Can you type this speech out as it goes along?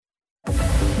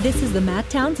This is the Matt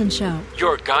Townsend Show.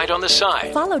 Your guide on the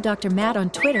side. Follow Dr. Matt on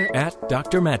Twitter At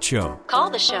Dr. Matt Show. Call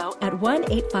the show at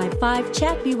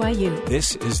 1-855-CHAT-BYU.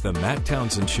 This is the Matt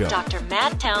Townsend Show. Dr.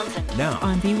 Matt Townsend. Now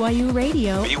on BYU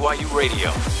Radio. BYU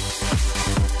Radio.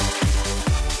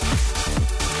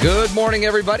 Good morning,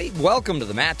 everybody. Welcome to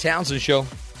the Matt Townsend Show.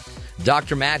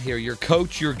 Dr. Matt here, your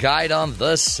coach, your guide on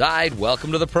the side.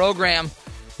 Welcome to the program.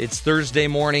 It's Thursday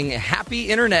morning.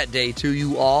 Happy Internet Day to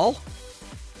you all.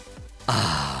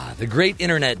 The great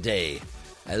Internet Day.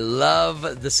 I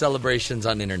love the celebrations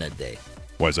on Internet Day.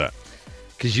 Why is that?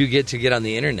 Because you get to get on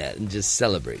the Internet and just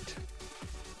celebrate.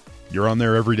 You're on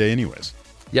there every day anyways.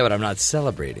 Yeah, but I'm not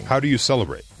celebrating. How do you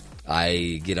celebrate?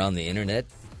 I get on the Internet.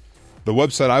 The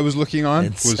website I was looking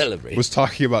on was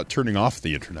talking about turning off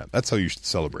the Internet. That's how you should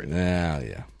celebrate it.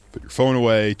 Yeah. Put your phone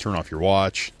away, turn off your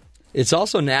watch. It's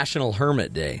also National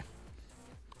Hermit Day,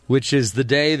 which is the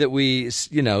day that we,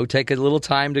 take a little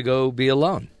time to go be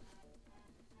alone.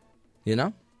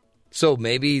 So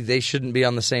maybe they shouldn't be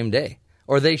on the same day,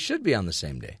 or they should be on the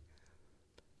same day.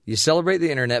 You celebrate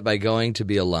the Internet by going to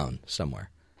be alone somewhere.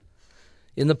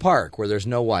 In the park where there's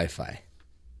no Wi-Fi.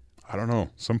 I don't know.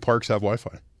 Some parks have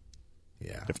Wi-Fi.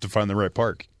 Yeah. You have to find the right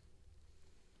park.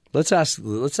 Let's ask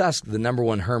the number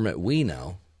one hermit we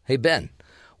know. Hey, Ben,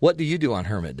 what do you do on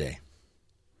Hermit Day?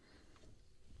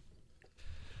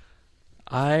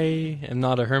 I am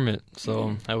not a hermit,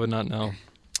 so I would not know.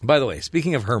 By the way,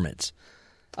 speaking of hermits,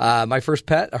 my first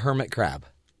pet, a hermit crab.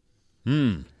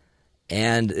 And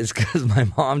it's because my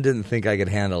mom didn't think I could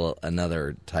handle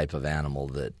another type of animal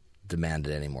that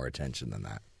demanded any more attention than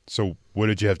that. So what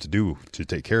did you have to do to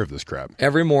take care of this crab?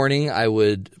 Every morning I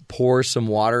would pour some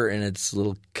water in its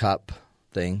little cup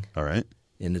thing. All right.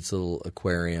 In its little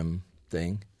aquarium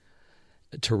thing.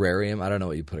 A terrarium. I don't know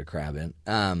what you put a crab in.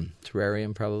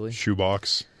 Terrarium probably.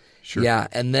 Shoebox. Sure. Yeah,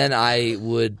 and then I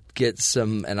would get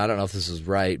some, and I don't know if this is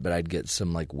right, but I'd get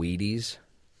some like Wheaties,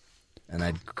 and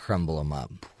I'd crumble them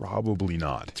up. Probably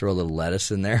not. Throw a little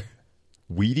lettuce in there.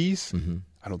 Wheaties? Mm-hmm.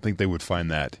 I don't think they would find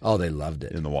that. Oh, they loved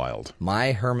it. In the wild.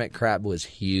 My hermit crab was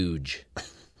huge.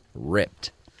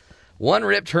 Ripped. One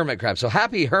ripped hermit crab. So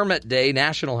happy Hermit Day,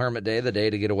 National Hermit Day, the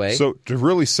day to get away. So to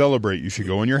really celebrate, you should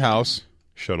go in your house,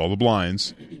 shut all the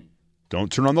blinds,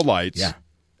 don't turn on the lights,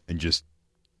 and just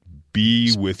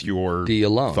be with your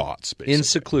thoughts, basically. In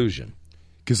seclusion.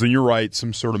 Because then you write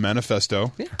some sort of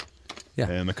manifesto. Yeah.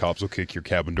 And the cops will kick your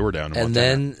cabin door down. And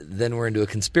then we're into a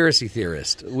conspiracy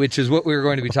theorist, which is what we're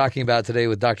going to be talking about today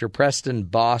with Dr. Preston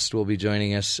Bost will be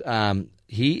joining us.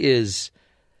 He's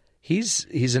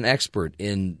an expert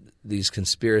in these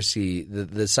conspiracy,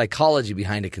 the psychology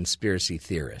behind a conspiracy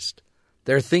theorist.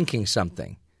 They're thinking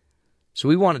something. So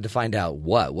we wanted to find out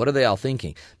what. What are they all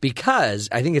thinking? Because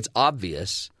I think it's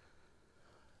obvious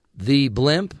the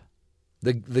blimp,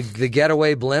 the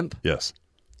getaway blimp. Yes.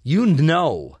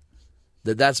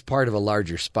 That's part of a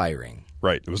larger spy ring.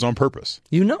 Right. It was on purpose.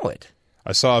 You know it.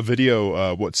 I saw a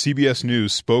video, what CBS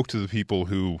News spoke to the people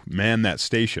who man that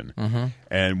station. Mm-hmm.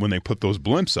 And when they put those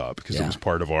blimps up, because it was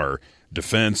part of our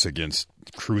defense against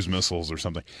cruise missiles or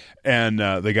something. And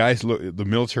the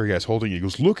military guy's holding it. He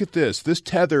goes, look at this. This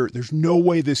tether, there's no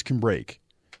way this can break.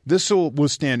 This will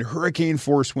withstand hurricane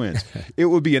force winds. It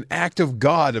would be an act of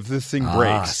God if this thing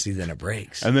breaks. See, then it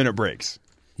breaks. And then it breaks.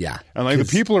 Yeah. And the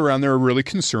people around there are really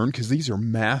concerned because these are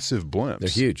massive blimps. They're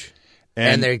huge.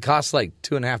 And they cost like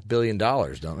 $2.5 billion,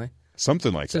 don't they?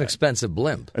 Something like that. It's an expensive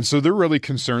blimp. And so they're really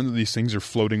concerned that these things are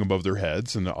floating above their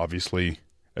heads. And obviously,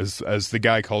 as the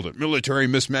guy called it, military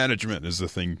mismanagement as the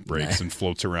thing breaks and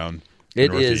floats around the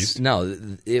Northeast.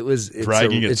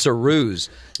 It's a ruse.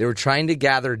 They were trying to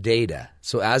gather data.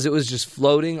 So as it was just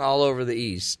floating all over the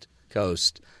East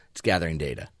Coast, it's gathering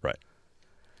data. Right.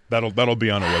 That'll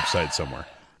be on a website somewhere.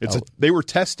 They were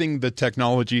testing the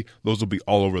technology. Those will be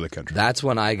all over the country. That's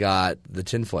when I got the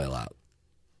tinfoil out,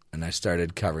 and I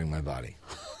started covering my body.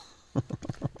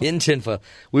 In tinfoil.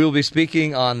 We will be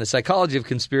speaking on the psychology of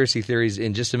conspiracy theories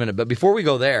in just a minute. But before we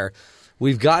go there,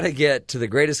 we've got to get to the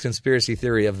greatest conspiracy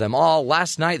theory of them all.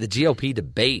 Last night, the GOP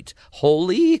debate.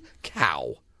 Holy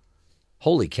cow.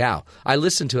 Holy cow. I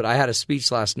listened to it. I had a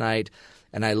speech last night,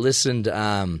 and I listened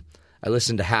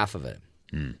to half of it.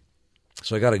 Mm.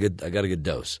 So I got a good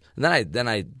dose. And then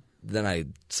I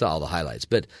saw all the highlights.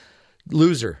 But the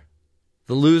loser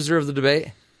of the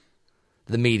debate,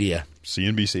 the media.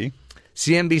 CNBC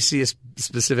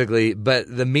specifically, but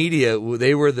the media,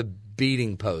 they were the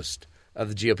beating post of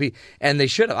the GOP. And they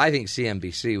should have. I think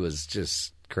CNBC was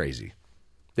just crazy.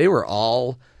 They were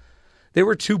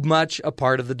too much a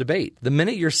part of the debate. The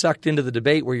minute you're sucked into the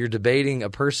debate where you're debating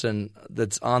a person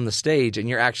that's on the stage and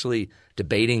you're actually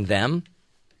debating them,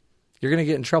 you're going to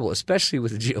get in trouble, especially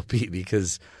with the GOP,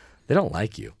 because they don't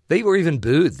like you. They were even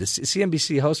booed. The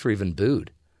CNBC hosts were even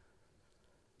booed.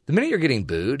 The minute you're getting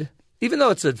booed, even though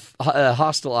it's a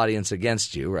hostile audience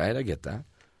against you, right? I get that.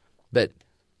 But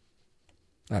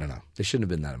I don't know. They shouldn't have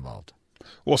been that involved.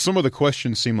 Well, some of the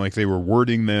questions seem like they were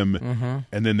wording them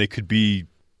and then they could be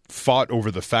fought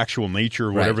over the factual nature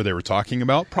of whatever they were talking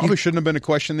about. Probably shouldn't have been a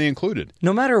question they included.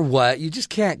 No matter what, you just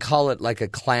can't call it like a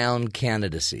clown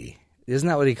candidacy. Isn't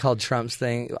that what he called Trump's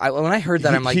thing? When I heard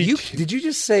that, I'm like, did you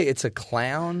just say it's a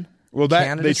clown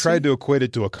candidacy? They tried to equate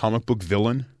it to a comic book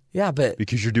villain. Yeah, but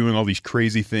because you're doing all these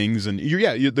crazy things, and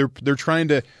they're trying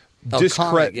to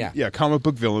discredit comic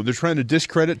book villain. They're trying to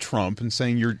discredit Trump and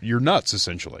saying you're nuts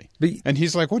essentially. And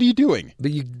he's like, what are you doing?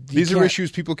 But these are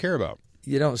issues people care about.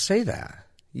 You don't say that.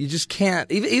 You just can't.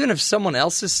 Even if someone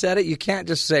else has said it, you can't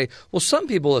just say, well, some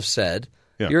people have said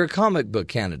you're a comic book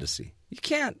candidacy. You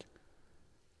can't.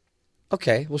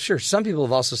 Okay, well, sure. Some people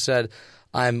have also said,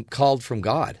 I'm called from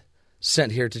God,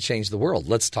 sent here to change the world.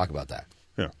 Let's talk about that.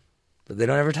 Yeah. But they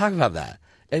don't ever talk about that.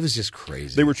 It was just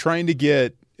crazy. They were trying to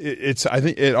get I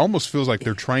think it almost feels like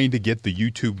they're trying to get the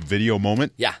YouTube video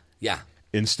moment. Yeah, yeah.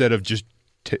 Instead of just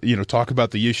talk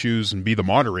about the issues and be the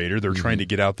moderator, they're trying to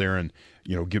get out there and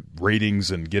get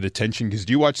ratings and get attention. Because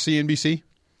do you watch CNBC?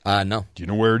 No. Do you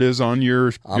know where it is on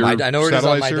your I know where it is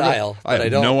on my server? dial, but I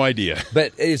have no idea.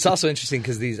 But it's also interesting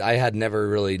because I had never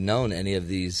really known any of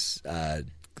these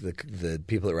the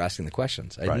people that were asking the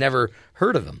questions. I'd never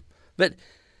heard of them. But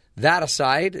that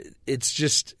aside,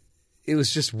 it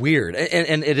was just weird,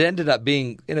 and it ended up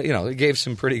being it gave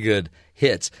some pretty good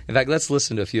hits. In fact, let's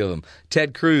listen to a few of them.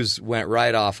 Ted Cruz went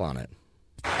right off on it.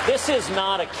 This is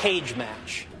not a cage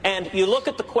match. And you look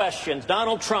at the questions.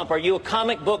 Donald Trump, are you a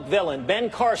comic book villain? Ben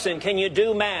Carson, can you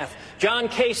do math? John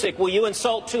Kasich, will you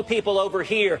insult two people over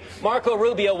here? Marco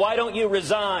Rubio, why don't you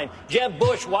resign? Jeb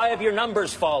Bush, why have your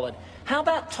numbers fallen? How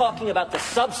about talking about the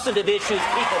substantive issues people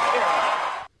care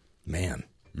about? Man,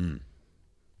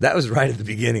 that was right at the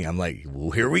beginning. I'm like, well,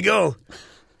 here we go.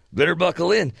 Better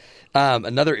buckle in.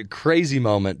 Another crazy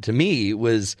moment to me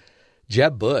was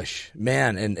Jeb Bush.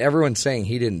 Man, and everyone's saying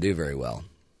he didn't do very well.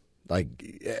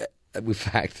 In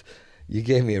fact, you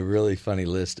gave me a really funny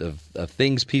list of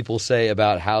things people say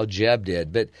about how Jeb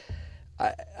did, but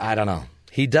I don't know.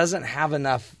 He doesn't have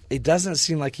enough. It doesn't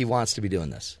seem like he wants to be doing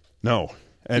this. No.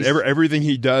 And everything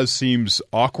he does seems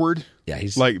awkward. Yeah,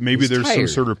 he's like maybe there's tired. some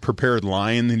sort of prepared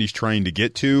line that he's trying to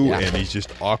get to, and he's just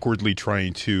awkwardly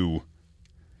trying to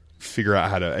figure out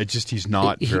how to. He's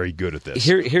not very good at this.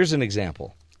 Here's an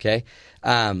example. Okay,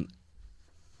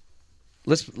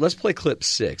 let's play clip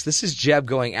 6. This is Jeb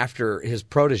going after his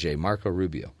protege, Marco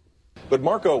Rubio. But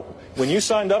Marco, when you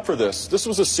signed up for this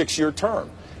was a 6-year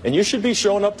term. And you should be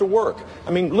showing up to work. I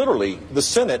mean, literally, the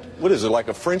Senate, what is it, like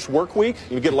a French work week?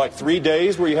 You get like 3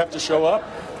 days where you have to show up.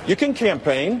 You can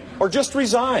campaign or just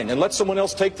resign and let someone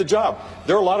else take the job.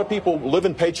 There are a lot of people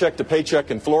living paycheck to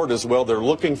paycheck in Florida as well. They're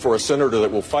looking for a senator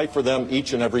that will fight for them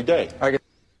each and every day.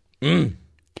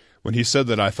 When he said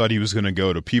that, I thought he was going to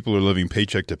go to people who are living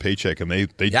paycheck to paycheck and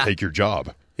they'd take your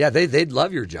job. Yeah, they'd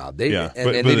love your job. They'd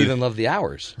even love the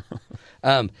hours.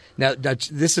 Now,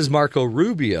 this is Marco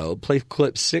Rubio. Play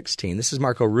clip 16. This is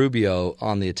Marco Rubio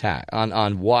on the attack,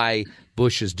 on why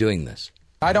Bush is doing this.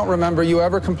 I don't remember you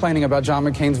ever complaining about John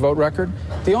McCain's vote record.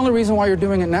 The only reason why you're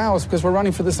doing it now is because we're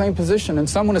running for the same position, and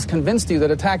someone has convinced you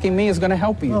that attacking me is going to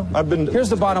help you. Here's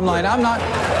the bottom line.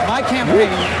 My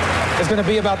campaign is going to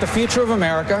be about the future of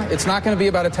America. It's not going to be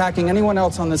about attacking anyone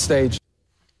else on this stage.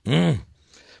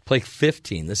 Play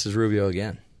 15. This is Rubio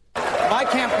again. My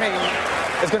campaign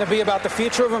is going to be about the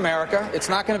future of America. It's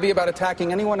not going to be about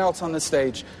attacking anyone else on this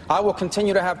stage. I will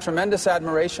continue to have tremendous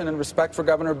admiration and respect for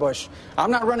Governor Bush.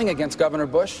 I'm not running against Governor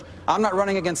Bush. I'm not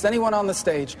running against anyone on the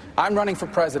stage. I'm running for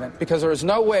president because there is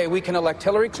no way we can elect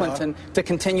Hillary Clinton to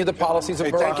continue the policies of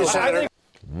Barack Obama.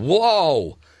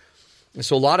 Whoa.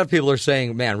 So a lot of people are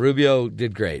saying, man, Rubio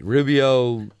did great.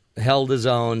 Rubio held his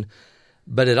own.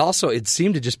 But it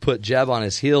seemed to just put Jeb on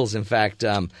his heels. In fact,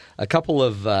 a couple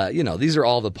of these are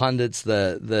all the pundits,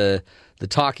 the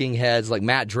talking heads, like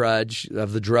Matt Drudge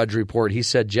of the Drudge Report. He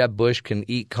said Jeb Bush can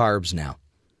eat carbs now.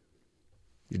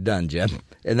 You're done, Jeb,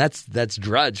 and that's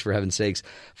Drudge, for heaven's sakes.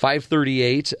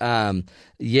 538. What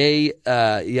did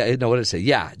it say?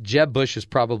 Yeah, Jeb Bush is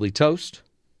probably toast.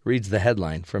 Reads the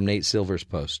headline from Nate Silver's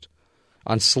post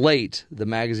on Slate, the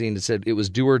magazine that said it was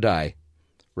do or die.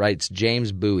 Writes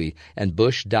James Bowie, and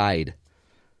Bush died.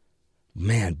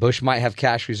 Man, Bush might have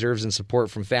cash reserves and support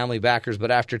from family backers,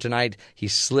 but after tonight, he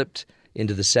slipped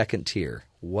into the second tier.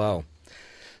 Whoa.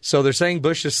 So they're saying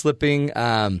Bush is slipping.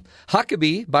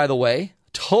 Huckabee, by the way,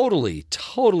 totally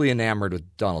enamored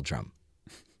with Donald Trump.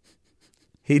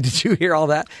 Did you hear all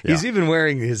that? Yeah. He's even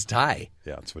wearing his tie.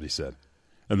 Yeah, that's what he said.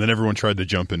 And then everyone tried to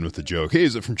jump in with the joke. Hey,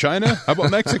 is it from China? How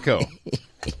about Mexico?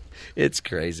 It's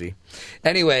crazy.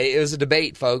 Anyway, it was a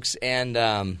debate, folks, and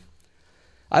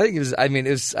I think it was. I mean,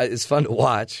 it's fun to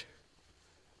watch.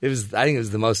 I think it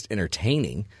was the most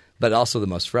entertaining, but also the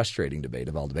most frustrating debate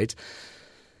of all debates.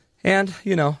 And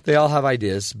they all have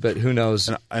ideas, but who knows?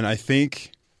 And I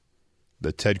think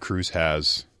that Ted Cruz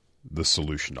has the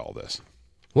solution to all this.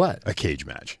 What? A cage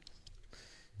match.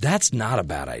 That's not a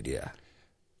bad idea.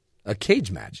 A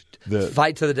cage match.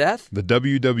 Fight to the death? The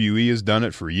WWE has done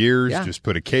it for years. Yeah. Just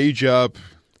put a cage up,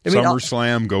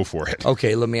 SummerSlam, go for it.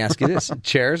 Okay, let me ask you this.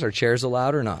 Are chairs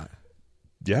allowed or not?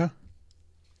 Yeah.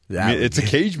 It's a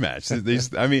cage match.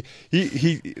 That's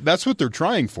what they're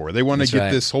trying for. They want to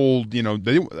get this whole,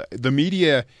 the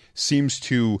media seems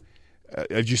to,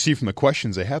 as you see from the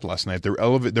questions they had last night,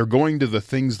 they're going to the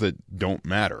things that don't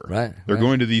matter. Right. They're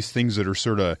going to these things that are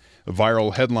sort of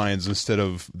viral headlines instead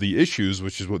of the issues,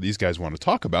 which is what these guys want to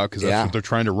talk about because that's what they're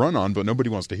trying to run on, but nobody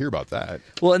wants to hear about that.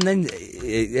 Well, and then,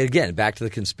 again, back to the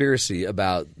conspiracy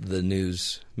about the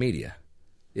news media.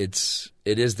 It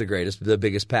is the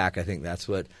biggest pack. I think that's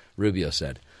what Rubio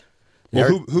said. They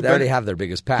already have their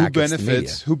biggest pack.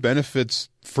 Who benefits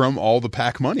from all the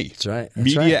PAC money? That's right.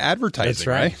 Media advertising, that's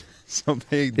right? So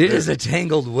it is a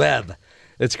tangled web.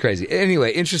 It's crazy.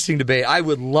 Anyway, interesting debate. I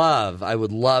would love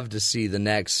to see the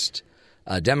next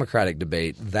Democratic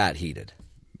debate that heated.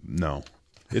 No,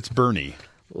 it's Bernie.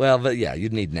 Well, but yeah,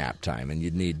 you'd need nap time, and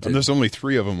you'd need. And there's only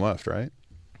 3 of them left, right?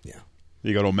 Yeah.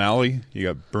 You got O'Malley, you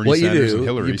got Bernie Sanders, and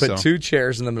Hillary. You put 2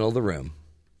 chairs in the middle of the room.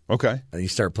 Okay. And you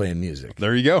start playing music.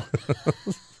 There you go.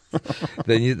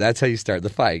 That's how you start the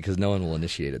fight because no one will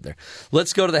initiate it there.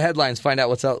 Let's go to the headlines, find out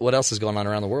what else is going on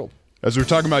around the world. As we're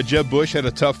talking about, Jeb Bush had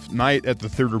a tough night at the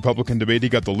 3rd Republican debate. He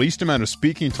got the least amount of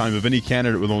speaking time of any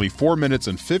candidate with only 4 minutes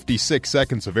and 56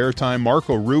 seconds of airtime.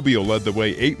 Marco Rubio led the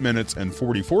way, 8 minutes and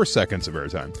 44 seconds of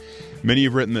airtime. Many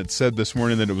have written that said this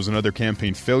morning that it was another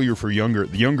campaign failure for the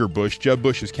younger Bush. Jeb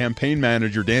Bush's campaign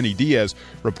manager, Danny Diaz,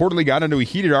 reportedly got into a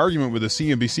heated argument with a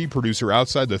CNBC producer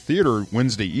outside the theater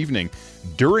Wednesday evening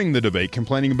during the debate,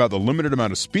 complaining about the limited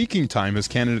amount of speaking time his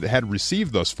candidate had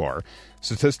received thus far.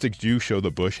 Statistics do show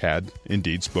that Bush had,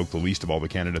 indeed, spoke the least of all the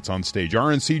candidates on stage.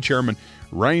 RNC Chairman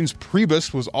Reince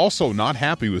Priebus was also not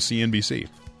happy with CNBC.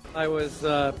 I was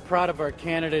proud of our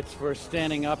candidates for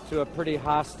standing up to a pretty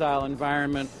hostile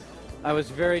environment. I was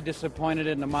very disappointed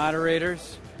in the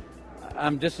moderators.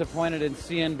 I'm disappointed in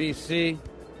CNBC.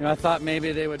 I thought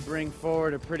maybe they would bring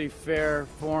forward a pretty fair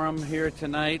forum here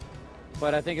tonight,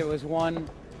 but I think it was one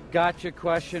gotcha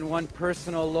question, one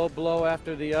personal low blow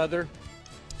after the other.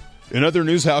 In other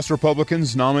news, House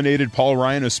Republicans nominated Paul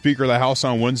Ryan as Speaker of the House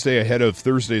on Wednesday ahead of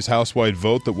Thursday's House-wide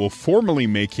vote that will formally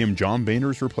make him John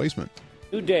Boehner's replacement.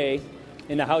 New day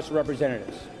in the House of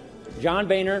Representatives. John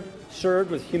Boehner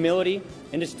served with humility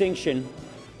and distinction,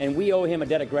 and we owe him a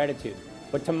debt of gratitude.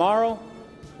 But tomorrow,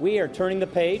 we are turning the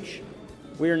page.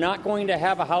 We are not going to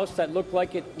have a House that looked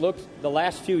like it looked the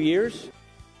last few years.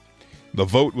 The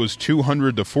vote was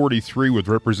 200-43, with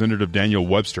Representative Daniel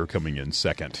Webster coming in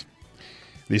second.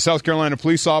 The South Carolina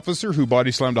police officer who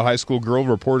body-slammed a high school girl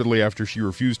reportedly after she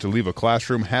refused to leave a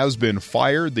classroom has been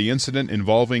fired. The incident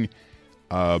involving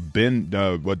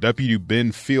Deputy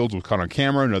Ben Fields was caught on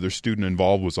camera. Another student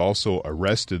involved was also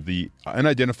arrested. The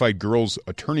unidentified girl's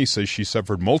attorney says she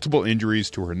suffered multiple injuries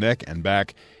to her neck and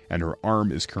back, and her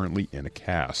arm is currently in a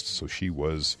cast. So she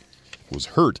was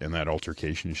hurt in that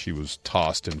altercation. She was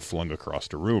tossed and flung across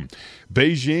the room.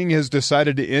 Beijing has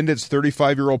decided to end its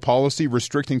 35-year-old policy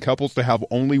restricting couples to have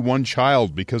only one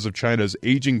child because of China's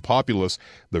aging populace.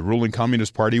 The ruling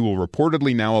Communist Party will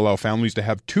reportedly now allow families to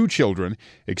have 2 children,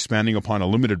 expanding upon a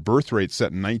limited birth rate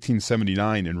set in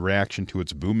 1979 in reaction to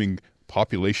its booming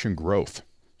population growth.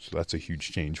 So that's a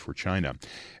huge change for China.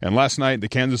 And last night, the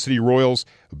Kansas City Royals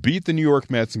beat the New York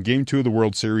Mets in Game 2 of the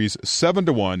World Series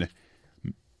 7-1.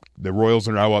 The Royals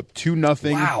are now up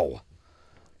 2-0. Wow.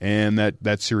 And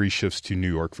that series shifts to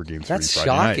New York for Game 3 That's Friday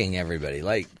night. shocking, everybody.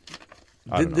 Like,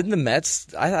 didn't the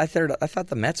Mets – I thought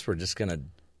the Mets were just going to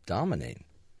dominate.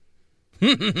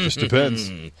 Just depends.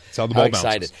 That's how the ball bounces.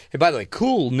 Excited. Hey, by the way,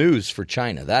 cool news for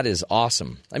China. That is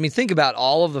awesome. I mean, think about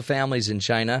all of the families in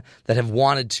China that have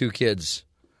wanted 2 kids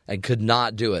and could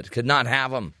not do it, could not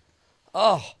have them.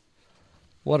 Oh,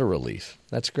 what a relief.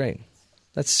 That's great.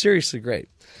 That's seriously great.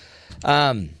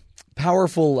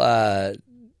 Powerful,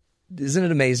 isn't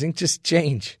it amazing? Just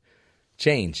change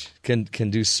Change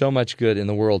can do so much good in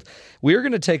the world. We're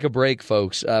going to take a break,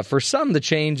 folks. For some, the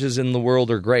changes in the world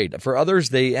are great. For others,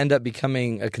 they end up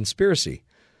becoming a conspiracy.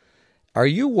 Are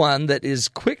you one that is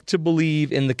quick to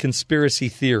believe in the conspiracy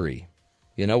theory?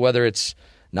 You know, whether it's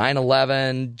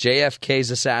 9/11,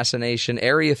 JFK's assassination,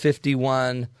 Area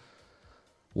 51,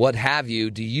 what have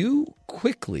you. Do you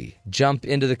quickly jump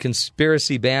into the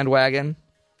conspiracy bandwagon?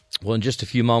 Well, in just a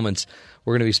few moments,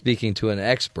 we're going to be speaking to an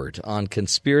expert on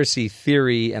conspiracy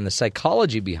theory and the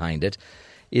psychology behind it.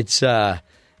 It's a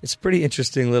pretty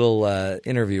interesting little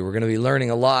interview. We're going to be learning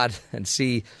a lot and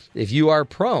see if you are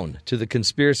prone to the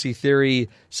conspiracy theory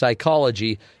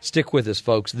psychology. Stick with us,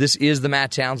 folks. This is the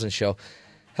Matt Townsend Show,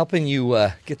 helping you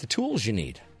get the tools you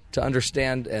need to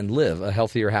understand and live a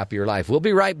healthier, happier life. We'll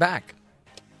be right back.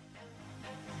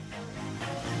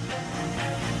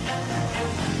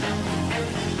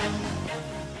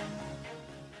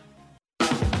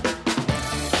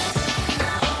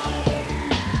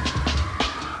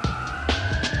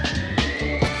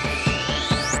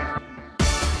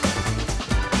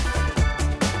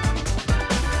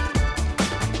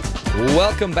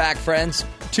 Welcome back, friends,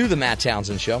 to the Matt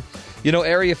Townsend Show. You know,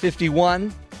 Area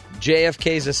 51,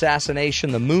 JFK's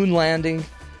assassination, the moon landing,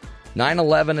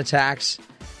 9/11 attacks,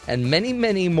 and many,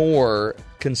 many more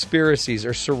conspiracies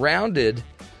are surrounded,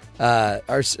 are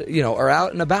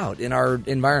out and about in our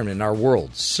environment, in our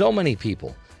world. So many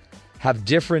people have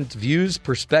different views,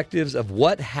 perspectives of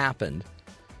what happened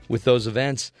with those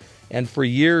events. And for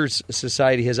years,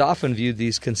 society has often viewed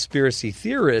these conspiracy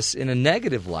theorists in a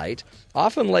negative light,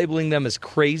 often labeling them as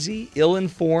crazy,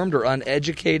 ill-informed, or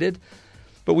uneducated.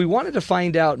 But we wanted to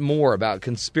find out more about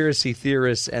conspiracy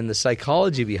theorists and the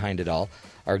psychology behind it all.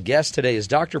 Our guest today is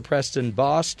Dr. Preston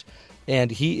Bost, and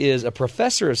he is a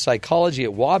professor of psychology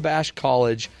at Wabash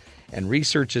College and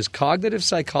researches cognitive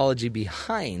psychology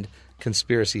behind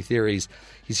conspiracy theories.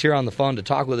 He's here on the phone to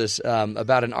talk with us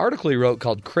about an article he wrote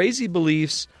called Crazy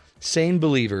Beliefs, Sane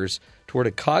Believers Toward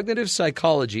a Cognitive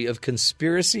Psychology of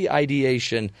Conspiracy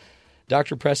Ideation.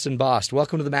 Dr. Preston Bost,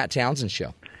 welcome to the Matt Townsend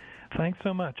Show. Thanks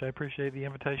so much. I appreciate the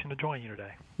invitation to join you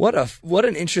today. What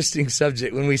an interesting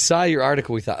subject. When we saw your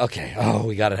article, we thought, okay,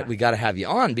 we gotta have you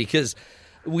on, because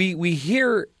we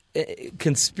hear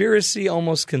conspiracy,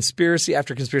 almost conspiracy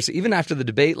after conspiracy. Even after the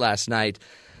debate last night,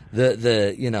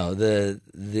 the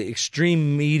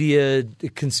extreme media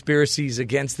conspiracies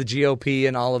against the GOP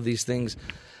and all of these things.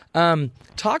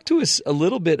 Talk to us a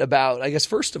little bit about, I guess,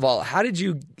 first of all, how did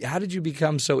you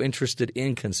become so interested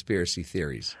in conspiracy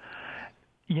theories?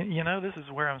 You know, this is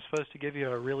where I'm supposed to give you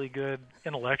a really good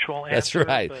intellectual answer. That's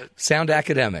right. Sound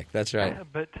academic. That's right.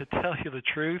 But to tell you the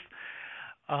truth,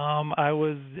 I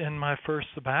was in my first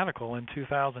sabbatical in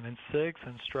 2006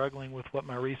 and struggling with what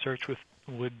my research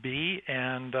would be,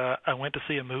 and I went to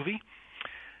see a movie.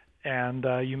 And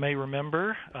you may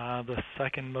remember the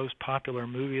second most popular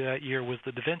movie that year was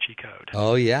The Da Vinci Code.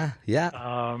 Oh, yeah, yeah.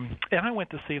 And I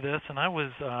went to see this, and I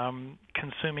was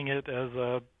consuming it as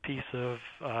a piece of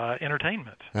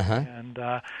entertainment. Uh-huh. And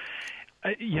I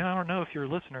don't know if your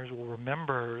listeners will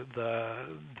remember the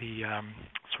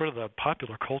sort of the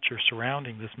popular culture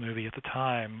surrounding this movie at the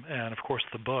time, and of course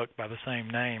the book by the same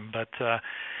name. But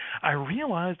I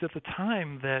realized at the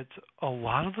time that a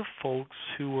lot of the folks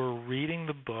who were reading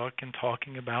the book and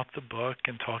talking about the book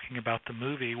and talking about the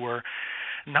movie were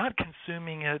not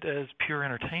consuming it as pure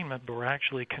entertainment, but were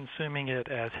actually consuming it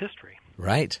as history.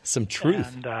 Right, some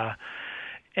truth.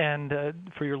 And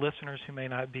for your listeners who may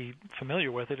not be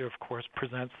familiar with it, of course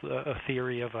presents a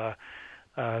theory of a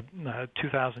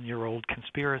 2,000-year-old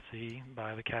conspiracy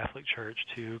by the Catholic Church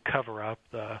to cover up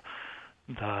the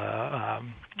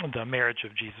marriage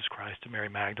of Jesus Christ to Mary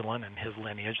Magdalene and his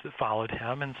lineage that followed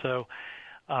him, and so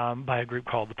by a group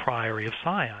called the Priory of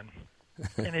Sion.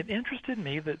 And it interested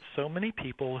me that so many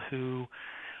people who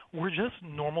were just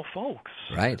normal folks,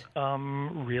 right,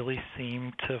 really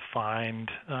seemed to find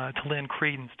to lend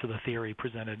credence to the theory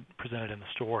presented in the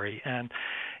story, and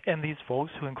these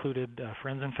folks, who included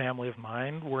friends and family of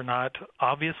mine, were not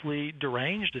obviously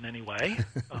deranged in any way.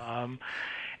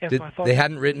 So I thought, they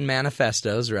hadn't written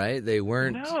manifestos, right? They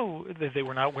weren't. No, they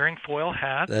were not wearing foil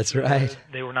hats. That's right.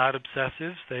 They were not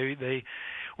obsessives. They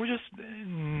were just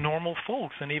normal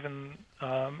folks, and even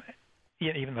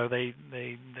though they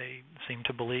seemed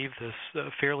to believe this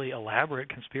fairly elaborate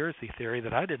conspiracy theory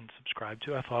that I didn't subscribe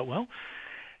to, I thought, well,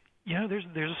 there's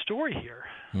a story here.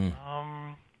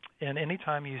 And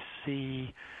anytime you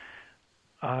see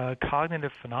a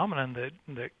cognitive phenomenon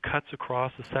that cuts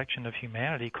across a section of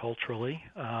humanity culturally,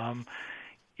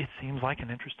 it seems like an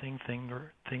interesting thing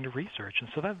to research. And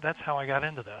so that's how I got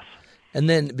into this. And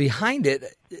then behind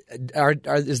it,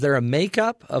 is there a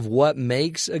makeup of what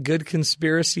makes a good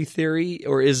conspiracy theory,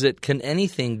 or can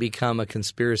anything become a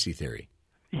conspiracy theory?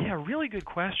 Yeah, really good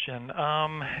question.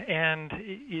 And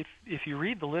if you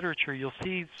read the literature, you'll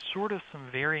see sort of some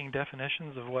varying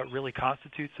definitions of what really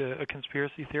constitutes a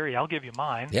conspiracy theory. I'll give you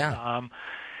mine. Yeah.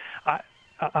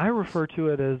 I refer to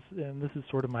it as, and this is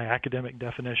sort of my academic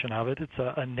definition of it, it's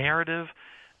a narrative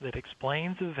that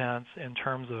explains events in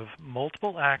terms of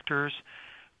multiple actors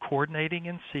coordinating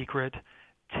in secret,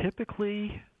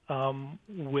 typically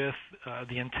with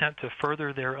the intent to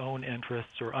further their own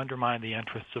interests or undermine the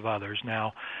interests of others.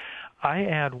 Now, I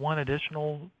add one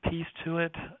additional piece to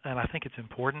it, and I think it's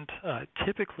important.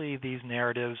 Typically, these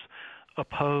narratives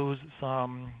oppose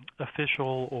some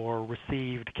official or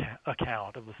received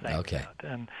account of the same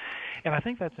event. And I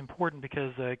think that's important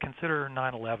because consider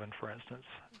 9/11, for instance.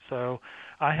 So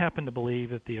I happen to believe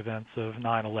that the events of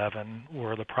 9/11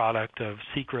 were the product of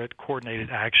secret, coordinated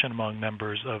action among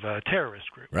members of a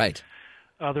terrorist group. Right.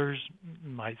 Others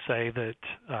might say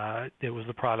that it was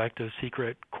the product of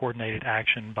secret, coordinated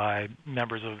action by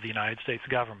members of the United States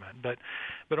government. But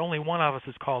only one of us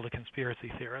is called a conspiracy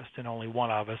theorist, and only one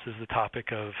of us is the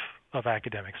topic of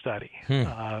academic study.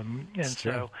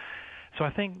 So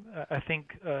I think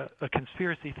a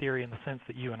conspiracy theory, in the sense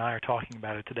that you and I are talking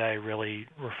about it today, really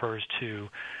refers to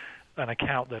an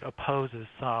account that opposes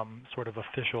some sort of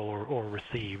official or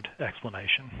received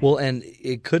explanation. Well, and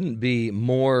it couldn't be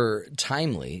more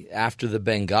timely after the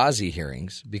Benghazi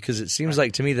hearings, because it seems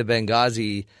like to me the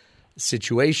Benghazi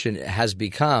situation has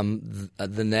become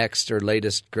the next or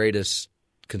latest greatest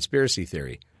conspiracy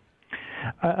theory.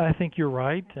 I think you're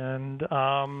right, and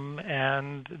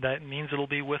that means it'll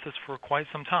be with us for quite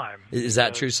some time. Is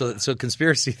that true? So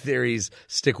conspiracy theories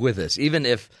stick with us, even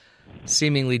if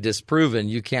seemingly disproven.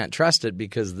 You can't trust it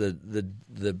because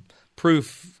the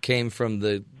proof came from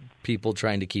the people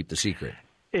trying to keep the secret.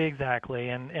 Exactly,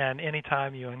 and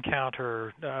anytime you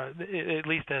encounter, at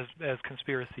least as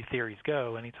conspiracy theories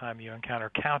go, anytime you encounter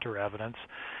counter evidence,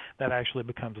 that actually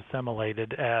becomes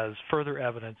assimilated as further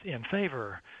evidence in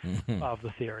favor of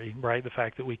the theory, right? The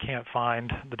fact that we can't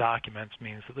find the documents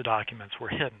means that the documents were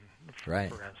hidden, for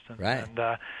instance.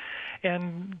 Right.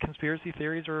 And conspiracy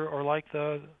theories are like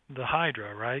the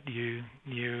Hydra, right? You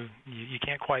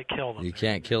can't quite kill them. You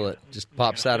can't kill it. Just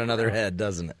pops out another head,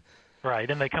 doesn't it? Right,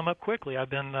 and they come up quickly. I've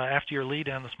been after your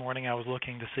lead-in this morning, I was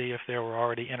looking to see if there were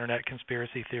already internet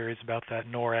conspiracy theories about that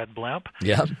NORAD blimp.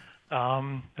 Yeah.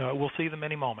 We'll see them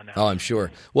any moment now. Oh, I'm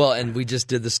sure. Well, and we just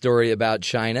did the story about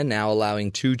China now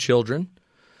allowing 2 children.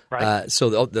 Right.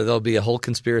 So there'll be a whole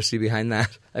conspiracy behind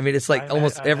that. I mean, it's like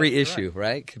almost every issue,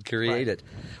 right? Could create it.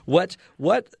 What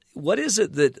is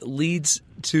it that leads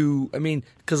to? I mean,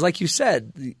 because like you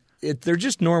said, they're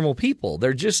just normal people.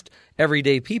 They're just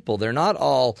everyday people. They're not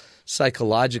all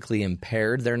psychologically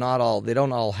impaired. They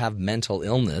don't all have mental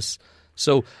illness.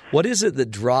 So what is it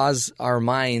that draws our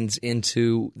minds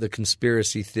into the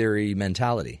conspiracy theory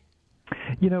mentality?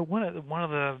 You know, one of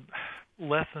the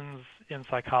lessons in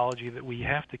psychology that we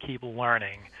have to keep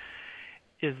learning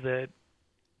is that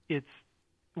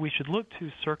we should look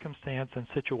to circumstance and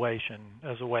situation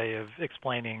as a way of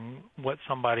explaining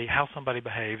how somebody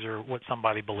behaves or what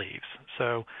somebody believes.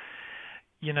 So,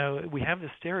 you know, we have this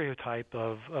stereotype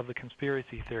of the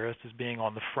conspiracy theorist as being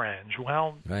on the fringe.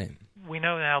 Well, we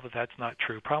know now that that's not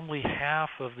true. Probably half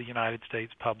of the United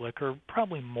States public, or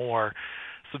probably more,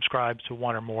 subscribes to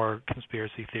one or more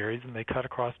conspiracy theories, and they cut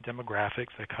across demographics,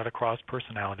 they cut across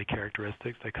personality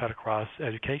characteristics, they cut across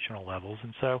educational levels.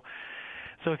 And so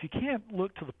if you can't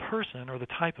look to the person or the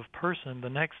type of person, the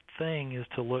next thing is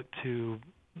to look to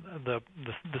the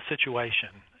situation.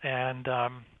 And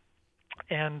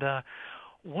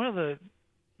one of the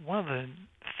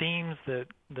themes that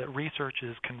research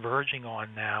is converging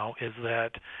on now is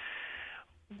that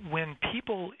when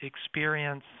people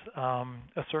experience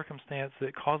a circumstance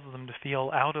that causes them to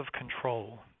feel out of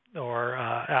control or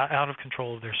out of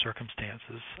control of their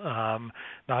circumstances,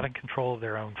 not in control of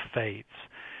their own fates,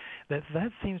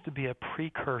 that seems to be a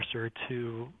precursor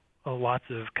to lots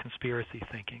of conspiracy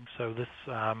thinking. So this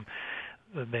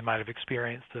they might have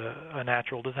experienced a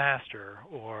natural disaster,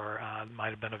 or might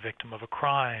have been a victim of a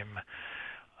crime,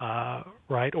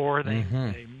 right? Or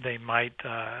they might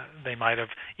have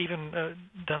even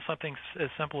done something as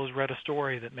simple as read a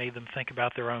story that made them think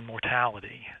about their own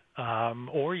mortality.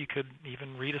 Or you could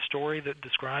even read a story that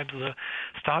describes the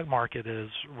stock market as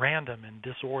random and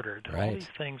disordered. Right. All these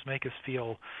things make us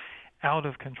feel out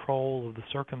of control of the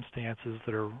circumstances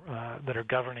that are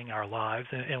governing our lives,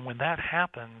 and when that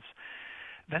happens,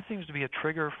 that seems to be a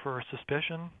trigger for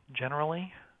suspicion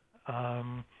generally,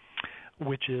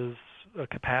 which is a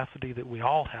capacity that we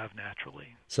all have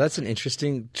naturally. So that's an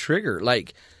interesting trigger.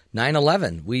 Like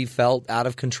 9/11, we felt out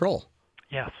of control.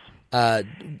 Yes.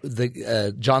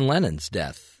 John Lennon's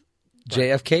death,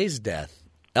 JFK's death,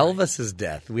 Elvis's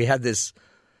death. We had this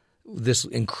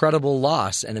incredible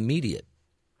loss and immediate.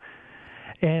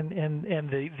 And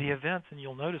the events, and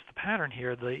you'll notice the pattern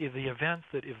here, the events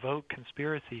that evoke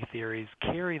conspiracy theories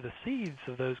carry the seeds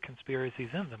of those conspiracies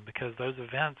in them, because those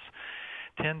events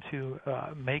tend to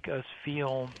make us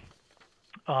feel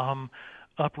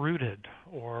uprooted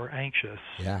or anxious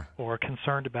or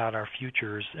concerned about our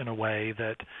futures in a way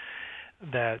that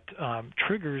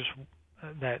triggers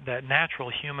that natural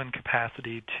human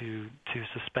capacity to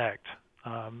suspect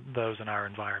those in our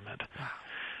environment.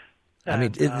 I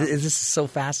mean, this is so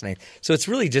fascinating. So it's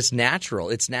really just natural.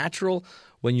 It's natural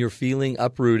when you're feeling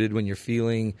uprooted, when you're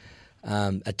feeling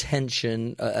a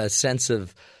tension, a sense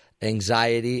of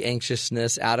anxiety,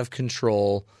 anxiousness, out of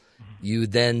control.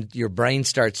 Your brain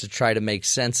starts to try to make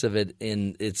sense of it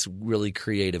in its really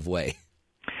creative way.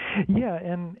 Yeah,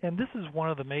 and this is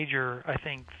one of the major, I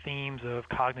think, themes of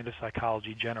cognitive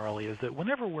psychology generally, is that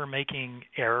whenever we're making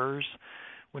errors,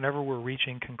 whenever we're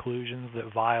reaching conclusions that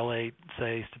violate,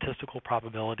 say, statistical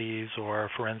probabilities or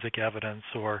forensic evidence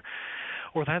or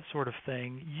that sort of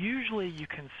thing, usually you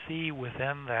can see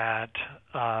within that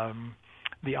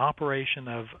the operation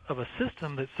of a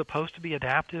system that's supposed to be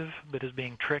adaptive but is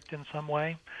being tricked in some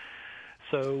way.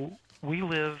 So we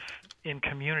live in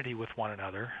community with one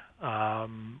another,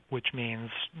 which means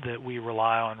that we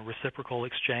rely on reciprocal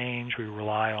exchange, we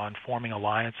rely on forming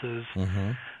alliances.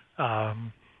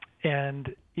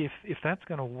 And if that's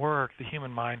going to work, the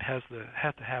human mind has to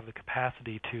have the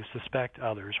capacity to suspect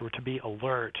others or to be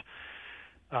alert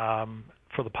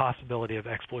for the possibility of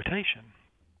exploitation.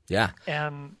 Yeah.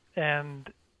 And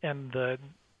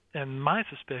my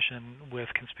suspicion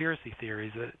with conspiracy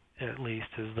theories, at least,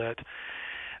 is that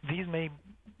these may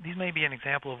be an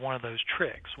example of one of those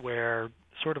tricks where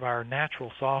sort of our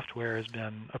natural software has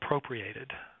been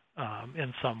appropriated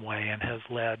in some way and has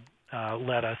led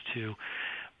us to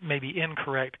maybe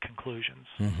incorrect conclusions.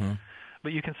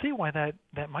 But you can see why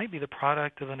that might be the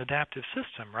product of an adaptive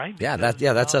system, right? Because,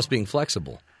 that's us being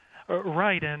flexible.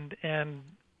 Right, and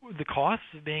the costs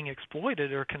of being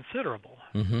exploited are considerable,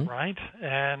 right?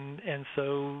 And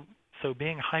so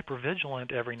being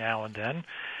hypervigilant every now and then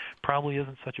probably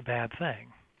isn't such a bad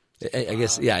thing. I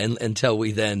guess, until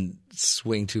we then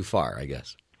swing too far, I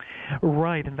guess.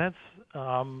 Right, and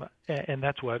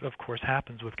that's what, of course,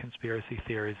 happens with conspiracy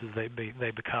theories is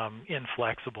they become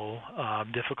inflexible,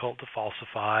 difficult to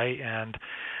falsify, and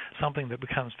something that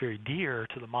becomes very dear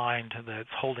to the mind that's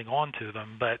holding on to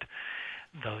them. But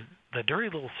the dirty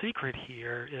little secret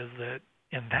here is that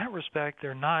in that respect,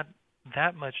 they're not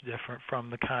that much different from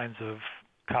the kinds of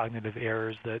cognitive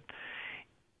errors that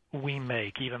we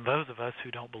make, even those of us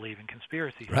who don't believe in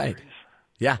conspiracy theories. Right.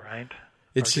 Yeah. Right.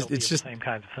 It's just the same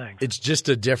kinds of things. It's just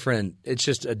a different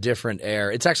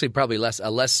error. It's actually probably a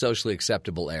less socially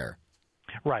acceptable error.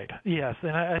 Right. Yes,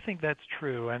 and I think that's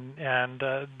true, and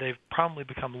they've probably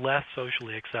become less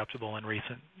socially acceptable in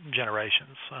recent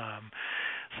generations.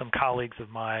 Some colleagues of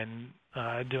mine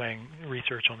doing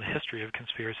research on the history of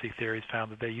conspiracy theories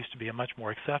found that they used to be a much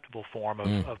more acceptable form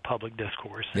of public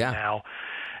discourse, and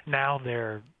now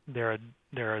they're a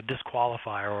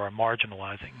disqualifier or a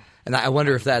marginalizing. And I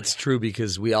wonder if that's true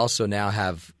because we also now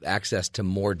have access to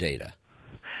more data.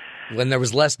 When there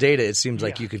was less data, it seems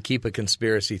like you could keep a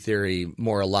conspiracy theory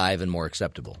more alive and more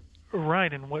acceptable.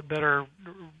 Right, and what better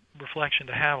reflection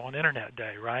to have on Internet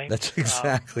Day, right? That's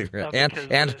exactly right.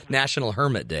 And National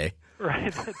Hermit Day.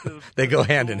 Right. They go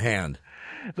hand in hand.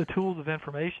 The tools of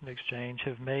information exchange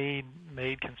have made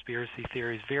conspiracy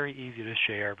theories very easy to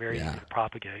share, very easy to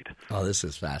propagate. Oh, this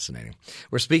is fascinating.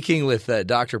 We're speaking with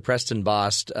Dr. Preston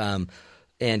Bost,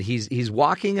 and he's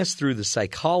walking us through the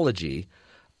psychology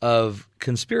of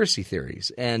conspiracy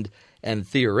theories and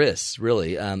theorists,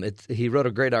 really. He wrote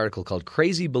a great article called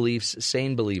 "Crazy Beliefs,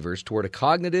 Sane Believers Toward a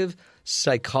Cognitive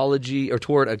Psychology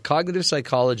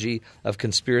of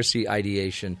Conspiracy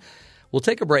Ideation." We'll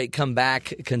take a break, come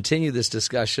back, continue this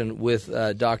discussion with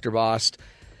Dr. Bost,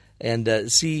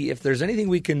 and see if there's anything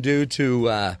we can do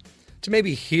to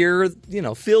maybe feel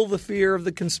the fear of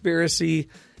the conspiracy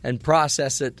and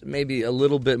process it maybe a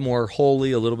little bit more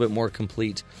wholly, a little bit more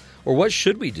complete. Or what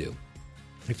should we do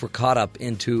if we're caught up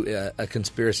into a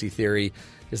conspiracy theory?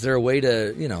 Is there a way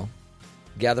to,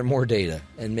 gather more data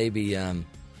and maybe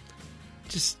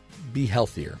just be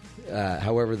healthier,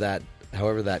 however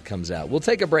that comes out? We'll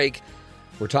take a break.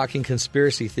 We're talking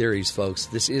conspiracy theories, folks.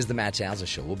 This is the Matt Townsend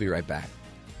Show. We'll be right back.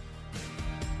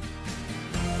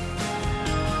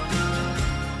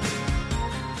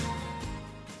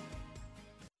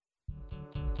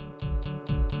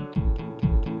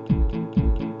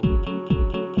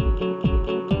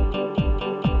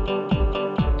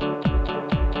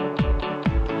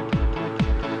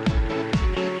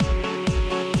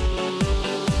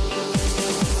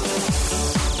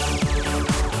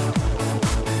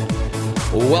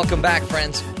 Welcome back,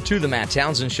 friends, to the Matt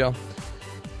Townsend Show.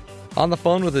 On the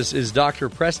phone with us is Dr.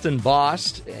 Preston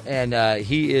Bost, and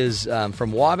he is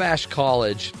from Wabash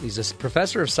College. He's a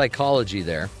professor of psychology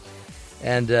there,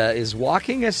 and is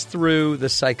walking us through the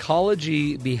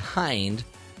psychology behind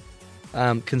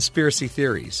conspiracy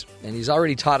theories. And he's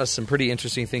already taught us some pretty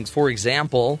interesting things. For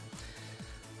example,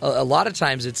 a lot of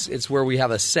times it's where we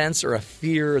have a sense or a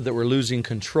fear that we're losing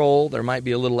control. There might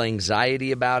be a little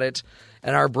anxiety about it.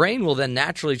 And our brain will then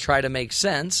naturally try to make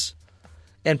sense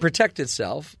and protect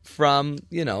itself from,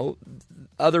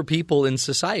 other people in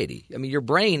society. I mean, your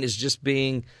brain is just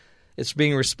being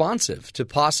responsive to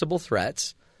possible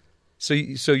threats. So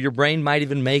your brain might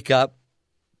even make up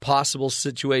possible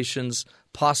situations,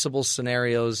 possible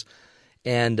scenarios,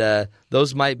 and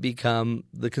those might become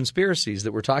the conspiracies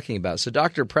that we're talking about. So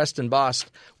Dr. Preston Bost,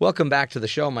 welcome back to the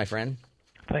show, my friend.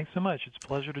 Thanks so much. It's a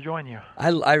pleasure to join you.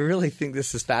 I really think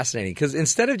this is fascinating because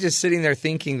instead of just sitting there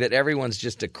thinking that everyone's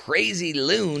just a crazy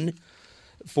loon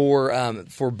for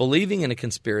believing in a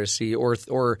conspiracy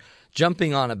or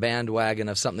jumping on a bandwagon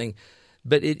of something,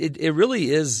 but it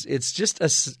really is. It's just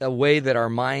a way that our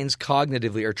minds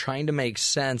cognitively are trying to make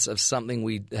sense of something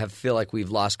we feel like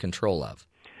we've lost control of.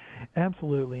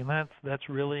 Absolutely, and that's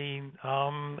really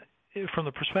from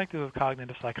the perspective of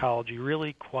cognitive psychology,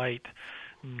 really quite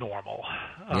normal.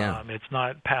 Yeah. It's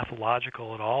not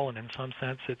pathological at all, and in some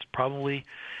sense it's probably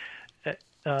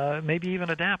maybe even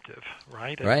adaptive,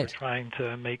 right? As we're trying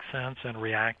to make sense and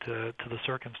react to the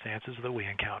circumstances that we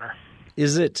encounter.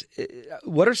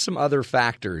 What are some other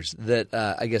factors that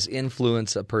I guess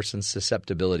influence a person's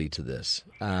susceptibility to this?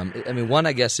 One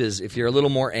I guess is if you're a little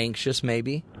more anxious,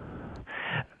 maybe.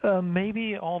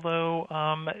 Maybe, although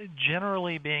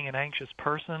generally being an anxious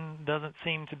person doesn't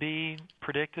seem to be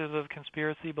predictive of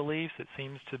conspiracy beliefs. It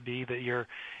seems to be that your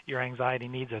anxiety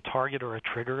needs a target or a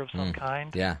trigger of some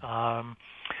kind. Yeah.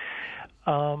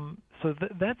 So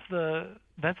that's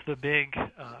the big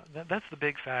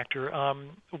factor.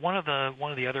 One of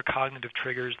the other cognitive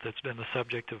triggers that's been the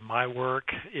subject of my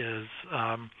work is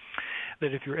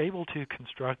that if you're able to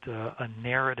construct a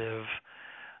narrative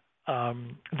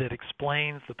that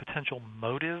explains the potential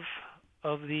motive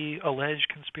of the alleged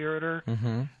conspirator,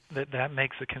 that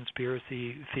makes a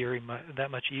conspiracy theory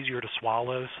that much easier to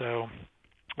swallow. So,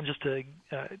 just to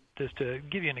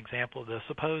give you an example of this,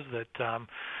 suppose that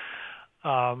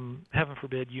heaven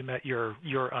forbid you met your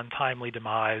untimely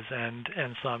demise, and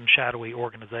some shadowy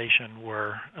organization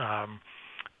were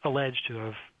alleged to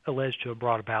have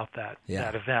brought about that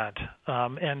event,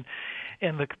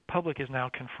 and the public is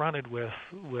now confronted with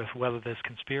whether this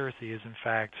conspiracy is in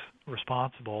fact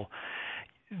responsible.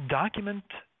 Document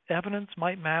evidence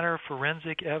might matter,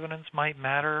 forensic evidence might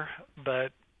matter,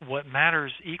 but what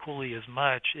matters equally as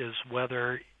much is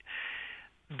whether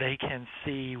they can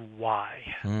see why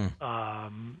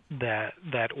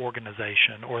that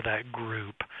organization or that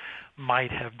group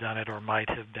might have done it or might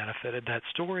have benefited. That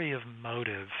story of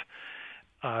motive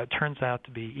turns out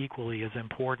to be equally as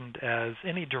important as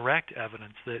any direct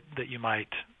evidence that you might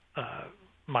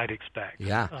expect.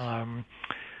 Yeah.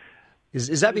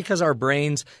 Is that because our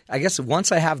brains, I guess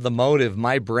once I have the motive,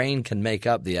 my brain can make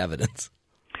up the evidence?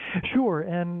 Sure,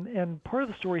 and part of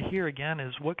the story here, again,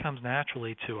 is what comes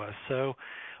naturally to us. So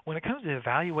when it comes to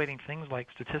evaluating things like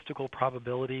statistical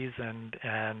probabilities and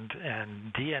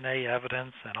DNA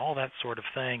evidence and all that sort of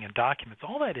thing and documents,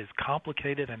 all that is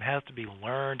complicated and has to be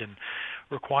learned and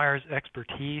requires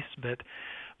expertise.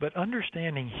 But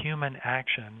understanding human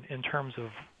action in terms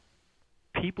of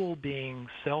people being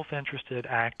self-interested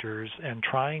actors and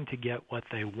trying to get what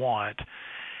they want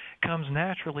comes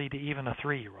naturally to even a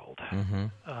 3-year-old.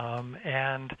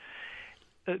 And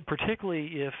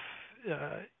particularly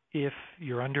if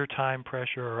you're under time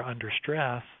pressure or under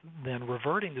stress, then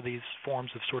reverting to these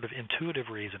forms of sort of intuitive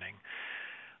reasoning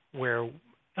where,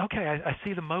 okay, I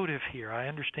see the motive here. I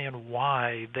understand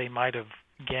why they might have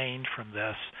gained from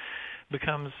this,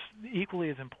 becomes equally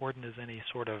as important as any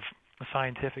sort of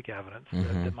scientific evidence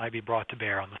that might be brought to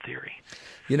bear on the theory.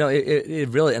 It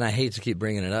really, and I hate to keep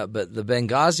bringing it up, but the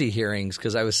Benghazi hearings,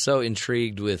 because I was so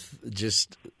intrigued with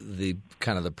just the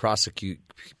kind of the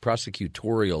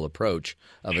prosecutorial approach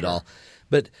of it all.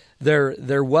 But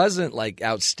there wasn't like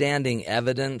outstanding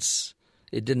evidence,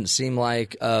 it didn't seem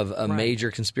like, of a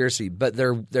major conspiracy. But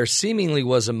there seemingly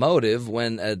was a motive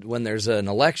when there's an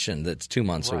election that's 2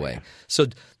 months away. So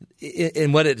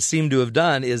and what it seemed to have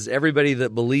done is everybody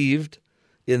that believed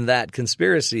in that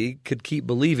conspiracy could keep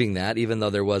believing that, even though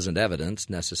there wasn't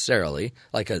evidence necessarily,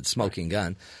 like a smoking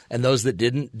gun. And those that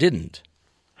didn't.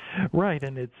 Right,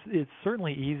 and it's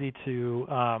certainly easy to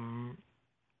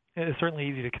it's certainly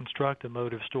easy to construct a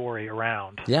motive story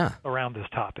around this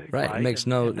topic. Right. It makes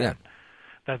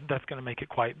that's going to make it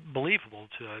quite believable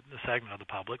to a segment of the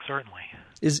public, certainly.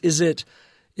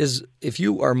 If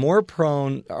you are more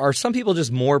prone, are some people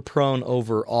just more prone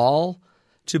overall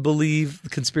to believe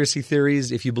conspiracy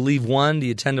theories? If you believe one, do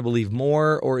you tend to believe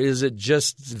more, or is it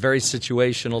just very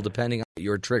situational depending on what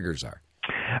your triggers are?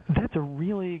 That's a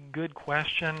really good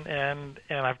question, and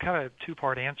I've got a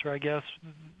two-part answer, I guess.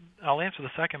 I'll answer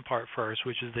the second part first,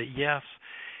 which is that yes,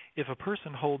 if a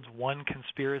person holds one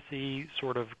conspiracy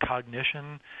sort of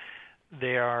cognition,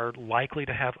 they are likely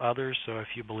to have others. So if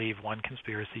you believe one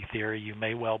conspiracy theory, you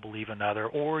may well believe another,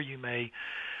 or you may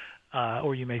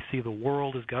see the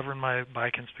world as governed by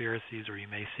conspiracies, or you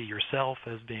may see yourself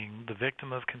as being the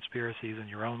victim of conspiracies in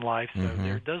your own life. So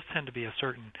there does tend to be a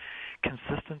certain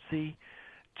consistency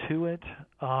to it,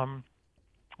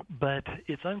 but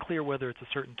it's unclear whether it's a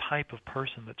certain type of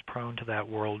person that's prone to that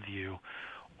worldview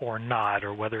or not,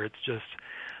 or whether it's just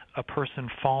a person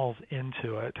falls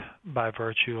into it by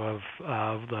virtue of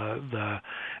the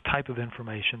type of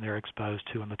information they're exposed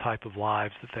to and the type of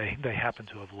lives that they happen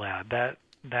to have led.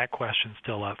 That question's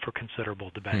still up for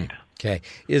considerable debate. Okay.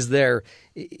 Is there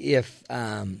a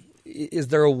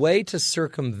way to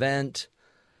circumvent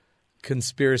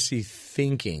conspiracy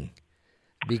thinking,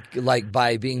 like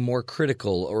by being more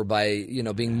critical or by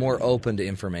being more open to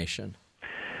information?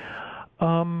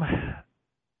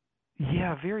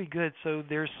 Yeah, very good. So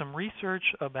there's some research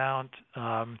about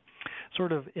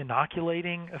sort of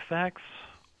inoculating effects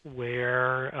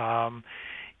where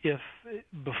if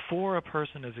before a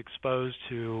person is exposed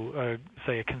to,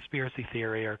 say, a conspiracy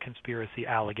theory or conspiracy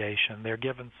allegation, they're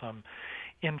given some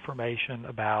information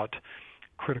about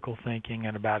critical thinking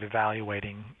and about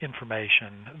evaluating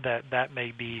information, that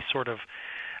may be sort of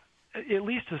at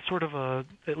least a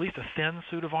thin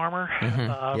suit of armor.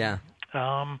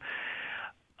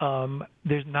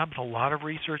 There's not been a lot of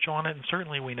research on it, and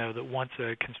certainly we know that once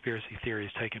a conspiracy theory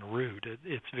has taken root,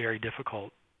 it's very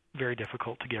difficult to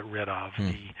get rid of.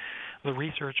 The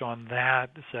research on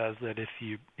that says that if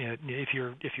you're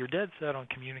dead set on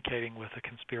communicating with a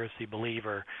conspiracy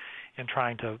believer and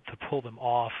trying to pull them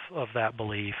off of that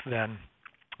belief, then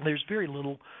there's very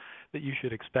little that you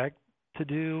should expect to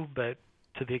do, but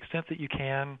to the extent that you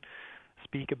can,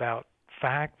 speak about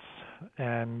facts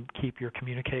and keep your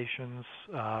communications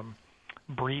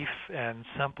brief and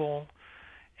simple,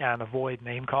 and avoid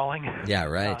name calling. Yeah,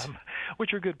 right.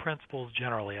 Which are good principles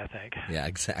generally, I think. Yeah,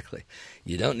 exactly.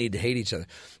 You don't need to hate each other.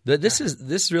 But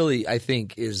this really, I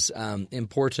think, is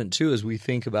important too, as we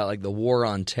think about like the war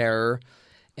on terror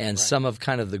and some of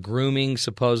kind of the grooming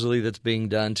supposedly that's being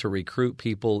done to recruit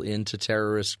people into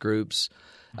terrorist groups.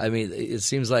 I mean, it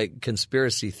seems like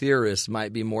conspiracy theorists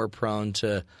might be more prone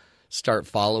to start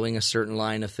following a certain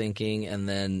line of thinking, and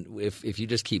then if you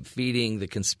just keep feeding the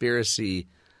conspiracy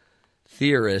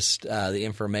theorist the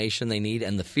information they need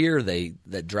and the fear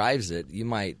that drives it, you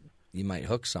might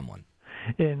hook someone.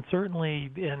 And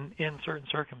certainly in certain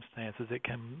circumstances it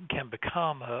can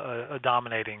become a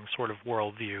dominating sort of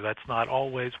worldview. That's not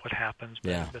always what happens,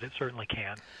 but it certainly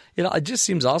can. It just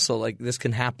seems also like this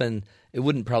can happen. It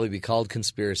wouldn't probably be called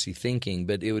conspiracy thinking,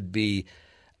 but it would be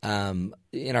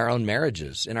in our own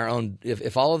marriages, in our own.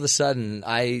 If all of a sudden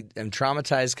I am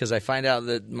traumatized because I find out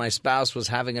that my spouse was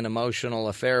having an emotional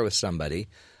affair with somebody,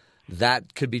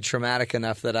 that could be traumatic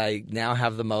enough that I now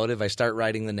have the motive. I start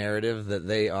writing the narrative that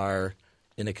they are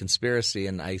in a conspiracy,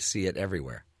 and I see it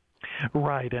everywhere.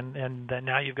 Right, and then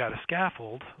now you've got a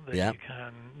scaffold that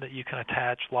you can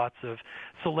attach lots of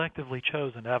selectively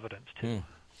chosen evidence to.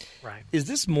 Right. Is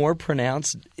this more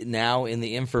pronounced now in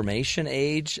the information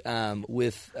age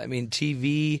with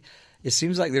TV? It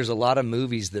seems like there's a lot of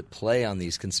movies that play on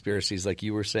these conspiracies, like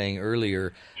you were saying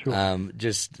earlier,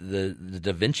 just the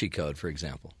Da Vinci Code, for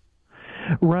example.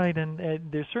 Right, and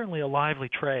there's certainly a lively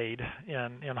trade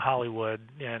in Hollywood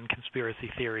in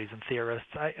conspiracy theories and theorists.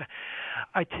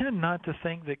 I tend not to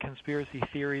think that conspiracy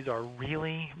theories are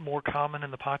really more common in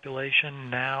the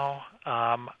population now.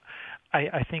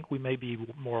 I think we may be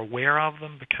more aware of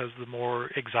them because the more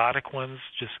exotic ones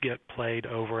just get played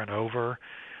over and over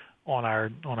on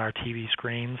our TV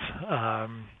screens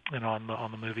and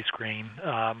on the movie screen.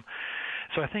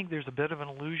 So I think there's a bit of an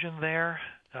illusion there.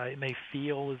 It may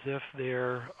feel as if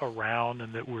they're around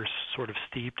and that we're sort of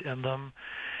steeped in them.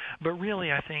 But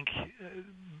really, I think,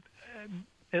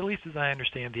 at least as I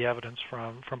understand the evidence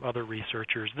from other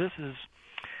researchers, this is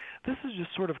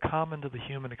just sort of common to the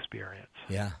human experience.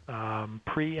 Yeah.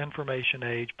 Pre-information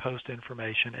age,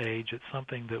 post-information age, it's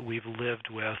something that we've lived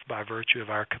with by virtue of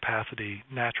our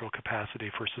natural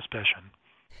capacity for suspicion.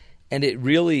 And it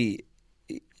really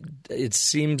it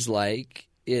seems like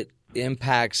it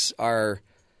impacts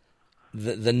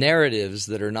the narratives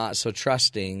that are not so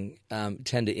trusting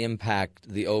tend to impact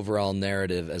the overall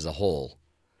narrative as a whole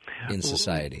in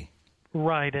society.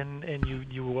 Right, and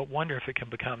you wonder if it can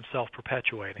become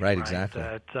self-perpetuating. Right, exactly.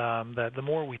 That the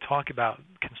more we talk about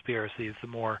conspiracies, the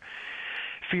more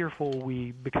fearful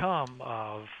we become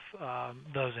of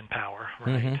those in power,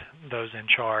 right? Mm-hmm. Those in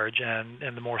charge,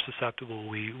 and the more susceptible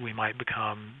we might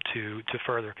become to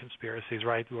further conspiracies,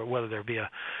 right? Whether there be a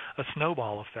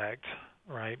snowball effect,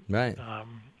 right? Right.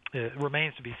 It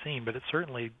remains to be seen, but it's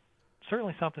certainly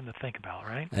something to think about,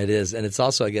 right? It is, and it's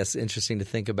also, I guess, interesting to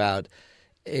think about.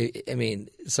 I mean,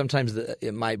 sometimes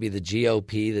it might be the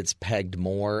GOP that's pegged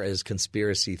more as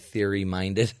conspiracy theory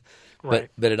minded, right.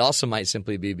 but it also might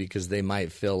simply be because they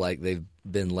might feel like they've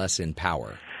been less in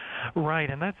power. Right,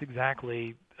 and that's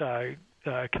exactly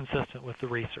consistent with the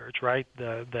research, right?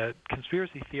 The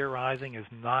conspiracy theorizing is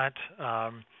not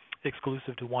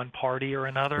exclusive to one party or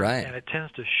another, right. And it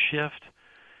tends to shift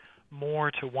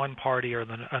more to one party or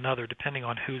another depending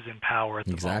on who's in power at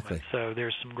the moment. So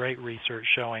there's some great research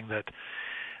showing that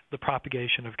the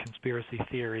propagation of conspiracy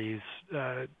theories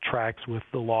tracks with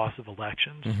the loss of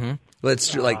elections. Mm-hmm. Well, it's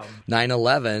true, like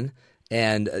 9/11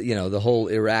 and the whole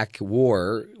Iraq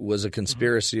war was a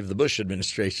conspiracy of the Bush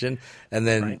administration, and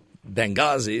then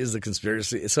Benghazi is the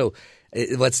conspiracy. So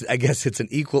I guess it's an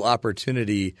equal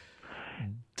opportunity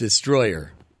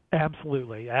destroyer.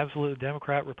 Absolutely,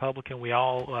 Democrat, Republican, we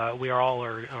all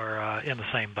are in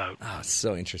the same boat. Oh, it's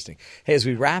so interesting. Hey, as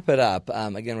we wrap it up,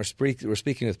 again, we're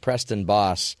speaking with Preston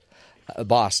Bost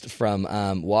from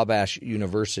Wabash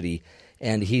University,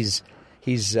 and he's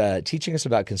teaching us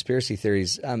about conspiracy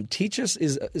theories.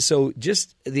 So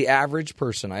just the average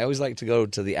person. I always like to go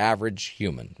to the average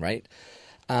human, right?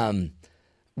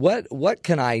 What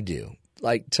can I do?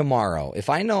 Like tomorrow,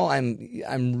 if I know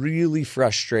I'm really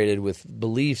frustrated with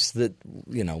beliefs that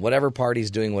whatever party's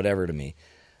doing whatever to me,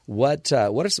 what's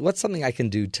something I can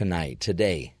do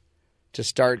today, to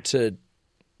start to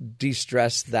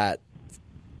de-stress that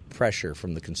pressure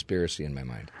from the conspiracy in my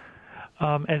mind?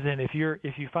 As in, if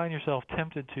you find yourself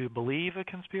tempted to believe a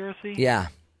conspiracy, yeah.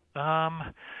 I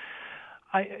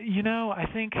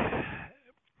think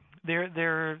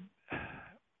there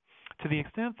to the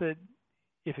extent that.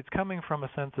 If it's coming from a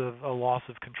sense of a loss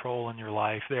of control in your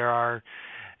life, there are,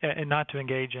 and not to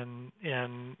engage in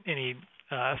any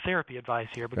therapy advice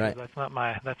here because that's not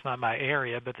my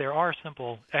area, but there are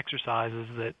simple exercises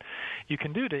that you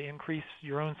can do to increase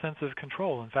your own sense of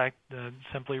control. In fact,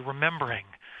 simply remembering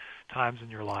times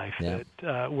in your life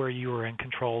that where you were in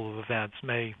control of events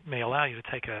may allow you to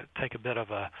take a bit of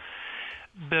a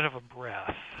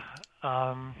breath,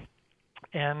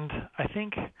 and I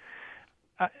think.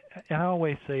 And I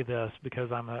always say this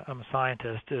because I'm a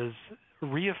scientist: is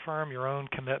reaffirm your own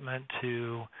commitment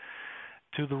to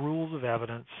the rules of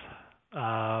evidence,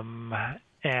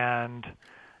 and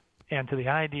to the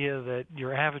idea that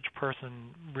your average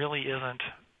person really isn't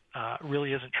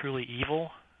truly evil.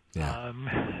 Yeah.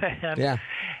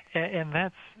 And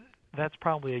that's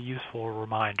probably a useful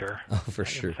reminder. Oh, for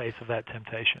sure. In the face of that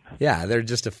temptation. Yeah, they're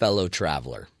just a fellow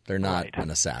traveler. They're not an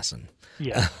assassin.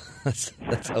 Yeah.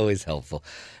 That's always helpful.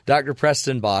 Dr.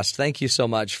 Preston Bost, thank you so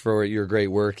much for your great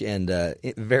work and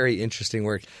very interesting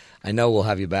work. I know we'll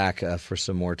have you back for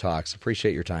some more talks.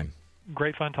 Appreciate your time.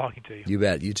 Great fun talking to you. You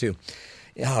bet. You too.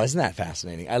 Oh, isn't that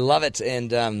fascinating? I love it.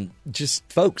 And just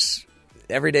folks,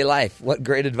 everyday life, what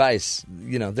great advice.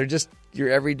 They're just your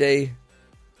everyday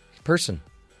person.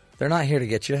 They're not here to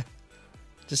get you.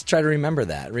 Just try to remember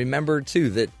that. Remember,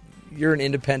 too, that you're an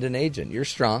independent agent. You're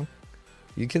strong.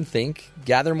 You can think,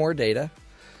 gather more data.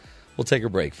 We'll take a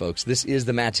break, folks. This is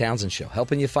the Matt Townsend Show,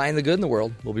 helping you find the good in the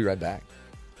world. We'll be right back.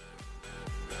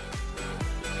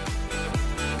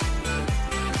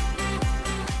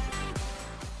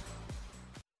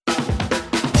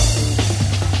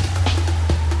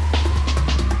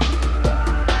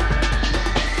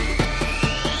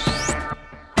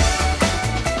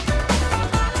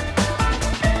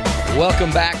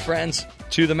 Welcome back, friends,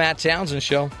 to the Matt Townsend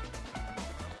Show.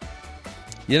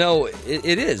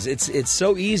 It is. It's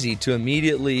so easy to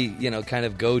immediately, kind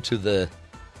of go to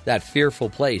that fearful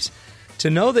place. To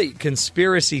know that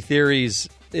conspiracy theories,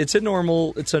 it's a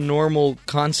normal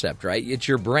concept, right? It's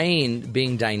your brain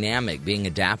being dynamic, being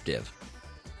adaptive.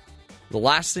 The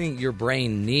last thing your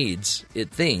brain needs,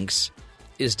 it thinks,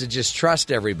 is to just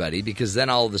trust everybody, because then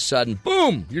all of a sudden,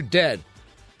 boom, you're dead.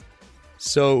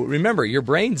 So remember, your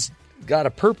brain's got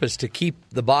a purpose to keep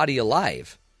the body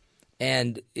alive.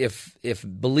 And if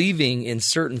believing in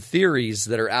certain theories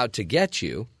that are out to get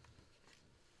you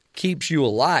keeps you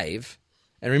alive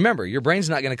And remember, your brain's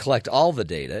not going to collect all the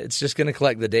data. It's just going to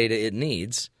collect the data it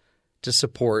needs to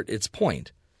support its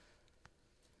point.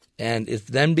 And it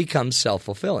then becomes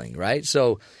self-fulfilling, right?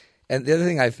 So, and the other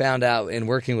thing I found out in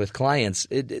working with clients,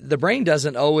 the brain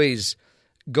doesn't always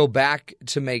go back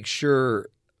to make sure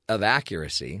of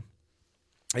accuracy.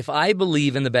 If I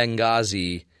believe in the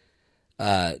Benghazi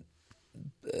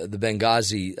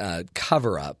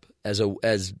cover-up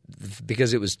as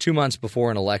because it was 2 months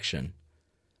before an election,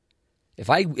 if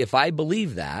I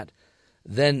believe that,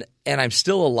 then and I'm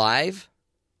still alive,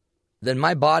 then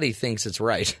my body thinks it's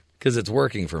right because it's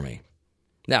working for me.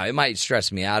 Now, it might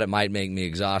stress me out. It might make me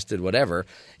exhausted, whatever.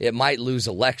 It might lose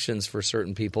elections for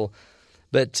certain people.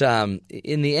 But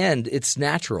in the end, it's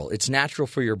natural. It's natural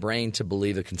for your brain to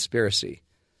believe a conspiracy,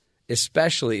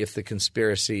 especially if the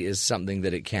conspiracy is something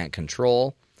that it can't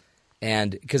control,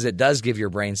 and because it does give your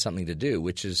brain something to do,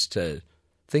 which is to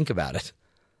think about it,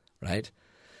 right?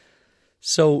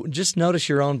 So just notice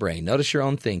your own brain, notice your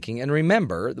own thinking, and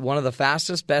remember, one of the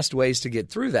fastest, best ways to get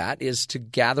through that is to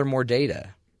gather more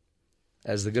data.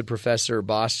 As the good Professor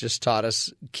Bost just taught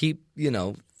us, keep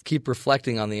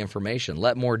reflecting on the information.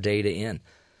 Let more data in.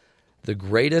 The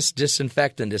greatest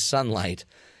disinfectant is sunlight.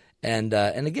 And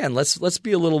again, let's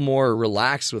be a little more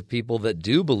relaxed with people that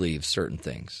do believe certain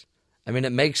things. I mean,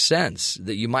 it makes sense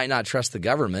that you might not trust the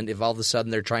government if all of a sudden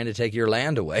they're trying to take your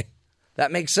land away.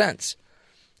 That makes sense.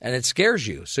 And it scares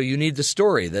you. So you need the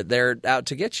story that they're out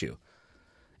to get you.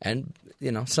 And,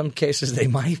 some cases they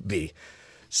might be.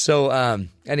 So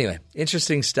anyway,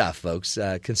 interesting stuff, folks.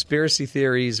 Conspiracy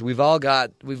theories, we've all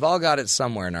got it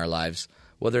somewhere in our lives,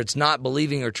 whether it's not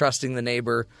believing or trusting the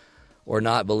neighbor or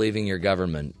not believing your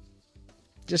government.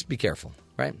 Just be careful,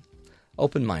 right?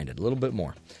 Open-minded, a little bit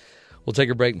more. We'll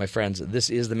take a break, my friends. This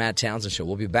is the Matt Townsend Show.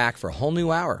 We'll be back for a whole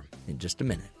new hour in just a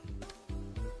minute.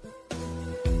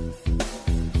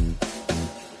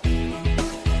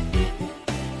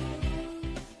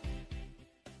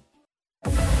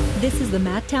 This is the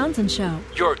Matt Townsend Show.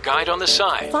 Your guide on the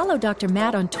side. Follow Dr.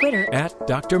 Matt on Twitter At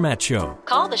Dr. Matt Show.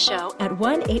 Call the show at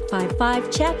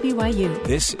 1-855-CHAT-BYU.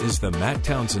 This is the Matt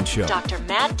Townsend Show. Dr.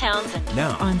 Matt Townsend.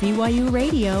 Now On BYU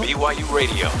Radio. BYU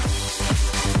Radio.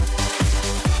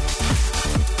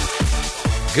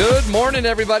 Good morning,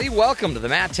 everybody. Welcome to the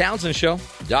Matt Townsend Show.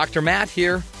 Dr. Matt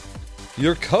here,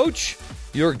 your coach,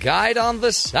 your guide on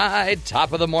the side.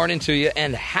 Top of the morning to you,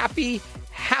 and happy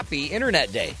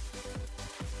Internet Day.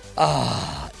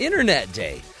 Internet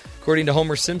Day. According to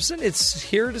Homer Simpson, it's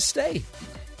here to stay.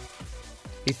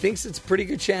 He thinks it's a pretty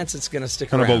good chance it's going to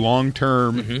stick around. Kind of a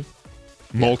long-term,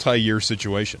 multi-year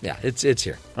situation. Yeah, it's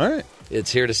here. All right.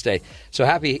 It's here to stay. So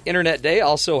happy Internet Day.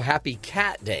 Also happy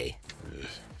Cat Day.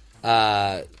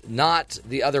 Not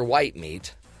the other white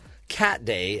meat. Cat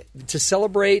Day to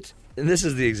celebrate, and this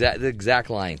is the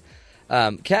exact line.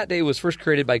 Cat Day was first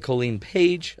created by Colleen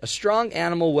Page, a strong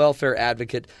animal welfare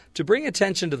advocate, to bring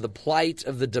attention to the plight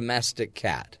of the domestic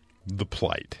cat. The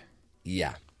plight.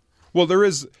 Yeah. Well, there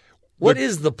is... What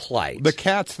is the plight? The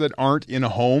cats that aren't in a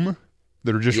home,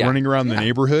 that are just running around the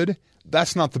neighborhood,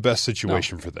 that's not the best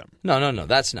situation for them. No,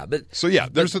 that's not. But so,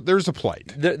 there's a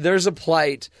plight. There's a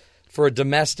plight for a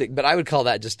domestic, but I would call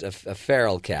that just a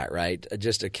feral cat, right?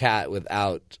 Just a cat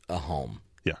without a home.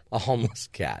 Yeah. A homeless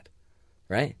cat,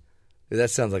 right? That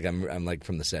sounds like I'm like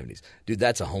from the 70s. Dude,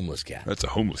 that's a homeless cat. That's a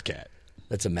homeless cat.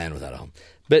 That's a man without a home.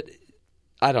 But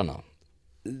I don't know.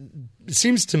 It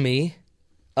seems to me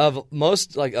of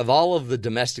all of the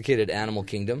domesticated animal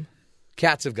kingdom,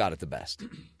 cats have got it the best.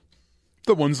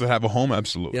 The ones that have a home,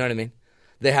 absolutely. You know what I mean?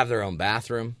 They have their own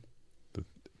bathroom.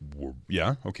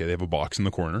 Yeah, okay. They have a box in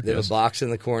the corner. They have a box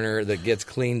in the corner that gets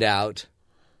cleaned out.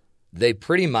 They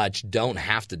pretty much don't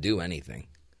have to do anything.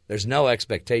 There's no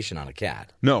expectation on a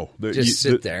cat. No. Just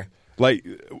sit there. Like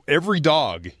every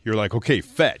dog, you're like, okay,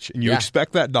 fetch. And you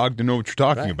expect that dog to know what you're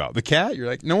talking about. The cat, you're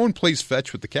like, no one plays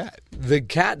fetch with the cat. The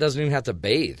cat doesn't even have to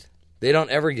bathe. They don't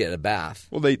ever get a bath.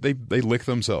 Well, they lick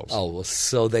themselves. Oh, well,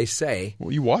 so they say.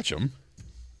 Well, you watch them.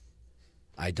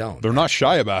 I don't. They're not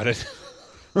shy about it.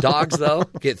 Dogs, though,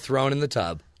 get thrown in the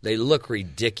tub. They look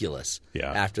ridiculous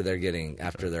after they're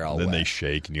all wet. Then they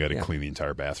shake, and you got to clean the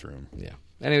entire bathroom. Yeah.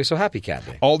 Anyway, so happy Cat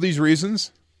Day. All these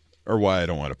reasons are why I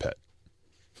don't want a pet.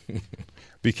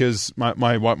 Because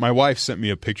my wife sent me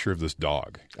a picture of this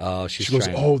dog. Oh, she goes,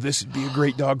 "Oh, this would be a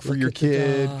great dog for your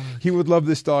kid. He would love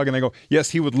this dog." And I go, "Yes,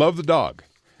 he would love the dog.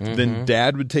 Mm-hmm. Then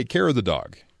Dad would take care of the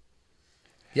dog."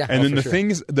 Yeah, and then the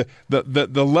things,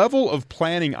 the level of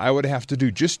planning I would have to do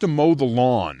just to mow the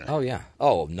lawn. Oh yeah.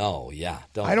 Oh no. Yeah.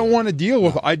 I don't want to deal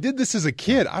with. I did this as a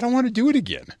kid. I don't want to do it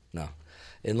again. No,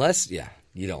 unless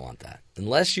you don't want that.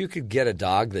 Unless you could get a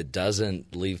dog that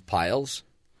doesn't leave piles.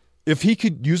 If he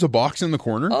could use a box in the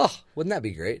corner. Oh, wouldn't that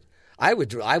be great? I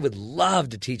would love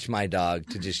to teach my dog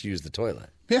to just use the toilet.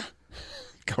 Yeah.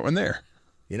 Go in there.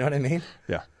 You know what I mean?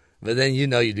 Yeah. But then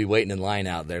you'd be waiting in line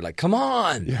out there like, come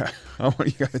on. Yeah. What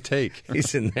you got to take?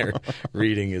 He's in there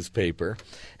reading his paper.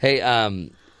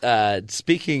 Hey,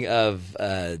 speaking of,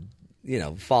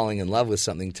 falling in love with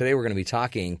something, today we're going to be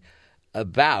talking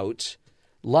about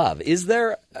love. Is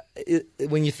there,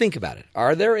 when you think about it,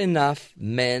 are there enough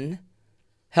men,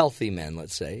 healthy men,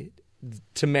 let's say,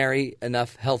 to marry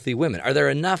enough healthy women? Are there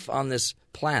enough on this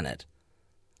planet?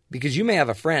 Because you may have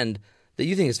a friend that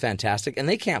you think is fantastic and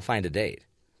they can't find a date.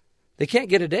 They can't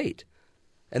get a date.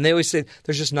 And they always say,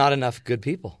 there's just not enough good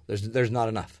people. There's not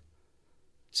enough.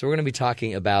 So we're going to be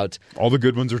talking about... all the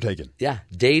good ones are taken. Yeah.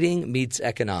 Dating meets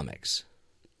economics.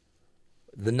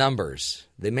 The numbers,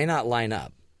 they may not line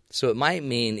up. So it might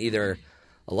mean either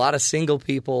a lot of single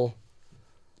people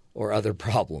or other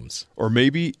problems. Or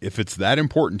maybe if it's that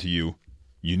important to you,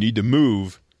 you need to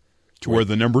move to where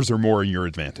the numbers are more in your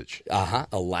advantage.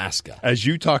 Alaska. As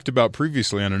you talked about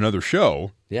previously on another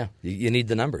show. Yeah, you need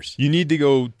the numbers. You need to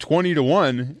go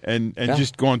 20-1 and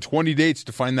just go on 20 dates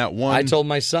to find that one. I told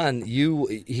my son,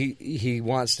 he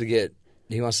wants to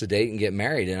date and get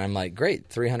married, and I'm like, great,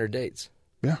 300 dates.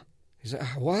 Yeah. He's like,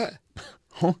 what?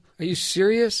 Huh? Are you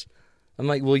serious? I'm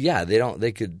like, well, yeah,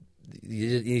 you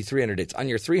need 300 dates. On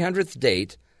your 300th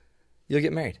date, you'll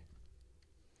get married.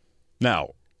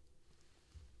 Now,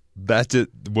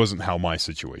 wasn't how my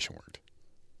situation worked.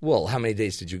 Well, how many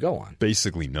dates did you go on?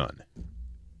 Basically none.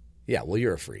 Yeah, well,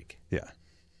 you're a freak. Yeah.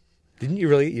 Didn't you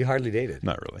really? You hardly dated.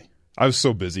 Not really. I was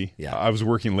so busy. Yeah. I was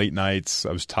working late nights.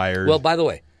 I was tired. Well, by the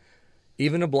way,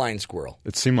 even a blind squirrel.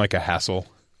 It seemed like a hassle.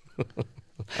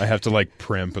 I have to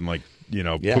primp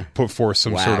and put forth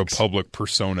some sort of public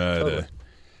persona. Totally.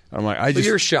 I'm like, But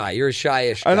you're shy. You're a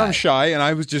shyish guy. And I'm shy, and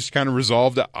I was just kind of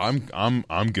resolved that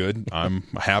I'm good. I'm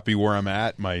happy where I'm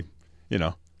at. I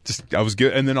was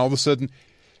good. And then all of a sudden,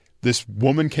 this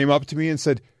woman came up to me and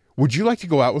said, "Would you like to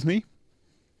go out with me?"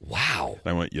 Wow.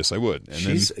 And I went, "Yes, I would."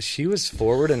 And she was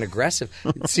forward and aggressive.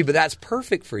 See, but that's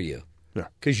perfect for you. Yeah.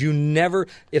 Because you never,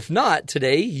 if not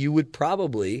today, you would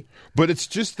probably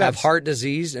have heart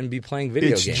disease and be playing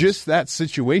video games. It's just that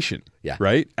situation. Yeah.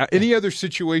 Right? Any other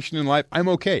situation in life, I'm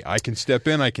okay. I can step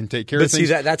in. I can take care of things.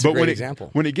 But see, that's a great example.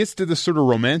 When it gets to this sort of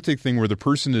romantic thing where the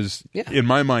person is, in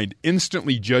my mind,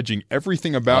 instantly judging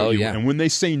everything about you, yeah. and when they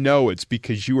say no, it's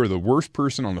because you are the worst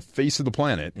person on the face of the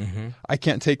planet, I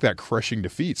can't take that crushing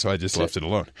defeat, so I just left it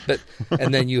alone.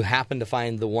 And then you happen to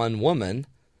find the one woman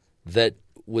that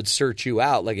would search you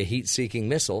out like a heat-seeking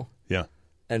missile,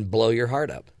 and blow your heart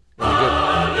up.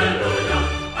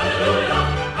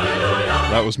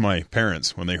 That was my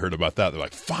parents when they heard about that. They're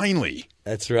like, "Finally!"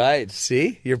 That's right.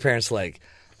 See, your parents like,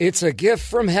 it's a gift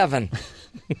from heaven.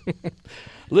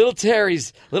 Little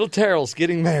Terrell's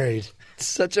getting married. It's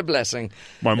such a blessing.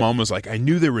 My mom was like, "I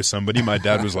knew there was somebody." My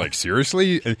dad was like,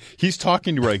 "Seriously?" And he's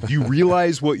talking to her like, "Do you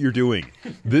realize what you're doing?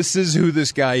 This is who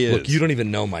this guy is." Look, you don't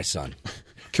even know my son.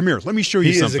 Come here. Let me show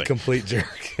you something. He is a complete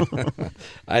jerk.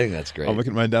 I think that's great. I'm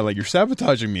looking at my dad like, "You're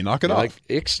sabotaging me. Knock it off." Like,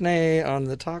 Ixnay on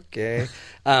the talk, eh?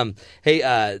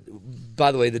 Hey,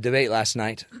 by the way, the debate last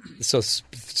night. So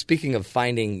speaking of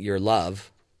finding your love,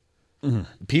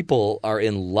 people are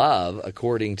in love,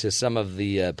 according to some of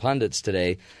the pundits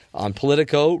today. On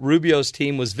Politico, Rubio's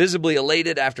team was visibly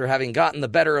elated after having gotten the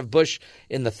better of Bush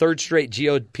in the third straight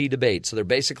GOP debate. So they're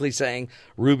basically saying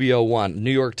Rubio won.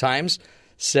 New York Times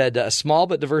said a small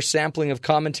but diverse sampling of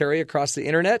commentary across the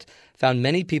internet found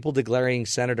many people declaring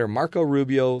Senator Marco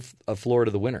Rubio of Florida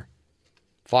the winner.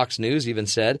 Fox News even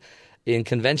said, in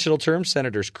conventional terms,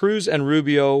 Senators Cruz and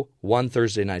Rubio won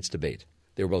Thursday night's debate.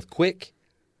 They were both quick,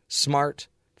 smart,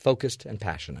 focused, and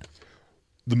passionate.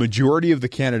 The majority of the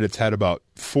candidates had about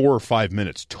 4 or 5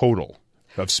 minutes total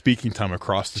of speaking time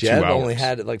across the 2 hours. Jeb only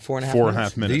had like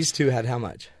 4.5 minutes. These two had how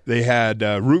much? They had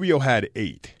Rubio had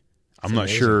 8. I'm not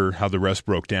sure how the rest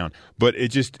broke down, but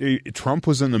Trump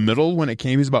was in the middle when it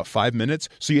came. He was about 5 minutes,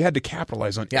 so you had to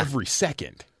capitalize on every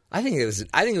second. I think it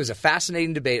was a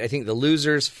fascinating debate. I think the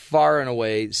losers, far and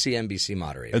away, CNBC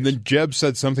moderators. And then Jeb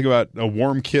said something about a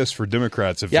warm kiss for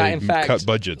Democrats if they cut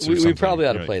budgets. We probably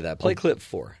ought to play that. Play clip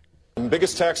 4. The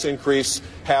biggest tax increase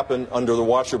happened under the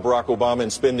watch of Barack Obama,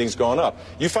 and spending's gone up.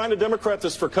 You find a Democrat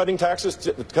that's for cutting taxes,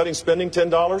 cutting spending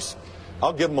 $10,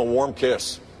 I'll give him a warm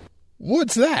kiss.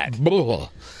 What's that?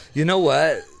 You know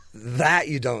what? That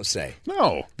you don't say.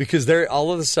 No. Because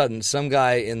all of a sudden, some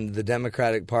guy in the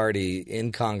Democratic Party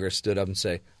in Congress stood up and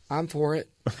say, "I'm for it."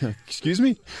 Excuse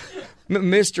me?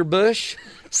 Mr. Bush?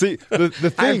 See, the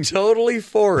thing... I'm totally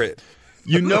for it.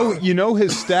 You know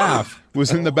his staff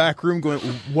was in the back room going,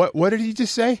 What did he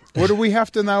just say? What do we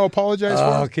have to now apologize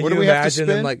for? Can what you do we have to imagine spin?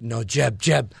 them like, no, Jeb,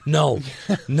 no,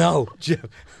 Jeb.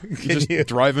 Just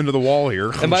drive into the wall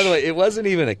here. And by the way, it wasn't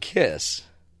even a kiss.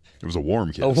 It was a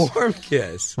warm kiss. A warm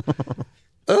kiss.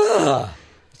 Ugh.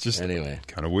 It's just anyway,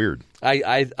 kind of weird.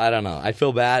 I don't know. I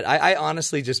feel bad. I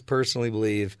honestly just personally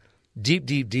believe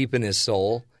deep in his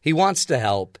soul, he wants to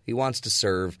help. He wants to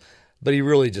serve. But he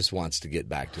really just wants to get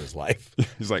back to his life.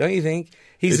 He's like, don't you think?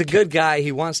 He's a good guy.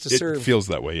 He wants to serve. It feels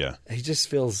that way, yeah. He just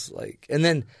feels like – and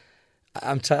then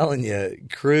I'm telling you,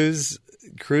 Cruz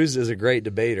is a great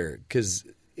debater because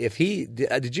if he –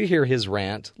 did you hear his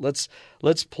rant? Let's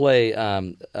play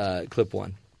clip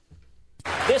one.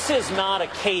 This is not a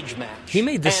cage match. He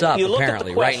made this and up, you look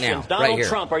apparently, at the right questions. now. Donald right here.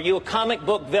 Trump, are you a comic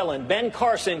book villain? Ben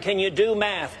Carson, can you do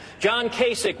math? John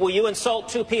Kasich, will you insult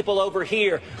two people over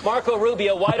here? Marco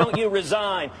Rubio, why don't you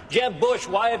resign? Jeb Bush,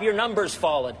 why have your numbers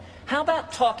fallen? How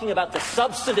about talking about the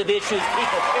substantive issues people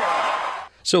care about?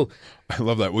 So I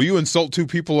love that. Will you insult two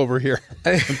people over here?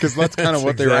 Because that's kind of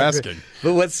what they were asking.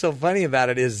 But what's so funny about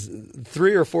it is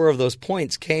 3 or 4 of those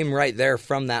points came right there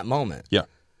from that moment. Yeah.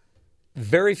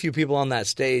 Very few people on that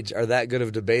stage are that good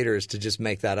of debaters to just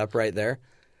make that up right there.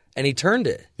 And he turned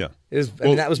it. Yeah.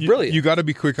 That was brilliant. You got to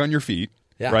be quick on your feet,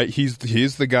 right? He's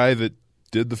the guy that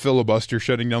did the filibuster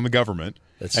shutting down the government.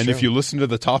 That's and true. if you listen to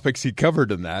the topics he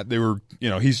covered in that, they were,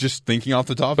 he's just thinking off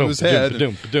the top of his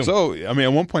head. So, I mean,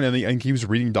 at one point, I think he was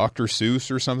reading Dr. Seuss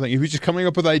or something. He was just coming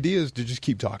up with ideas to just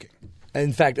keep talking.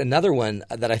 In fact, another one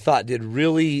that I thought did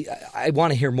really – I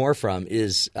want to hear more from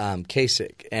is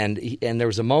Kasich. And there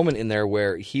was a moment in there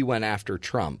where he went after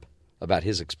Trump about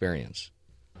his experience.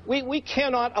 We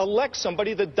cannot elect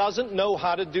somebody that doesn't know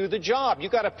how to do the job. You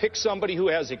got to pick somebody who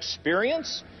has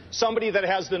experience, somebody that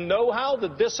has the know-how, the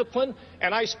discipline.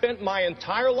 And I spent my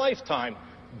entire lifetime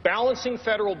balancing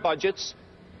federal budgets,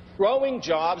 growing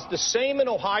jobs, the same in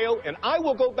Ohio, and I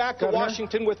will go back to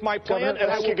Washington with my plan, and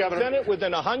I will present it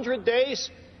within 100 days,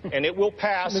 and it will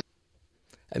pass.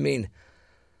 I mean,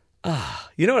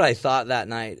 you know what I thought that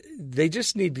night? They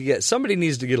just need to somebody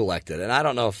needs to get elected, and I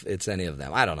don't know if it's any of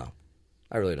them. I don't know.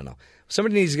 I really don't know.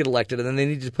 Somebody needs to get elected, and then they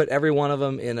need to put every one of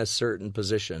them in a certain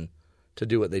position to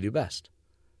do what they do best.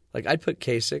 Like I'd put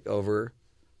Kasich over,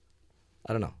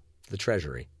 I don't know, the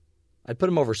Treasury. I'd put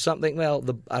him over something, I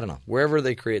don't know, wherever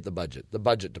they create the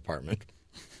budget department.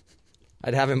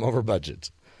 I'd have him over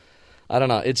budgets. I don't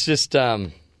know. It's just,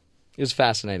 it was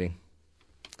fascinating.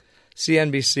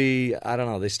 CNBC, I don't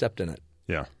know, they stepped in it.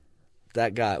 Yeah.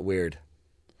 That got weird.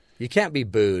 You can't be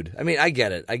booed. I mean, I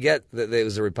get it. I get that it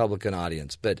was a Republican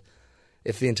audience, but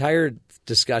if the entire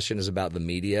discussion is about the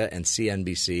media and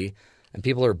CNBC and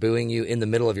people are booing you in the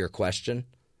middle of your question,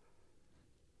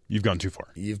 you've gone too far.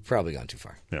 You've probably gone too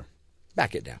far. Yeah.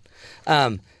 Back it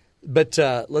down. But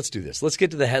let's do this. Let's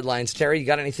get to the headlines. Terry, you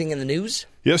got anything in the news?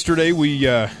 Yesterday, we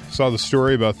saw the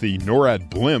story about the NORAD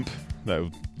blimp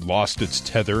that lost its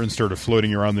tether and started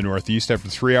floating around the Northeast. After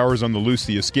 3 hours on the loose,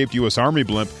 the escaped U.S. Army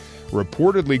blimp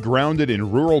reportedly grounded in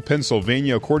rural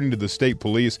Pennsylvania. According to the state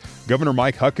police, Governor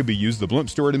Mike Huckabee used the blimp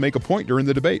story to make a point during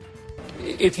the debate.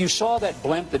 If you saw that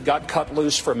blimp that got cut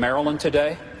loose from Maryland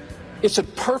today, it's a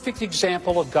perfect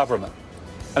example of government.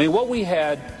 I mean, what we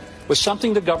had was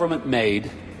something the government made,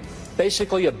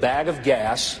 basically a bag of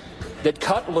gas that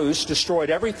cut loose, destroyed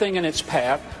everything in its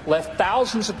path, left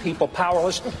thousands of people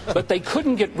powerless, but they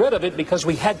couldn't get rid of it because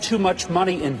we had too much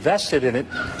money invested in it,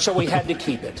 so we had to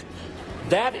keep it.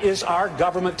 That is our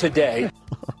government today.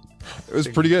 It was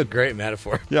pretty good. Great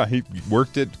metaphor. Yeah, he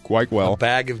worked it quite well. A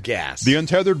bag of gas. The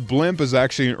untethered blimp is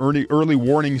actually an early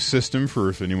warning system for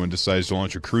if anyone decides to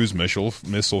launch a cruise missile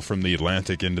from the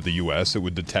Atlantic into the U.S. It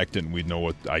would detect it, and we'd know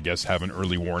what, I guess, have an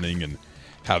early warning and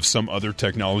have some other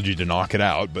technology to knock it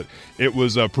out. But it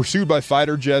was pursued by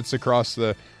fighter jets across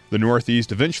the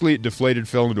Northeast. Eventually, it deflated,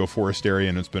 fell into a forest area,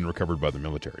 and it's been recovered by the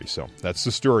military. So that's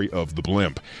the story of the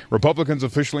blimp. Republicans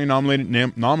officially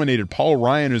nominated Paul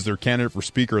Ryan as their candidate for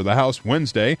Speaker of the House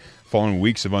Wednesday. Following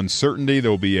weeks of uncertainty,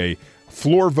 there will be a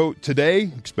floor vote today,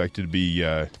 expected to be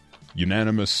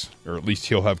unanimous, or at least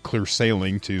he'll have clear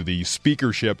sailing to the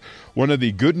speakership. One of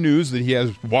the good news that he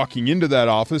has walking into that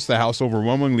office, the House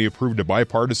overwhelmingly approved a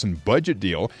bipartisan budget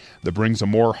deal that brings a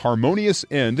more harmonious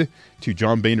end to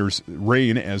Jon Boehner's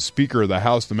reign as Speaker of the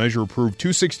House. The measure approved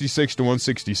 266 to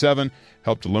 167,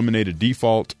 helped eliminate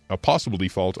a possible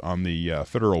default on the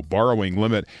federal borrowing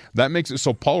limit. That makes it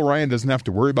so Paul Ryan doesn't have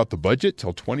to worry about the budget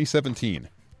till 2017.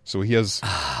 So he has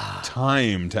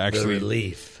time to actually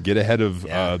relief. Get ahead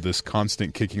of this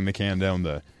constant kicking the can down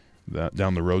the that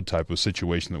down the road type of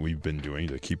situation that we've been doing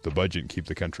to keep the budget and keep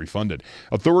the country funded.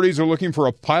 Authorities are looking for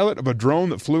a pilot of a drone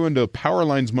that flew into power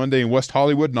lines Monday in West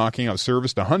Hollywood, knocking out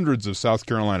service to hundreds of South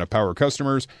Carolina power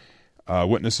customers.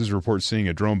 Witnesses report seeing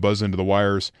a drone buzz into the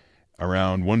wires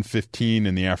around 1:15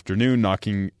 in the afternoon, knocked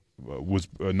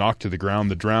to the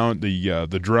ground.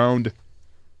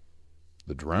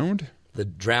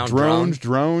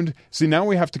 Droned. See, now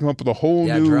we have to come up with a whole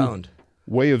new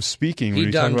way of speaking. He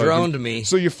done droned me.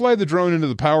 So you fly the drone into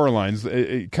the power lines.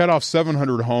 It cut off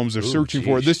 700 homes. They're searching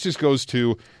for it. This just goes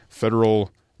to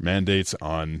federal mandates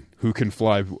on who can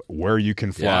fly, where you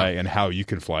can fly, and how you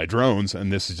can fly drones.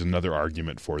 And this is another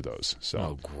argument for those.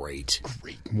 So great.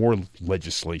 More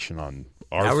legislation on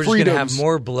our now we're just going to have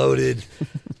more bloated.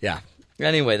 Yeah.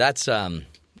 Anyway, that's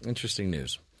interesting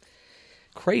news.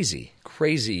 Crazy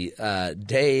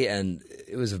day, and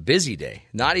it was a busy day.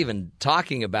 Not even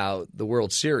talking about the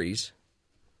World Series.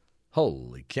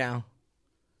 Holy cow.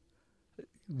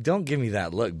 Don't give me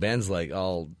that look. Ben's like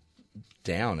all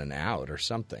down and out or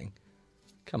something.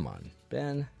 Come on,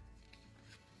 Ben.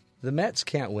 The Mets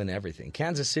can't win everything.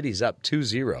 Kansas City's up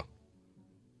 2-0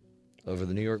 over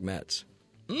the New York Mets.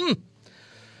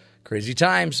 Crazy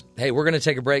times. Hey, we're going to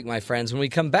take a break, my friends. When we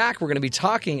come back, we're going to be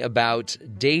talking about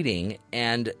dating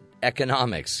and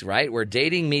economics, right? Where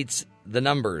dating meets the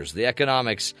numbers, the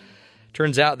economics.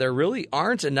 Turns out there really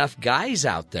aren't enough guys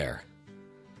out there.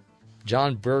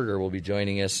 Jon Birger will be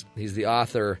joining us. He's the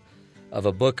author of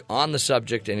a book on the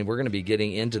subject, and we're going to be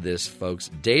getting into this, folks.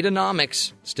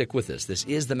 Date-onomics. Stick with us. This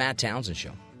is the Matt Townsend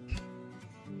Show.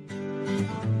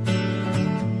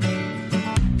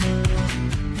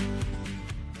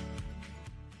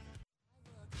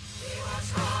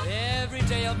 Every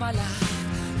day of my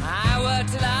life, I work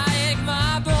till I ache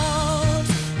my bones.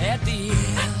 At the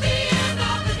end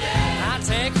of the day, I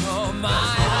take home my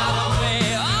holiday.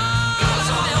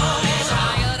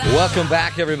 Welcome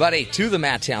back, everybody, to the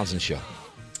Matt Townsend Show.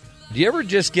 Do you ever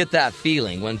just get that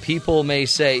feeling when people may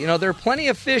say, you know, there are plenty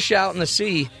of fish out in the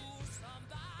sea,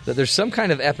 that there's some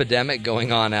kind of epidemic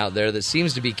going on out there that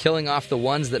seems to be killing off the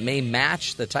ones that may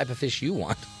match the type of fish you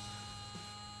want?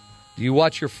 Do you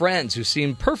watch your friends who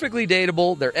seem perfectly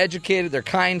dateable, they're educated, they're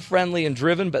kind, friendly, and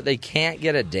driven, but they can't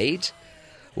get a date?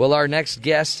 Well, our next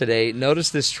guest today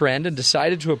noticed this trend and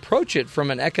decided to approach it from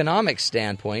an economic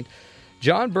standpoint.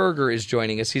 Jon Birger is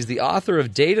joining us. He's the author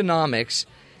of Date-onomics,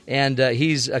 and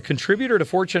he's a contributor to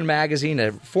Fortune magazine,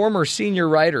 a former senior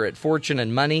writer at Fortune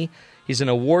and Money. He's an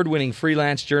award-winning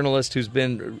freelance journalist who's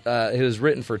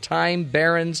written for Time,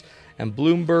 Barron's, and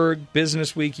Bloomberg,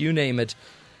 Businessweek, you name it.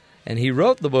 And he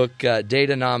wrote the book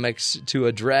Date-onomics to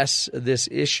address this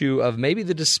issue of maybe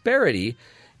the disparity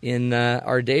in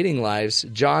our dating lives.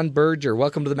 Jon Birger,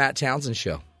 welcome to the Matt Townsend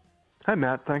Show. Hi,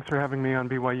 Matt. Thanks for having me on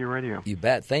BYU Radio. You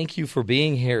bet. Thank you for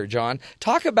being here, Jon.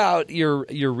 Talk about your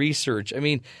research. I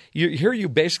mean, you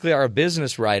basically are a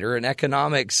business writer, an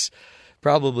economics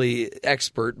probably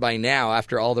expert by now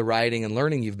after all the writing and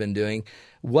learning you've been doing.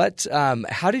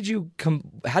 How did you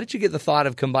get the thought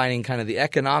of combining kind of the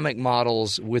economic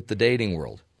models with the dating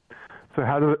world? So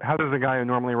how does a guy who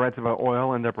normally writes about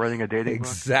oil end up writing a dating book?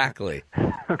 Exactly.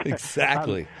 Okay.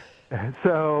 Exactly.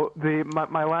 So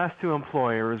my last two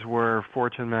employers were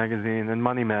Fortune magazine and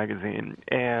Money magazine,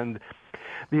 and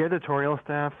the editorial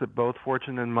staffs at both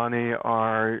Fortune and Money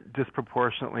are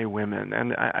disproportionately women,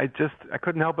 and I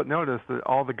couldn't help but notice that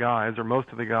all the guys, or most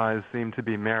of the guys, seem to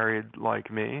be married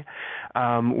like me,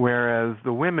 whereas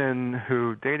the women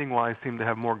who dating-wise seem to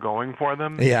have more going for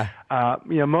them. Yeah.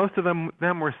 Most of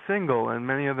them were single, and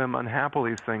many of them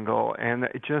unhappily single, and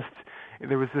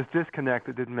there was this disconnect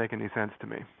that didn't make any sense to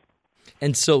me.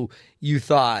 And so you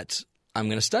thought, I'm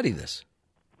going to study this.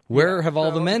 Where have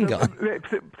all the men gone?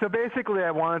 So basically,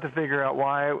 I wanted to figure out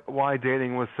why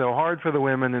dating was so hard for the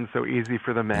women and so easy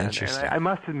for the men. Interesting. And I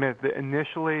must admit that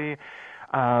initially,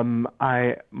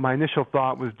 my initial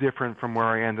thought was different from where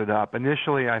I ended up.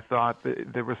 Initially, I thought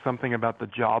that there was something about the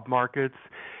job markets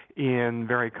in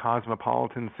very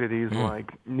cosmopolitan cities like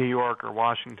New York or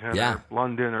Washington or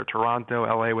London or Toronto,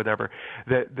 LA, whatever,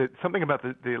 that something about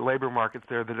the labor markets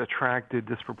there that attracted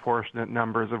disproportionate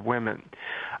numbers of women.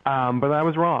 But I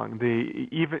was wrong.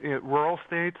 Even rural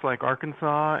states like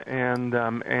Arkansas and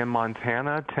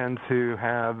Montana tend to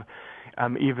have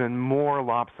even more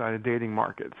lopsided dating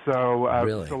markets. So,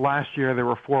 really? So last year there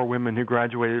were 4 women who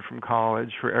graduated from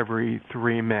college for every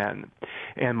 3 men.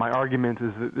 And my argument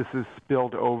is that this is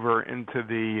spilled over into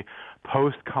the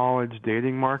post-college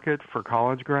dating market for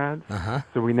college grads. Uh-huh.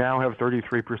 So we now have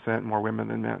 33% more women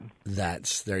than men.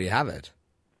 There you have it.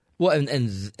 Well,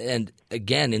 and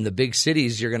again, in the big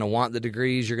cities, you're going to want the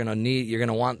degrees. You're going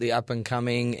to want the up and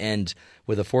coming. And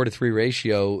with a 4-to-3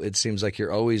 ratio, it seems like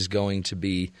you're always going to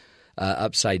be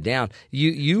upside down.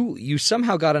 You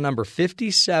somehow got a number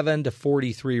 57 to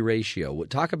 43 ratio.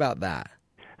 Talk about that.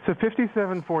 So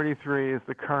 57-43 is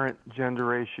the current gender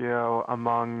ratio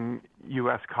among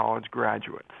U.S. college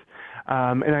graduates.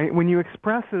 When you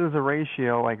express it as a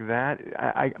ratio like that,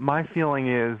 my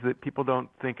feeling is that people don't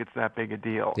think it's that big a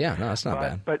deal. Yeah, no, that's not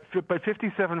bad. But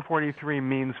 57-43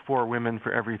 means 4 women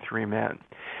for every 3 men.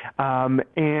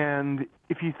 And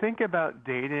if you think about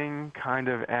dating kind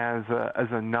of as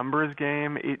a numbers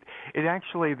game, it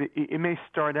actually it may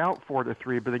start out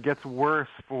 4-3, but it gets worse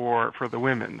for the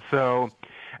women. So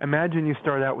imagine you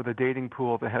start out with a dating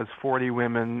pool that has 40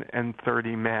 women and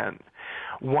 30 men.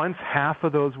 Once half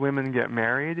of those women get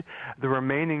married, the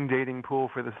remaining dating pool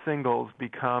for the singles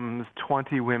becomes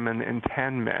 20 women and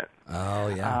 10 men. Oh,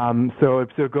 yeah. So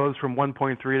it goes from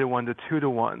 1.3 to 1 to 2 to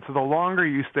 1. So the longer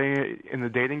you stay in the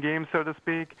dating game, so to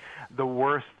speak, the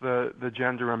worse the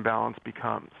gender imbalance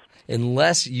becomes.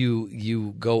 Unless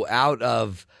you go out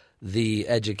of the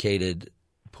educated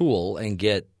pool and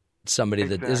get somebody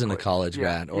that isn't a college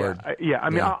grad.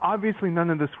 Obviously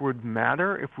none of this would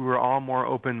matter if we were all more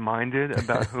open-minded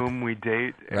about whom we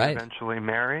date and eventually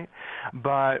marry.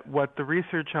 But what the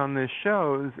research on this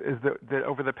shows is that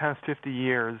over the past 50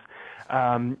 years,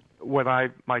 what I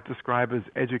might describe as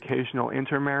educational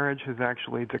intermarriage has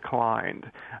actually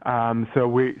declined.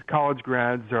 So college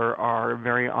grads are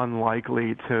very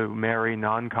unlikely to marry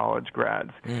non-college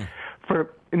grads.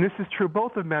 And this is true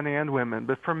both of men and women,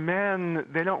 but for men,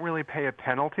 they don't really pay a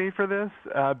penalty for this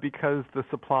because the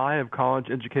supply of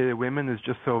college-educated women is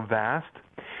just so vast.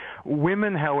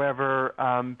 Women, however,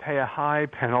 pay a high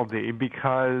penalty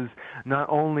because not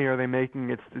only are they making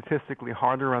it statistically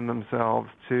harder on themselves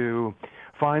to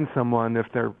find someone if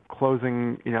they're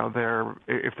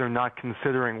if they're not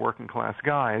considering working class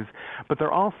guys, but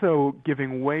they're also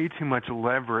giving way too much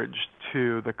leverage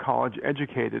to the college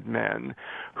educated men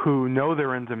who know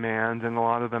they're in demand, and a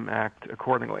lot of them act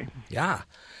accordingly. Yeah.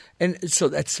 And so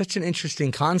that's such an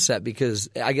interesting concept because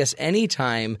I guess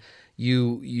anytime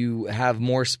you have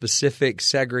more specific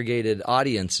segregated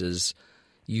audiences,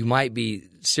 you might be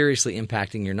seriously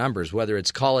impacting your numbers, whether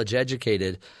it's college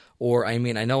educated or, I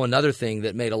know another thing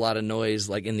that made a lot of noise,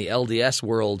 like in the LDS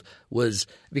world, was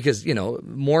because,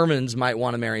 Mormons might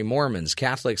want to marry Mormons.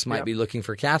 Catholics might be looking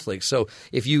for Catholics. So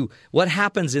what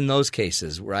happens in those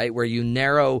cases, right, where you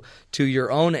narrow to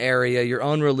your own area, your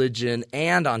own religion,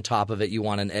 and on top of it, you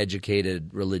want an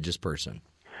educated religious person?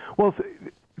 Well,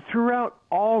 throughout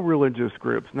all religious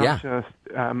groups, not just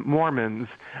Mormons,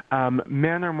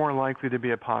 men are more likely to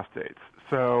be apostates.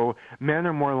 So men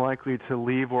are more likely to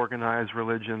leave organized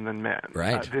religion than men.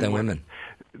 Right, than women.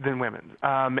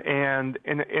 And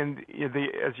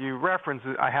as you referenced,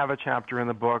 I have a chapter in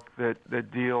the book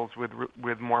that deals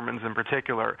with Mormons in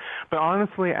particular. But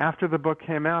honestly, after the book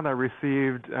came out, I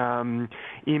received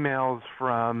emails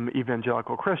from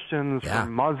evangelical Christians,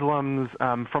 from Muslims,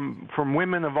 from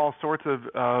women of all sorts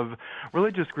of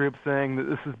religious groups saying that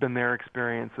this has been their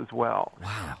experience as well.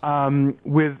 Wow.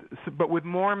 But with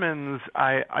Mormons,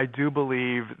 I do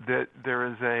believe that there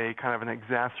is a kind of an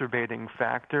exacerbating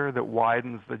factor that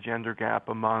widens the gender gap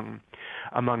among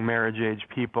marriage age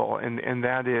people, and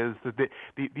that is that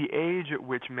the age at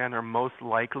which men are most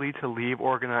likely to leave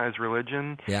organized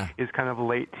religion is kind of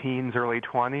late teens, early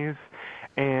 20s.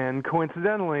 And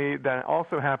coincidentally, that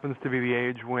also happens to be the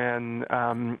age when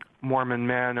Mormon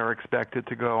men are expected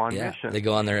to go on mission. They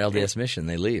go on their LDS mission.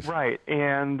 They leave. Right.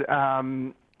 And I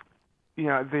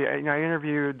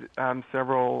interviewed a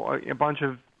bunch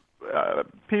of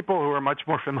people who are much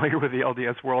more familiar with the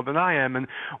LDS world than I am, and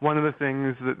one of the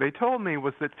things that they told me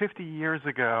was that 50 years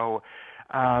ago,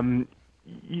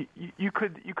 you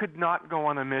could not go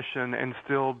on a mission and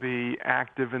still be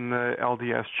active in the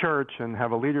LDS church and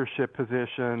have a leadership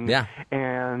position. Yeah.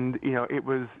 And it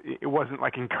wasn't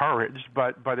like encouraged,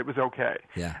 but it was okay.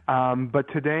 Yeah. But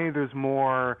today there's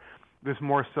more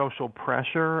social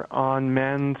pressure on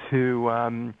men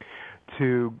to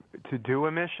do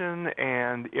a mission,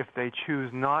 and if they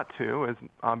choose not to, as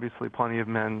obviously plenty of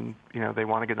men, they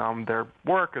want to get on with their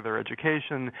work or their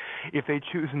education, if they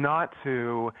choose not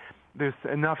to, there's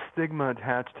enough stigma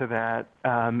attached to that,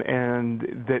 and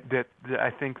that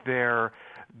I think their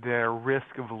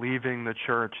risk of leaving the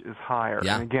church is higher.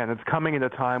 Yeah. And again, it's coming at a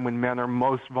time when men are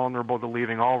most vulnerable to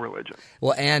leaving all religion.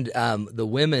 Well, and the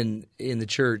women in the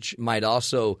church might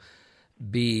also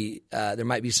there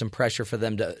might be some pressure for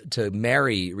them to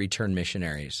marry return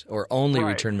missionaries or only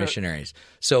return missionaries.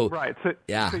 So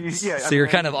you're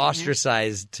kind of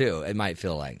ostracized too. It might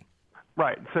feel like.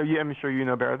 Right. So I'm sure you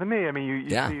know better than me. I mean, you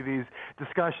see these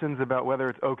discussions about whether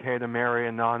it's okay to marry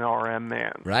a non-RM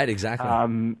man. Right. Exactly.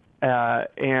 And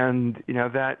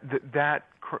that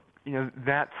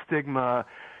stigma.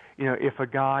 If a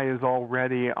guy is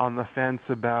already on the fence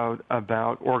about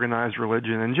organized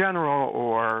religion in general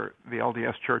or the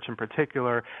LDS Church in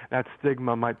particular, that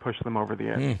stigma might push them over the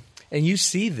edge. And you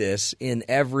see this in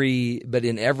every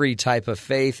type of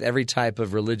faith, every type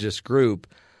of religious group,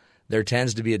 there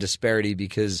tends to be a disparity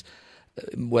because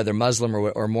whether Muslim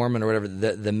or Mormon or whatever,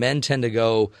 the men tend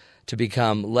to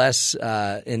become less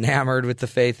enamored with the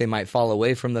faith. They might fall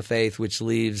away from the faith, which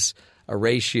leaves a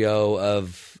ratio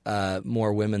of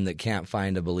more women that can't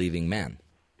find a believing man.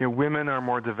 Yeah, women are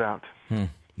more devout.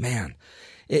 Man.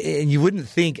 And you wouldn't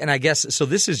think, and I guess, so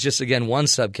this is just, again, one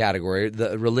subcategory,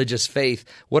 the religious faith.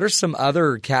 What are some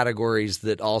other categories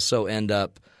that also end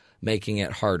up making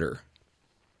it harder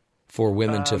for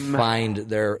women to find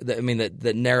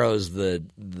that narrows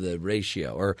the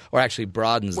ratio or actually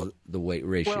broadens the weight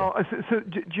ratio? Well, so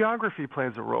geography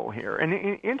plays a role here. And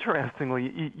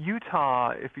interestingly,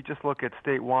 Utah, if you just look at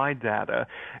statewide data,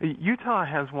 Utah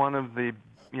has one of the,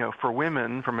 for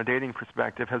women, from a dating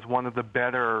perspective, has one of the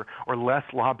better or less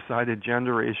lopsided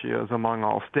gender ratios among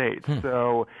all states.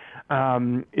 So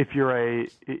if you're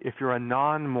a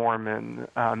non-Mormon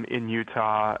in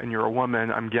Utah and you're a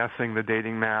woman, I'm guessing the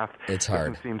dating math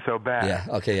doesn't seem so bad. Yeah.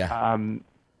 Okay. Yeah.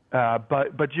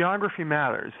 But geography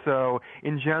matters. So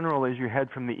in general, as you head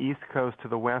from the East Coast to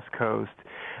the West Coast,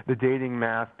 the dating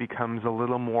math becomes a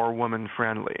little more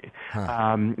woman-friendly.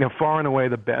 Far and away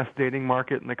the best dating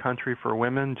market in the country for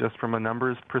women, just from a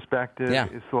numbers perspective,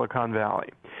 is Silicon Valley.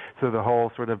 So the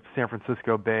whole sort of San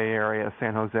Francisco Bay Area,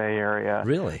 San Jose area.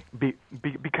 Really?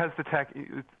 Because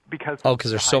because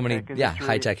there's so many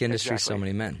high-tech industry, so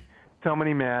many men. So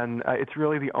many men. It's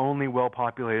really the only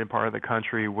well-populated part of the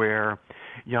country where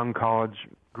young college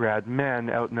grad men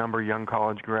outnumber young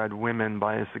college grad women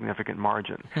by a significant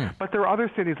margin. But there are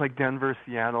other cities like Denver,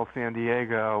 Seattle, San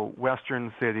Diego,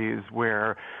 western cities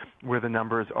where the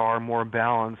numbers are more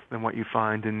balanced than what you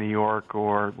find in New York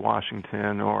or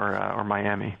Washington or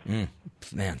Miami.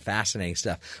 Man, fascinating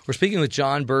stuff. We're speaking with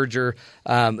Jon Birger,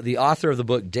 the author of the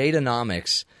book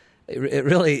Date-onomics.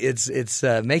 It's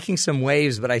making some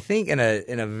waves, but I think in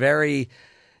a very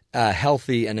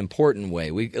healthy and important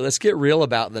way. Let's get real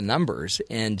about the numbers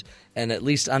and at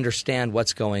least understand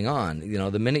what's going on.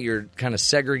 The minute you're kind of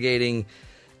segregating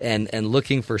and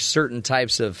looking for certain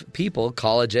types of people,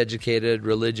 college educated,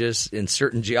 religious, in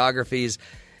certain geographies,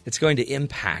 it's going to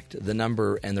impact the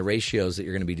number and the ratios that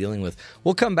you're going to be dealing with.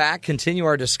 We'll come back, continue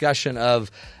our discussion of,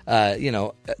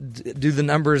 do the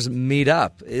numbers meet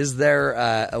up? Is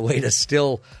there a way to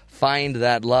still find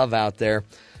that love out there?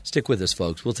 Stick with us,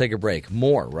 folks. We'll take a break.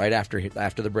 More right after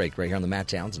the break, right here on the Matt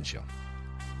Townsend Show.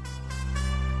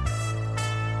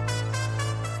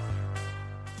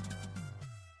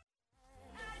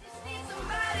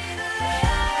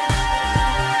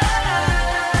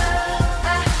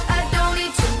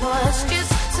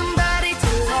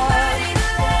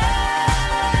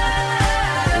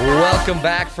 Welcome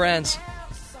back, friends,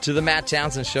 to the Matt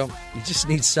Townsend Show. You just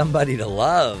need somebody to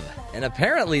love. And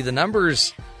apparently the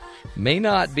numbers may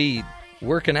not be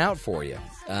working out for you,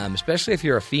 especially if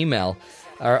you're a female.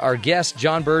 Our guest,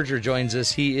 Jon Birger, joins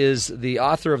us. He is the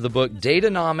author of the book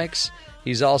Date-onomics.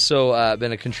 He's also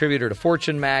been a contributor to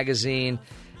Fortune magazine,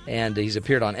 and he's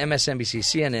appeared on MSNBC,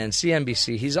 CNN,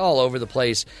 CNBC. He's all over the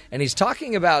place, and he's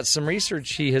talking about some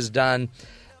research he has done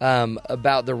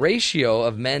about the ratio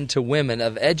of men to women,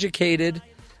 of educated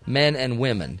men and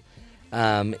women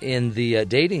in the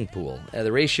dating pool.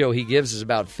 The ratio he gives is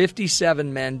about 57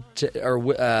 women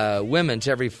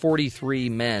to every 43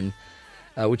 men,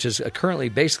 which is currently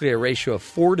basically a ratio of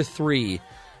 4 to 3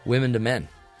 women to men.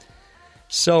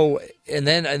 So, and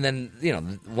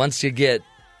then once you get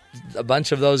a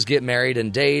bunch of those get married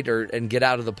and date and get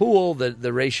out of the pool,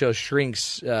 the ratio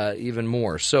shrinks even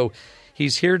more. So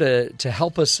he's here to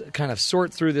help us kind of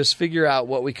sort through this, figure out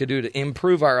what we could do to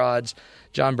improve our odds.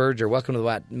 Jon Birger,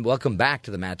 welcome back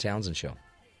to the Matt Townsend Show.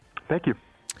 Thank you.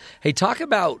 Hey, talk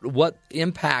about what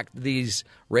impact these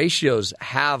ratios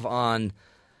have on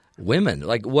women.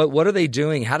 Like, what are they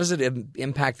doing? How does it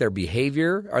impact their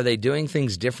behavior? Are they doing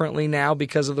things differently now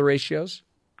because of the ratios?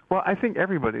 Well, I think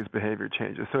everybody's behavior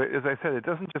changes. So, as I said, it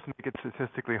doesn't just make it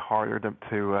statistically harder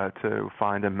to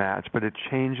find a match, but it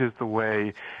changes the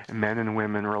way men and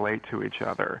women relate to each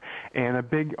other. And a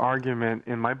big argument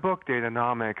in my book,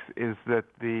 Date-onomics, is that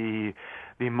the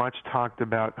much talked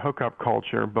about hookup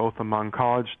culture, both among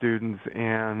college students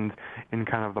and in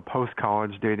kind of the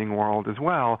post-college dating world as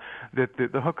well, that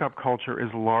the hookup culture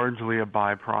is largely a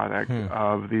byproduct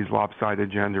of these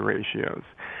lopsided gender ratios.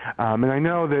 And I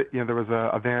know that there was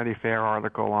a Vanity Fair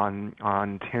article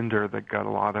on Tinder that got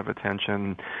a lot of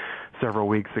attention several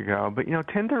weeks ago. But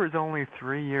Tinder is only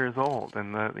 3 years old,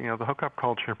 and the hookup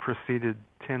culture preceded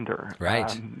Tinder.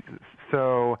 Right.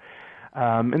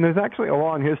 And there's actually a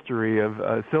long history of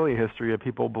silly history of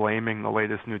people blaming the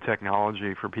latest new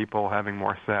technology for people having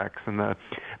more sex. And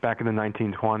back in the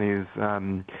 1920s,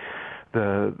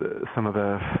 some of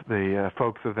the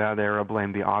folks of that era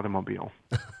blamed the automobile.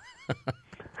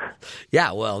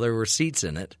 Yeah, well, there were seats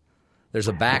in it. There's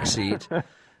a back seat,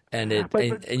 and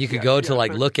you could go to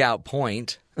Lookout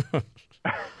Point.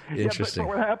 Interesting. Yeah,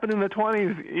 but what happened in the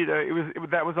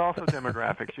 20s, that was also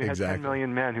demographics. You had 10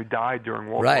 million men who died during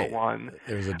World War I.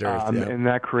 There was a dearth, and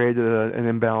that created an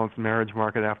imbalanced marriage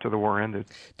market after the war ended.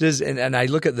 And I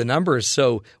look at the numbers,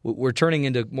 so we're turning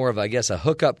into more of, I guess, a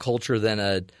hookup culture than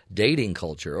a dating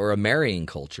culture or a marrying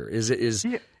culture. Is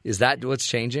that what's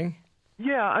changing?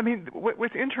 Yeah, I mean,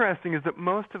 what's interesting is that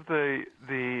most of the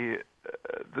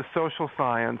social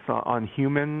science on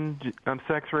human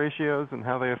sex ratios and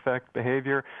how they affect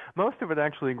behavior, most of it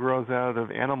actually grows out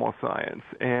of animal science,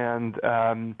 and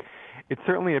it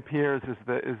certainly appears as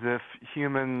if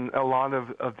a lot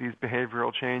of these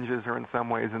behavioral changes are in some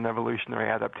ways an evolutionary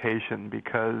adaptation,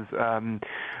 because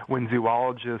when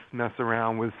zoologists mess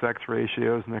around with sex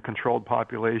ratios in a controlled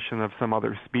population of some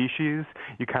other species,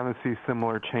 you kind of see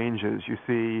similar changes. You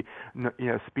see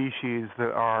species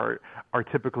that are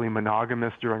typically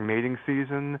monogamous during mating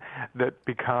season that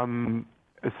become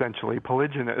essentially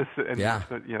polygynous, and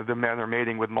the men are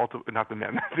mating with multiple, not the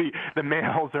men, the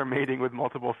males are mating with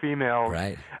multiple females,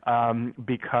 right?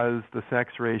 Because the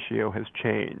sex ratio has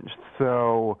changed.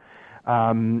 So,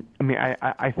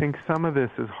 I think some of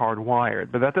this is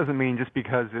hardwired, but that doesn't mean just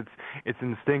because it's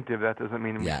instinctive, that doesn't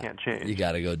mean we can't change. You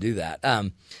got to go do that.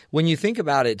 When you think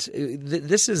about it,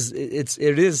 it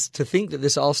is to think that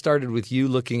this all started with you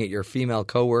looking at your female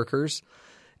coworkers,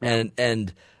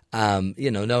 and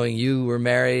knowing you were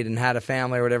married and had a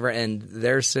family or whatever, and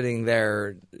they're sitting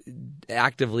there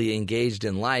actively engaged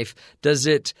in life. Does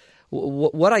it?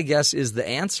 What I guess is the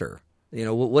answer?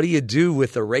 What do you do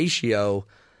with the ratio?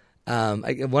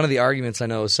 One of the arguments I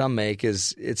know some make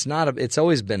is it's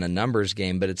always been a numbers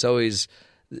game, but it's always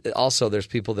also there's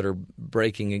people that are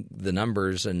breaking the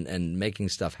numbers and making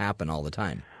stuff happen all the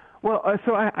time. Well,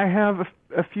 so I have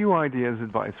a few ideas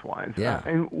advice-wise. Yeah.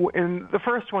 And the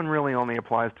first one really only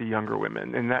applies to younger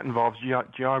women, and that involves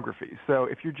geography. So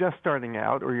if you're just starting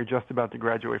out or you're just about to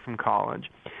graduate from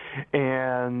college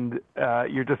and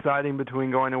you're deciding between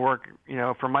going to work,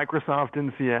 for Microsoft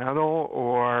in Seattle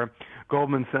or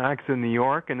Goldman Sachs in New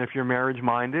York, and if you're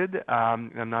marriage-minded,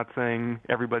 I'm not saying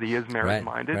everybody is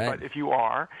marriage-minded, right. but if you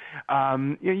are,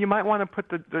 you might want to put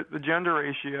the gender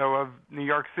ratio of New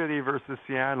York City versus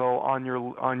Seattle on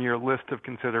your list of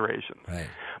considerations. Right.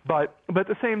 But at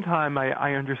the same time,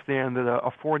 I understand that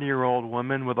a 40-year-old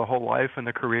woman with a whole life and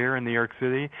a career in New York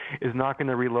City is not going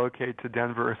to relocate to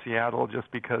Denver or Seattle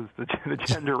just because the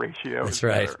gender ratio is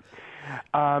right. better.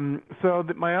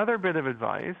 My other bit of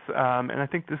advice, and I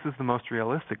think this is the most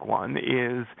realistic one,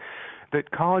 is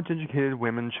that college-educated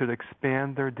women should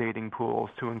expand their dating pools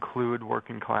to include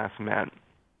working-class men.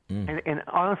 And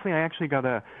honestly, I actually got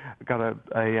a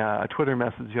Twitter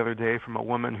message the other day from a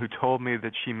woman who told me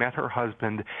that she met her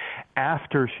husband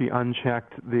after she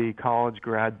unchecked the college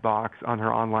grad box on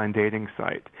her online dating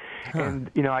site. Huh. And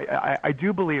I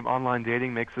do believe online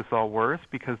dating makes this all worse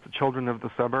because the children of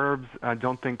the suburbs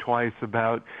don't think twice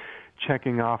about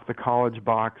checking off the college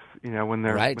box, when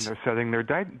they're setting their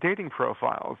dating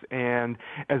profiles, and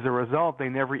as a result, they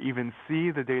never even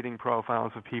see the dating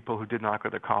profiles of people who did not go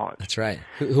to college. That's right.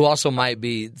 Who also might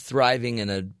be thriving in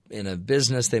a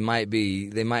business. They might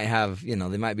have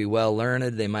they might be well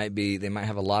learned. They might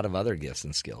have a lot of other gifts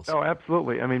and skills. Oh,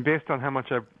 absolutely. I mean, based on how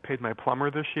much I paid my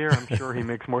plumber this year, I'm sure he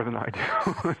makes more than I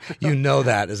do. You know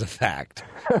that as a fact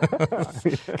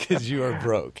because you are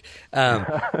broke.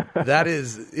 That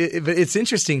is. But it's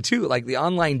interesting too. Like the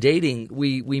online dating,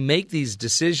 we make these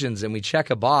decisions and we check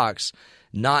a box,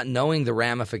 not knowing the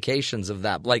ramifications of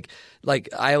that. Like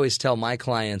I always tell my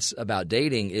clients about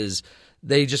dating is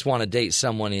they just want to date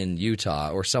someone in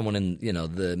Utah or someone in,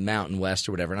 the Mountain West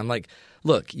or whatever. And I'm like,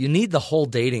 look, you need the whole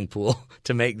dating pool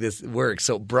to make this work.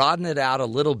 So broaden it out a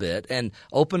little bit and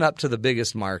open up to the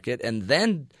biggest market, and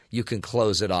then you can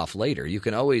close it off later. You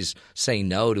can always say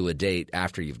no to a date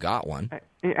after you've got one.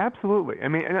 Yeah, absolutely. I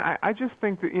mean, and I just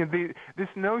think that this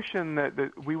notion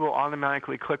that we will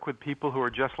automatically click with people who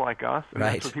are just like us, and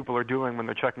right. That's what people are doing when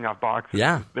they're checking off boxes.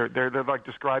 Yeah, they're like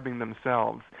describing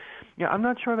themselves. Yeah, I'm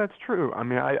not sure that's true. I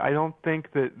mean, I don't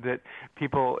think that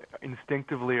people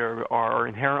instinctively or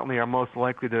inherently are most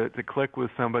likely to click with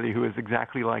somebody who is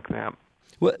exactly like them.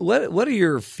 What are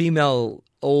your female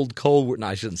old no,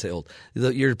 I shouldn't say old.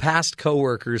 Your past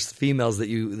coworkers, females that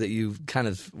you kind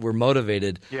of were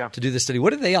motivated to do this study.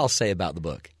 What did they all say about the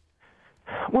book?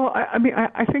 Well, I mean,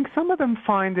 I think some of them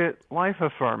find it life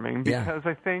affirming because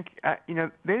I think they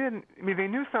didn't. I mean, they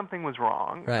knew something was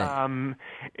wrong,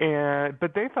 right.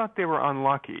 But they thought they were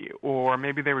unlucky, or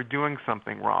maybe they were doing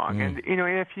something wrong. And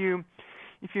if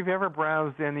you've ever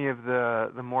browsed any of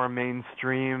the more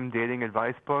mainstream dating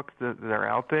advice books that are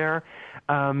out there,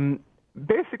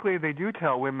 basically they do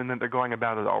tell women that they're going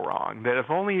about it all wrong. That if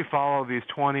only you follow these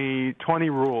 20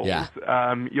 rules,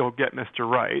 you'll get Mr.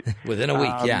 Right. Within a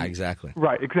week, exactly.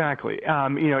 Right, exactly.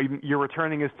 You're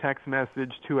returning his text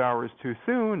message 2 hours too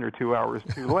soon or 2 hours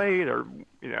too late, or,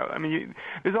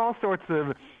 there's all sorts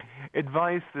of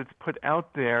advice that's put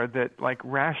out there that, like,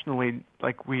 rationally,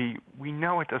 like, we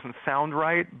know it doesn't sound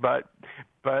right, but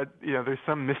there's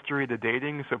some mystery to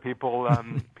dating, so people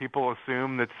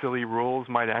assume that silly rules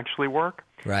might actually work.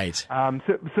 Right.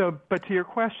 But to your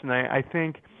question, I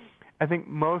think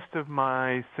most of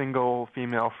my single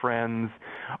female friends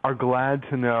are glad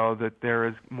to know that there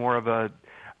is more of a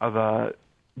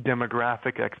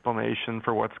demographic explanation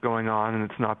for what's going on, and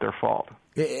it's not their fault.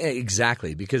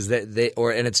 Exactly, because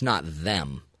and it's not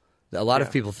them. A lot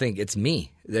of people think it's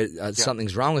me, that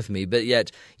something's wrong with me, but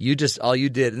yet all you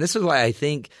did, and this is why I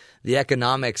think the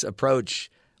economics approach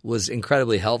was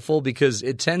incredibly helpful, because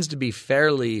it tends to be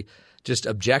fairly just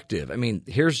objective. I mean,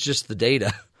 here's just the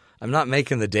data. I'm not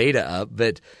making the data up,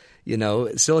 but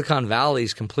Silicon Valley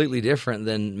is completely different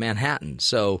than Manhattan,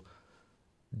 so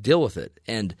deal with it.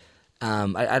 And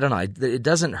I don't know. It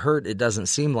doesn't hurt. It doesn't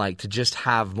seem like to just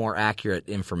have more accurate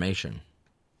information.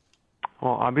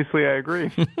 Well, obviously, I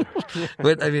agree.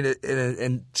 But I mean,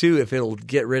 and two, if it'll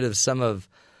get rid of some of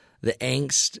the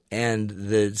angst and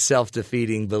the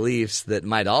self-defeating beliefs that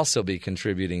might also be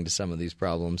contributing to some of these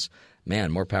problems,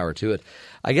 man, more power to it.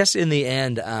 I guess in the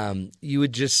end, you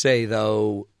would just say,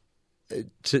 though,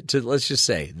 to let's just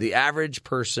say the average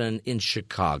person in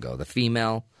Chicago, the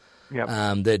female,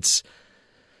 that's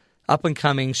up and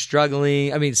coming,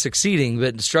 struggling, succeeding,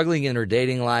 but struggling in her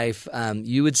dating life,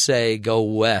 you would say go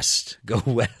west. Go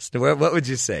west. What would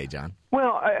you say, John?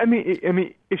 Well, I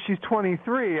mean, if she's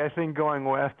 23, I think going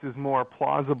west is more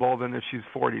plausible than if she's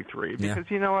 43. Because,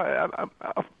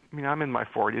 I'm in my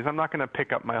 40s. I'm not going to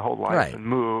pick up my whole life and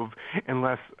move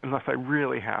unless I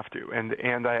really have to.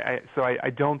 And I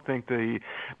don't think the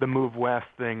move west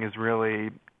thing is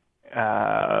really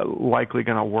likely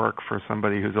going to work for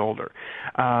somebody who's older.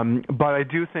 But I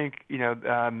do think,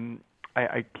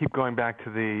 I keep going back to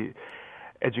the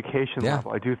education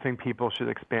level. I do think people should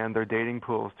expand their dating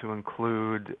pools to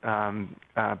include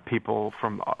people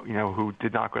from, who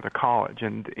did not go to college.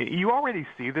 And you already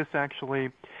see this actually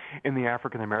in the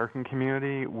African American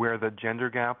community, where the gender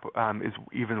gap is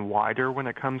even wider when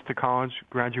it comes to college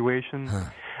graduation.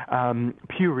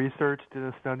 Pew Research did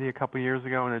a study a couple years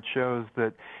ago, and it shows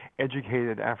that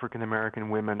educated African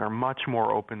American women are much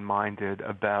more open-minded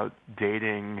about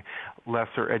dating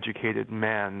lesser educated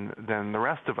men than the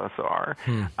rest of us are.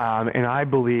 And I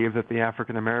believe that the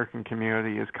African American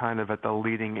community is kind of at the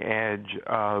leading edge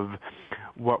of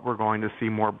what we're going to see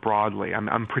more broadly.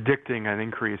 I'm predicting an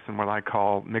increase in what I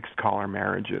call mixed collar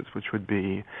marriages, which would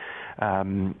be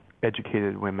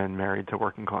educated women married to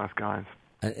working class guys.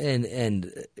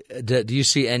 And do you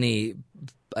see any,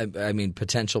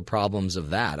 potential problems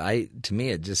of that? To me,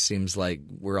 it just seems like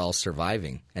we're all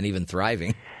surviving and even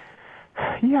thriving.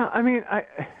 Yeah,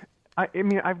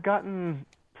 I've gotten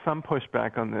some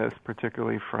pushback on this,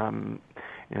 particularly from,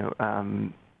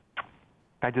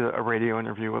 I did a radio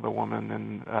interview with a woman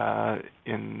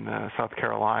in South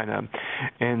Carolina,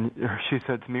 and she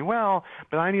said to me, "Well,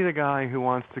 but I need a guy who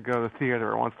wants to go to theater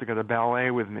or wants to go to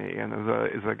ballet with me, and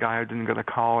is a guy who didn't go to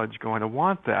college going to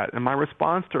want that?" And my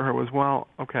response to her was, "Well,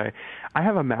 okay, I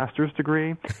have a master's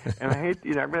degree, and I hate,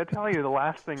 I'm going to tell you the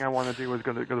last thing I want to do is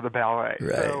go to the ballet."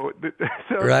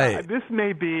 Right. This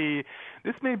may be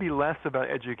less about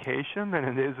education than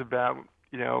it is about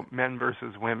men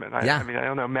versus women. I Yeah. mean, I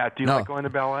don't know, Matt. Do you like going to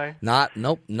ballet?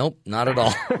 Nope, not at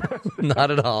all,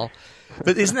 not at all.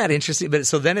 But isn't that interesting? But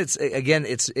so then it's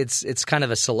kind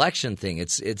of a selection thing.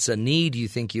 It's a need you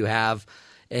think you have,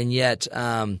 and yet,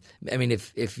 I mean,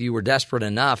 if you were desperate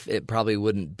enough, it probably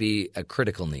wouldn't be a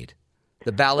critical need.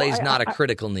 The ballet is not a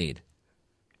critical need.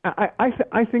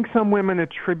 I think some women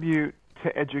attribute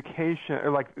to education,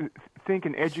 or think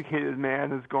an educated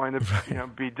man is going to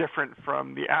be different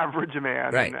from the average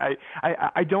man. Right. And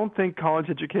I don't think college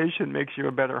education makes you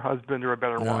a better husband or a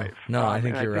better wife. No, I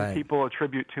think you're I think right. people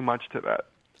attribute too much to that.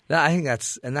 No, I think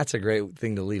that's a great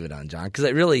thing to leave it on, John,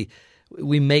 because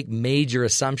we make major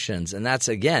assumptions, and that's,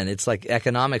 again, it's like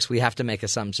economics. We have to make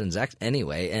assumptions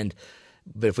anyway,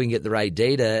 but if we can get the right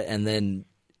data and then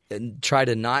try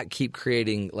to not keep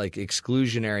creating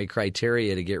exclusionary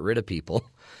criteria to get rid of people,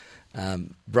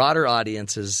 broader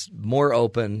audiences, more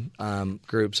open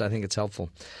groups, I think it's helpful.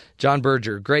 Jon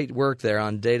Birger, great work there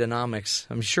on Date-onomics.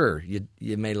 I'm sure you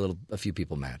made a few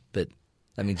people mad, but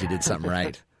that means you did something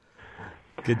right.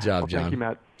 Good job, John. Thank you,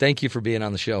 Matt. Thank you for being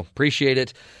on the show. Appreciate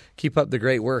it. Keep up the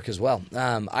great work as well.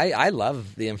 I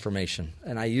love the information,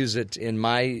 and I use it in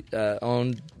my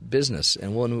own business.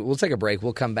 And we'll take a break.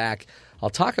 We'll come back. I'll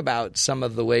talk about some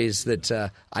of the ways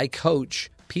that I coach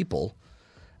people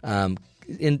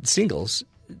in singles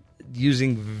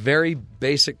using very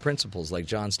basic principles like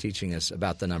John's teaching us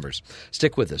about the numbers.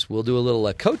 Stick with us. We'll do a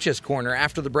little Coach's Corner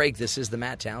after the break. This is the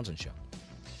Matt Townsend Show.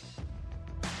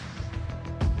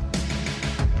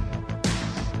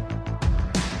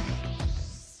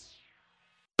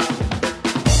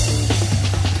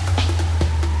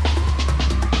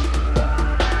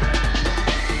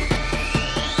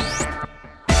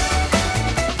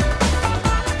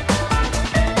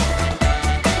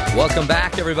 Welcome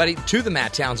back, everybody, to the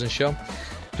Matt Townsend Show.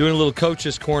 Doing a little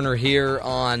Coach's Corner here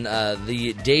on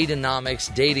the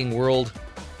Date-onomics dating world.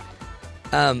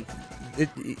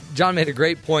 John made a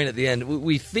great point at the end.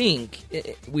 We think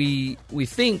we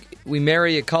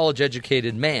marry a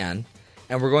college-educated man,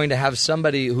 and we're going to have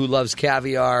somebody who loves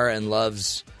caviar and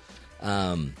loves,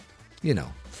 fine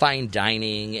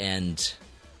dining and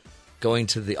going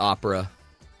to the opera.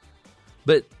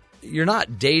 But you're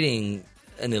not dating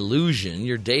an illusion.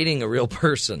 You're dating a real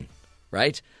person,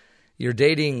 right? You're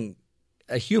dating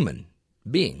a human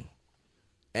being.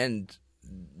 And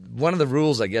one of the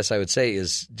rules, I guess I would say,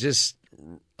 is just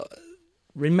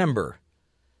remember,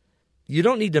 you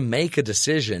don't need to make a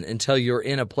decision until you're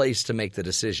in a place to make the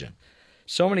decision.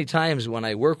 So many times when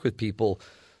I work with people,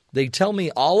 they tell me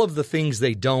all of the things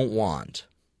they don't want.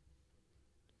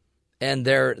 And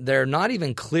they're not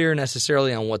even clear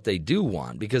necessarily on what they do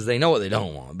want, because they know what they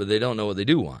don't want, but they don't know what they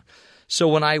do want. So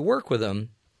when I work with them,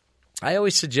 I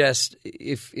always suggest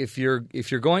if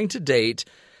you're going to date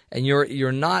and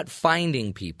you're not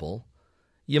finding people,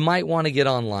 you might want to get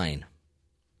online.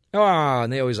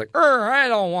 And they always I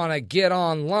don't want to get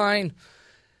online.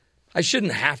 I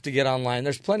shouldn't have to get online.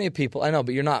 There's plenty of people. I know,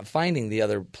 but you're not finding the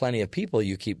other plenty of people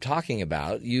you keep talking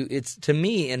about. It's, to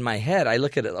me, in my head, I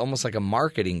look at it almost like a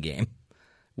marketing game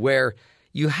where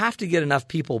you have to get enough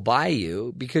people by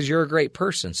you because you're a great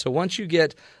person. So once you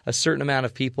get a certain amount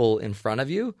of people in front of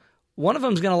you, one of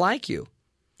them's going to like you.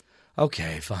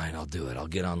 Okay, fine, I'll do it. I'll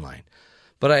get online.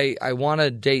 But I want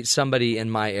to date somebody in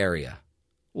my area.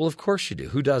 Well, of course you do.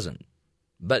 Who doesn't?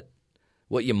 But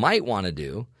what you might want to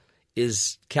do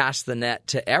is cast the net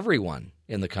to everyone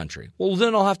in the country. Well,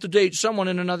 then I'll have to date someone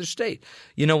in another state.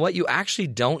 You know what? You actually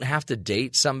don't have to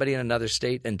date somebody in another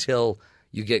state until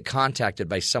you get contacted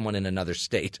by someone in another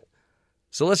state.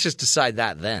 So let's just decide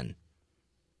that then.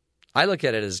 I look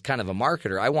at it as kind of a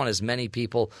marketer. I want as many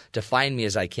people to find me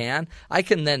as I can. I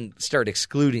can then start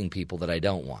excluding people that I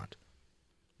don't want.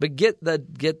 But get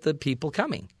the people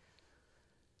coming.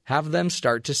 Have them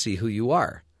start to see who you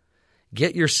are.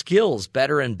 Get your skills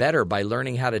better and better by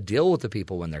learning how to deal with the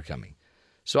people when they're coming.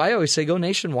 So I always say go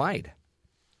nationwide.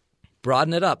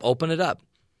 Broaden it up. Open it up.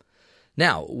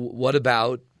 Now, what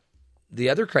about the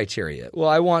other criteria? Well,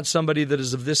 I want somebody that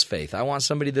is of this faith. I want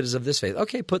somebody that is of this faith.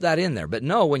 Okay, put that in there. But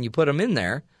no, when you put them in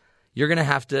there, you're going to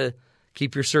have to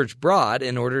keep your search broad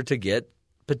in order to get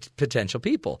potential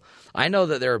people. I know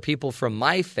that there are people from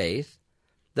my faith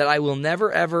that I will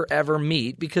never, ever, ever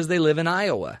meet because they live in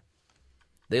Iowa.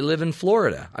 They live in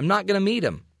Florida. I'm not going to meet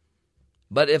them.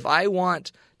 But if I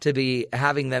want to be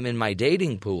having them in my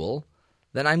dating pool,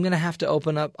 then I'm going to have to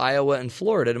open up Iowa and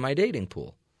Florida to my dating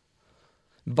pool.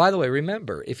 By the way,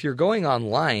 remember, if you're going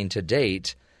online to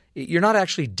date, you're not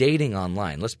actually dating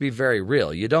online. Let's be very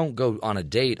real. You don't go on a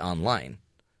date online.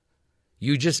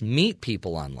 You just meet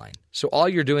people online. So all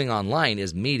you're doing online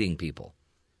is meeting people.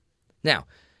 Now,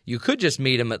 You could just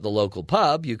meet them at the local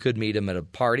pub. You could meet them at a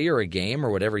party or a game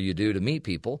or whatever you do to meet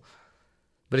people.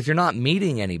 But if you're not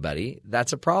meeting anybody,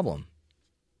 that's a problem.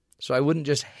 So I wouldn't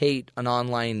just hate an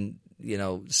online,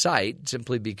 site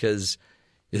simply because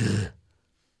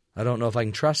I don't know if I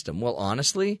can trust them. Well,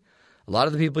 honestly, a lot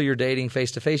of the people you're dating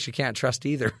face-to-face you can't trust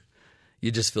either.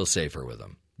 You just feel safer with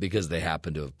them because they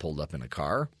happen to have pulled up in a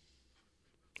car.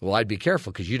 Well, I'd be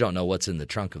careful because you don't know what's in the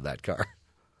trunk of that car.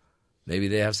 Maybe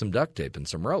they have some duct tape and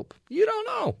some rope. You don't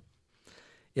know.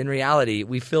 In reality,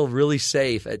 we feel really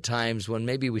safe at times when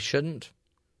maybe we shouldn't.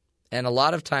 And a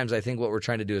lot of times I think what we're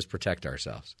trying to do is protect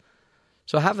ourselves.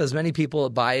 So have as many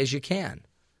people by as you can.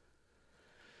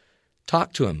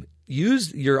 Talk to them.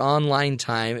 Use your online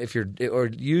time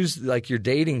use your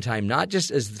dating time, not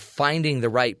just as finding the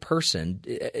right person.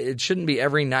 It shouldn't be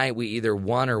every night we either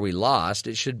won or we lost.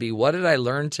 It should be, what did I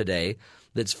learn today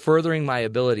that's furthering my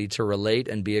ability to relate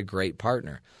and be a great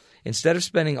partner? Instead of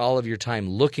spending all of your time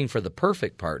looking for the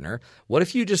perfect partner, what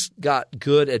if you just got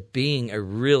good at being a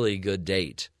really good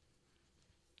date?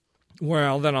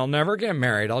 Well, then I'll never get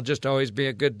married. I'll just always be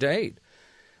a good date.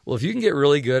 Well, if you can get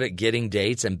really good at getting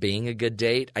dates and being a good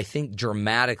date, I think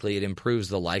dramatically it improves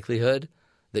the likelihood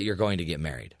that you're going to get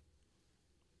married.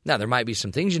 Now, there might be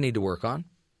some things you need to work on,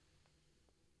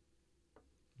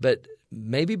 but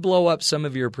maybe blow up some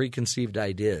of your preconceived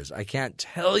ideas. I can't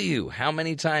tell you how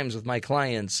many times with my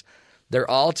clients, they're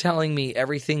all telling me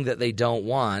everything that they don't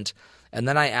want, and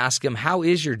then I ask them, how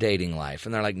is your dating life?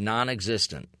 And they're like,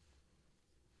 non-existent.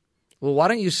 Well, why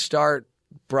don't you start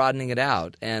broadening it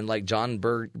out? And like Jon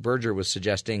Birger was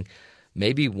suggesting,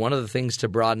 maybe one of the things to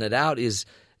broaden it out is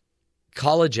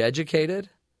college educated.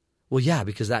 Well, yeah,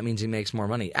 because that means he makes more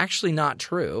money. Actually, not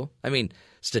true. I mean,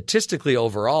 statistically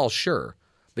overall, sure.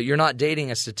 But you're not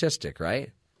dating a statistic,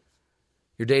 right?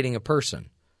 You're dating a person.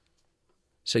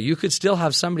 So you could still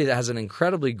have somebody that has an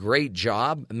incredibly great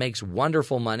job, makes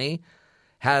wonderful money,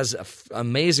 has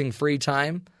amazing free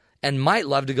time, and might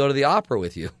love to go to the opera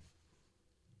with you.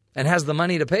 And has the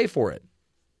money to pay for it.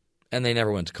 And they never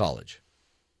went to college.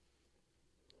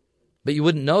 But you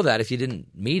wouldn't know that if you didn't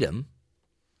meet him.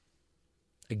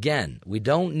 Again, we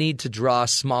don't need to draw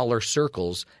smaller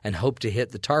circles and hope to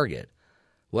hit the target.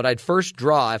 What I'd first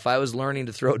draw, if I was learning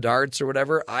to throw darts or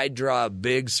whatever, I'd draw a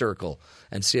big circle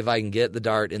and see if I can get the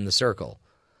dart in the circle.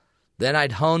 Then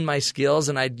I'd hone my skills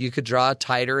and you could draw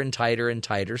tighter and tighter and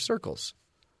tighter circles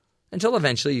until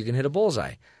eventually you can hit a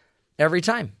bullseye every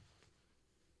time.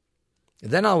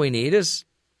 Then all we need is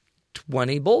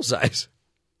 20 bullseyes,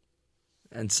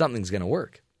 and something's going to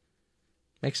work.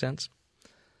 Makes sense?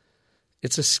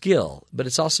 It's a skill, but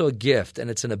it's also a gift, and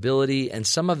it's an ability, and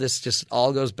some of this just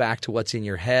all goes back to what's in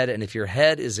your head, and if your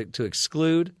head is to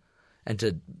exclude and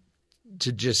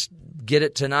to just get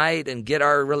it tonight and get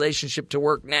our relationship to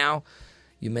work now,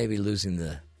 you may be losing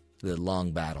the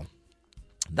long battle.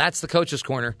 That's the Coach's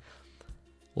Corner.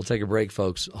 We'll take a break,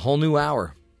 folks. A whole new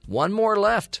hour. One more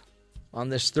left on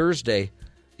this Thursday,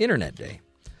 Internet Day.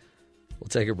 We'll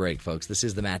take a break, folks. This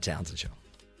is the Matt Townsend Show.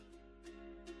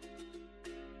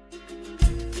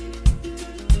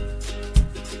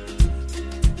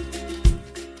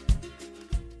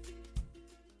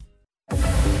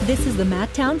 This is the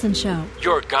Matt Townsend Show.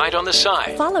 Your guide on the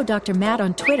side. Follow Dr. Matt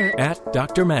on Twitter at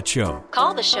Dr. Matt Show.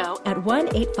 Call the show at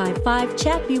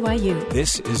 1-855-CHAT-BYU.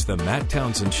 This is the Matt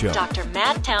Townsend Show. Dr.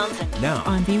 Matt Townsend. Now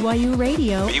on BYU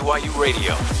Radio. BYU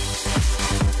Radio.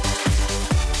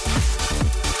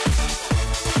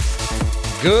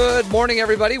 Good morning,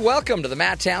 everybody. Welcome to the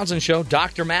Matt Townsend Show.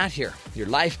 Dr. Matt here, your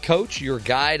life coach, your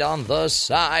guide on the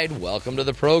side. Welcome to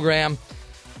the program.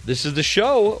 This is the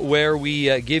show where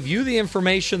we give you the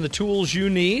information, the tools you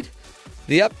need,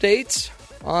 the updates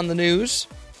on the news.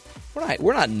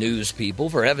 We're not news people,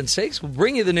 for heaven's sakes. We'll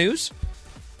bring you the news.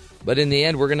 But in the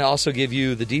end, we're going to also give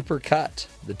you the deeper cut,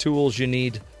 the tools you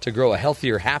need to grow a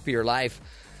healthier, happier life.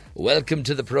 Welcome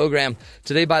to the program.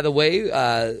 Today, by the way,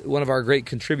 one of our great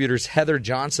contributors, Heather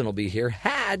Johnson, will be here.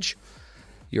 Hadge,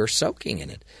 you're soaking in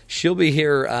it. She'll be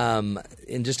here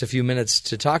in just a few minutes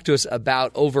to talk to us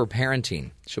about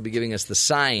overparenting. She'll be giving us the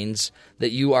signs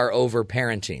that you are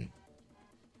overparenting,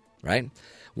 right?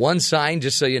 One sign,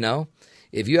 just so you know,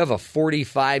 if you have a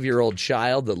 45-year-old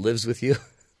child that lives with you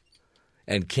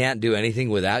and can't do anything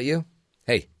without you,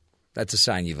 hey, that's a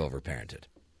sign you've overparented.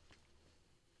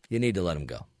 You need to let them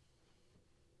go.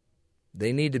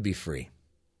 They need to be free.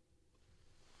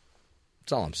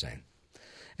 That's all I'm saying.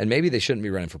 And maybe they shouldn't be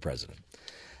running for president.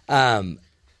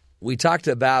 We talked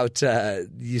about,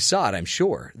 you saw it, I'm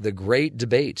sure, the great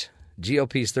debate,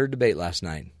 GOP's third debate last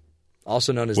night,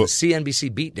 also known as the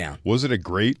CNBC beatdown. Was it a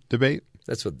great debate?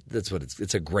 That's what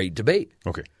it's a great debate.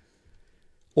 Okay.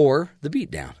 or the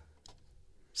beatdown.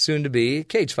 Soon to be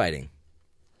cage fighting.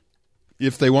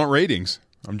 If they want ratings.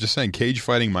 I'm just saying cage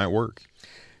fighting might work.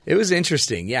 It was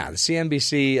interesting. Yeah, the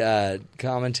CNBC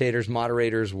commentators,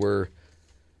 moderators a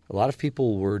lot of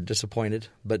people were disappointed,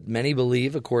 but many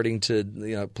believe, according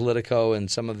to Politico and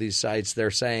some of these sites,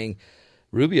 they're saying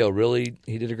Rubio really,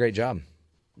 he did a great job.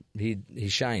 He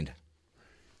shined.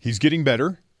 He's getting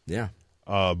better. Yeah.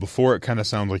 Before it kind of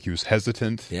sounded like he was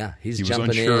hesitant. Yeah, he was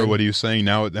jumping unsure in. of what he was saying.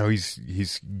 Now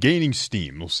he's gaining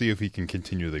steam. We'll see if he can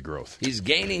continue the growth. He's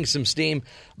gaining some steam.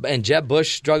 And Jeb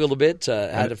Bush struggled a bit.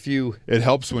 Had a few. It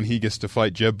helps when he gets to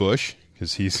fight Jeb Bush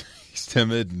because he's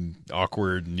timid and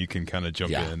awkward, and you can kind of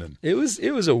jump in. And It was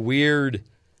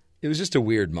just a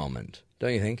weird moment,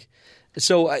 don't you think?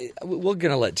 So we're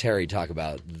going to let Terry talk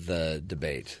about the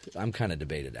debate. I'm kind of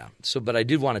debated out. But I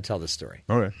did want to tell this story.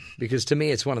 Okay. Because to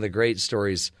me, it's one of the great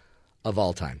stories of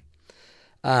all time.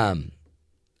 A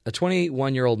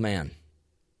 21-year-old man,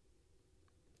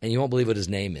 and you won't believe what his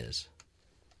name is.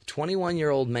 A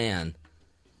 21-year-old man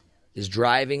is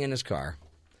driving in his car,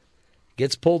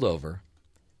 gets pulled over,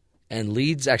 and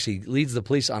leads the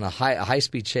police on a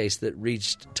high-speed chase that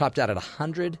topped out at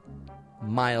 100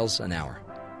 miles an hour.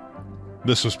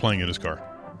 This was playing in his car.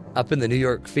 Up in the New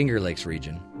York Finger Lakes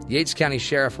region. Yates County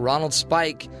Sheriff Ronald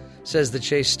Spike says the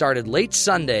chase started late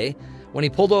Sunday when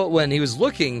he was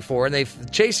looking for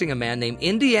and chasing a man named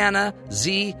Indiana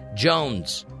Z.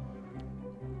 Jones.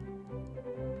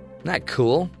 Isn't that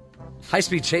cool?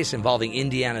 High-speed chase involving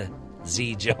Indiana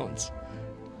Z. Jones.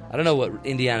 I don't know what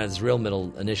Indiana's real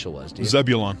middle initial was. Do you?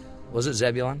 Zebulon. Was it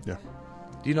Zebulon? Yeah.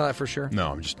 Do you know that for sure?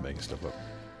 No, I'm just making stuff up.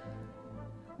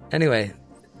 Anyway,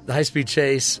 the high-speed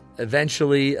chase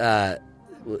eventually, it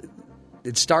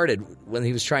started when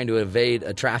he was trying to evade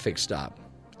a traffic stop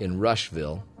in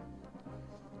Rushville,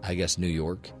 I guess New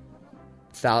York,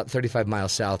 35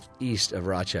 miles southeast of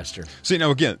Rochester. See, now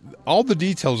again, all the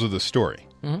details of the story.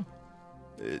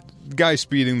 Mm-hmm. Guy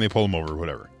speeding, they pull him over,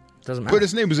 whatever. Doesn't matter. But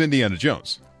his name was Indiana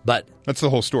Jones. But that's the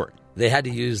whole story. They had to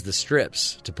use the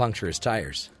strips to puncture his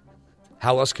tires.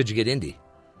 How else could you get Indy?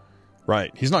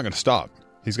 Right. He's not going to stop.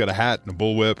 He's got a hat and a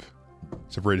bullwhip.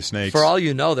 He's afraid of snakes. For all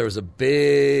you know, there was a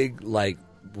big,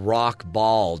 rock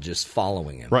ball just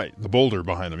following him. Right. The boulder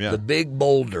behind him, yeah. The big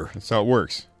boulder. That's how it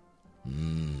works.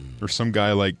 There's some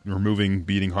guy, removing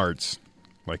beating hearts,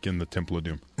 like in the Temple of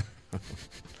Doom.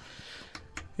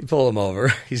 You pull him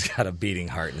over. He's got a beating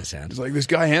heart in his hand. He's like, this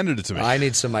guy handed it to me. I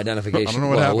need some identification. I don't know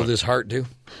what happened. Will this heart do?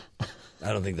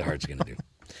 I don't think the heart's going to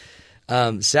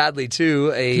do. Sadly,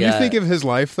 too, Can you think of his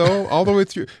life, though, all the way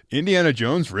through? Indiana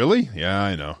Jones, really? Yeah,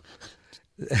 I know.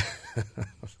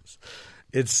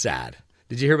 It's sad.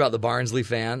 Did you hear about the Barnsley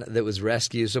fan that was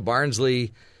rescued? So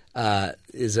Barnsley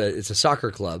it's a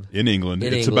soccer club in England.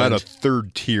 It's about a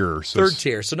third tier. So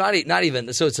So not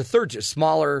even. So it's a third tier,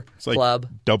 smaller club.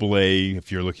 Double A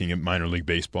if you're looking at minor league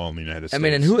baseball in the United States. I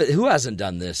mean, and who hasn't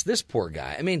done this? This poor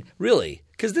guy. I mean, really,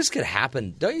 because this could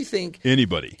happen. Don't you think?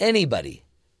 Anybody.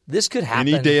 This could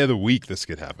happen. Any day of the week, this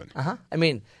could happen. I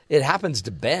mean, it happens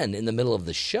to Ben in the middle of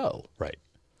the show. Right.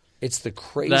 It's the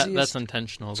craziest. That's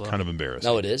intentional. It's kind of embarrassing.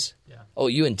 No, it is? Yeah. Oh,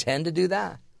 you intend to do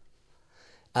that?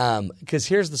 Because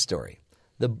here's the story.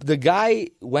 The guy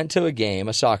went to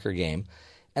a soccer game,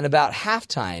 and about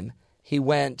halftime, he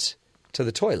went to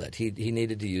the toilet. He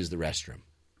needed to use the restroom,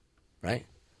 right?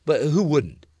 But who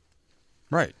wouldn't?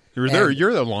 Right. You're there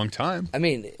a long time. I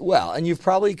mean, well, and you've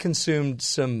probably consumed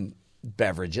some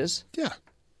beverages. Yeah.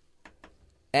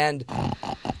 And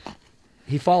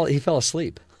he fell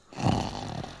asleep.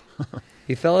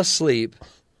 He fell asleep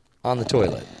on the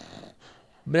toilet.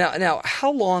 Now,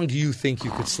 how long do you think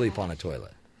you could sleep on a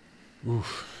toilet?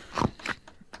 Oof.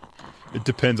 It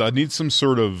depends. I need some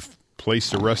sort of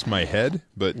place to rest my head,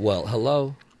 but well,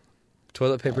 hello,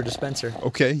 toilet paper dispenser.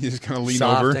 Okay, you just kind of lean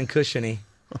soft over. Soft and cushiony.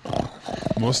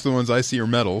 Most of the ones I see are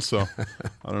metal, so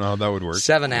I don't know how that would work.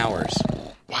 7 hours.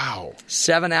 Wow.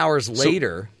 7 hours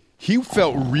later, he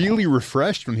felt really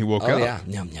refreshed when he woke up. Oh yeah,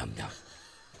 yum yum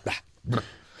yum.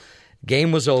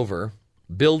 Game was over.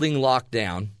 Building locked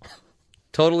down.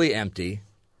 Totally empty.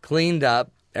 Cleaned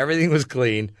up. Everything was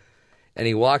clean. And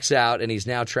he walks out, and he's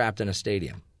now trapped in a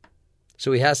stadium.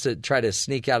 So he has to try to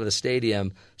sneak out of the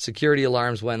stadium. Security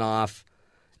alarms went off.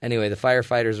 Anyway, the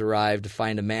firefighters arrived to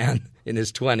find a man in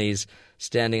his 20s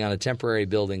standing on a temporary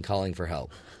building calling for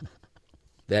help.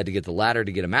 They had to get the ladder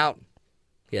to get him out.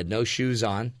 He had no shoes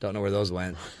on. Don't know where those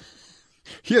went.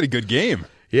 He had a good game.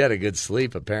 He had a good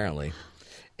sleep, apparently.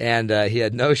 And he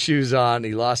had no shoes on.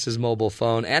 He lost his mobile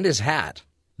phone and his hat.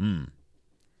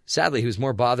 Sadly, he was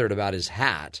more bothered about his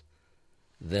hat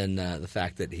than the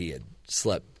fact that he had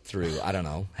slept through, I don't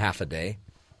know, half a day.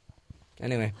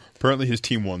 Anyway. Apparently his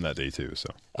team won that day too. So.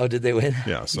 Oh, did they win?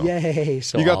 Yeah. So. Yay.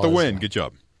 So you got the win. Good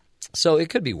job. So it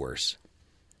could be worse.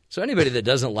 So anybody that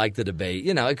doesn't like the debate,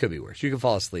 it could be worse. You can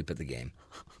fall asleep at the game.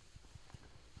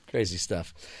 Crazy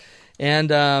stuff. And,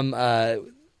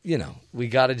 we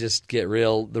got to just get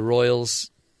real. The Royals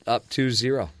up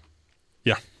 2-0.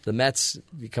 Yeah. The Mets,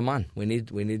 come on. We need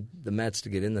the Mets to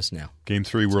get in this now. Game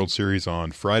 3 World Series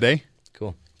on Friday.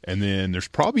 Cool. And then there's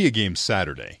probably a game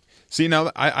Saturday. See,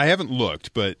 now I haven't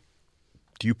looked, but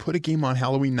do you put a game on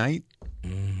Halloween night?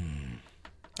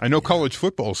 I know college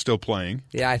football is still playing.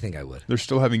 Yeah, I think I would. They're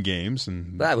still having games,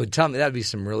 and that would be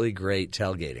some really great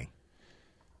tailgating.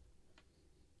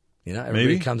 Everybody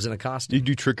maybe comes in a costume. You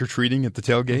do trick or treating at the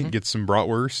tailgate, get some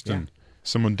bratwurst, and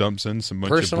someone dumps in some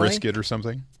bunch of brisket or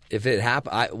something. If it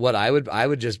happened, I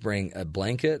would just bring a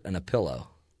blanket and a pillow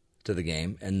to the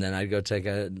game, and then I'd go take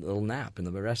a little nap in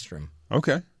the restroom.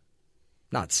 Okay.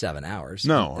 Not 7 hours.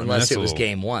 No. Unless it was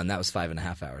game 1. That was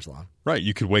 5.5 hours long. Right.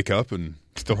 You could wake up and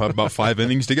still have about 5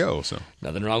 innings to go. So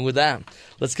nothing wrong with that.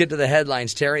 Let's get to the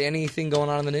headlines. Terry, anything going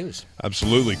on in the news?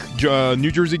 Absolutely.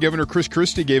 New Jersey Governor Chris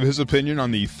Christie gave his opinion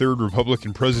on the third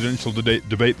Republican presidential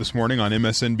debate this morning on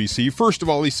MSNBC. First of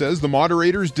all, he says the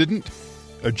moderators didn't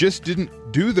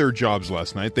do their jobs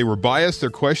last night. They were biased.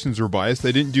 Their questions were biased.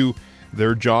 They didn't do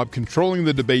their job controlling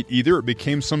the debate either. It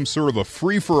became some sort of a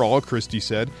free-for-all, Christie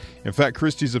said. In fact,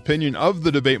 Christie's opinion of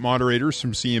the debate moderators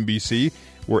from CNBC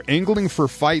were angling for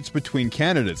fights between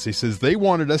candidates. He says they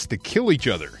wanted us to kill each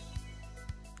other.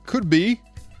 Could be.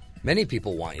 Many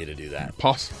people want you to do that.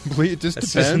 Possibly. It just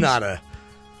depends. It's not a...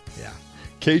 Yeah.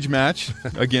 Cage match.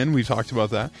 Again, we talked about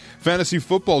that. Fantasy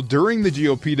football. During the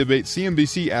GOP debate,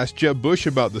 CNBC asked Jeb Bush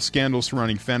about the scandal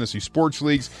surrounding fantasy sports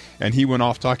leagues, and he went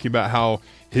off talking about how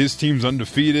his team's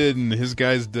undefeated and his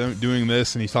guy's doing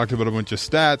this, and he talked about a bunch of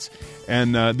stats.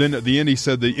 And then at the end, he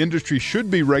said the industry should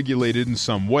be regulated in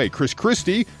some way. Chris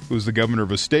Christie, who's the governor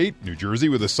of a state, New Jersey,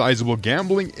 with a sizable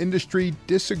gambling industry,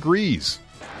 disagrees.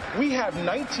 We have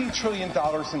 $19 trillion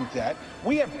in debt.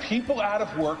 We have people out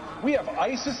of work. We have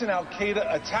ISIS and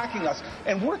Al-Qaeda attacking us.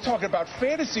 And we're talking about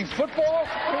fantasy football?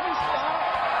 Can we stop?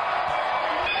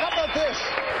 How about this?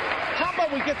 How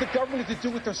about we get the government to do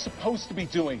what they're supposed to be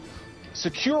doing?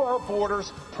 Secure our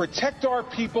borders, protect our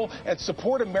people, and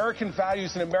support American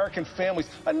values and American families.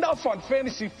 Enough on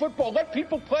fantasy football. Let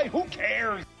people play. Who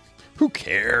cares? Who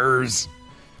cares?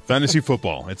 Fantasy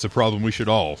football. It's a problem we should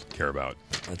all care about.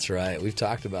 That's right. We've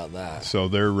talked about that. So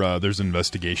there's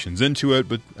investigations into it,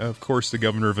 but of course the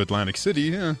governor of Atlantic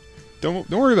City, don't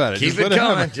worry about it. Keep it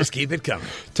coming. Just keep it coming.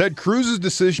 Ted Cruz's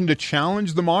decision to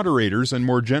challenge the moderators and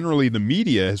more generally the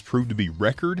media has proved to be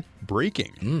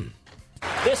record-breaking.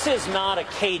 This is not a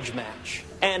cage match.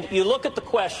 And you look at the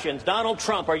questions. Donald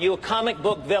Trump, are you a comic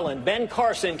book villain? Ben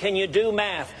Carson, can you do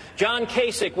math? John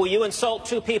Kasich, will you insult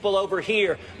two people over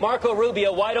here? Marco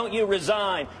Rubio, why don't you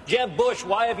resign? Jeb Bush,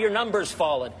 why have your numbers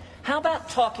fallen? How about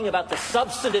talking about the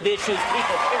substantive issues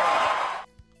people care about?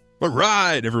 All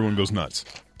right. Everyone goes nuts.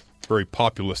 Very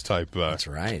populist type. That's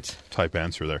right. Type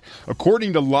answer there.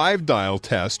 According to Live Dial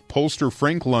test, pollster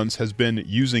Frank Luntz has been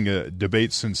using a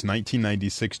debate since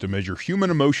 1996 to measure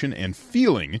human emotion and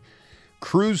feeling.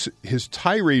 Cruz, his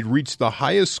tirade reached the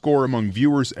highest score among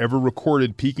viewers ever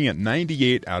recorded, peaking at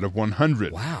 98 out of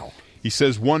 100. Wow. He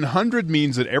says 100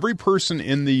 means that every person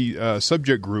in the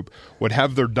subject group would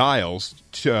have their dials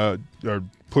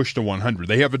pushed to 100.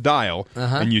 They have a dial,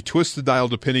 and you twist the dial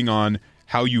depending on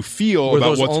how you feel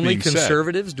about what's being said. Were those only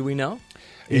conservatives, do we know?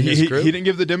 He didn't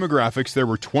give the demographics. There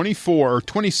were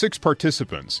 26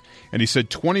 participants, and he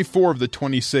said 24 of the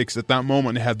 26 at that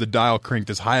moment had the dial cranked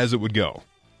as high as it would go.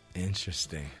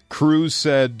 Interesting. Cruz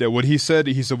said what he said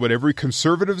what every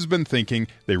conservative's been thinking.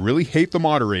 They really hate the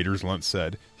moderators, Luntz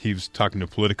said. He was talking to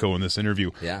Politico in this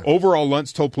interview. Yeah. Overall,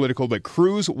 Luntz told Politico that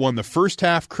Cruz won the first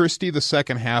half, Christie the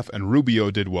second half, and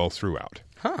Rubio did well throughout.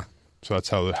 Huh. So that's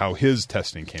how his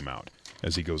testing came out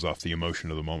as he goes off the emotion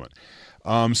of the moment.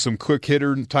 Some quick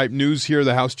hitter type news here.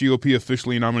 The House GOP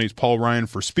officially nominates Paul Ryan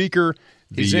for Speaker.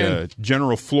 The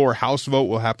general floor House vote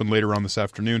will happen later on this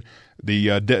afternoon.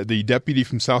 The deputy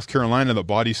from South Carolina that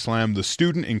body slammed the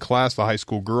student in class, the high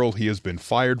school girl, he has been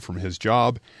fired from his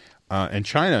job. And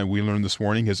China, we learned this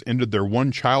morning, has ended their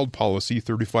one-child policy,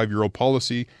 35-year-old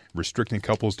policy, restricting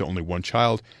couples to only one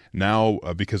child. Now,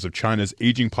 because of China's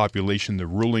aging population, the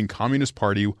ruling Communist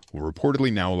Party will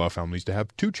reportedly now allow families to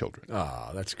have 2 children.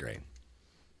 Oh, that's great.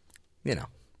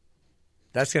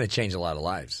 That's going to change a lot of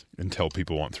lives. Until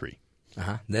people want 3.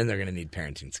 Then they're going to need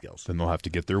parenting skills. Then they'll have to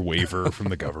get their waiver from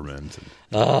the government.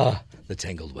 The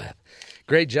tangled web.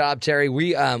 Great job, Terry.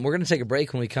 We're going to take a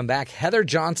break. When we come back, Heather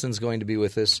Johnson's going to be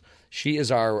with us. She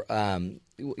is our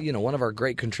one of our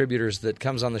great contributors that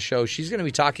comes on the show. She's going to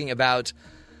be talking about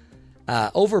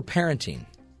overparenting.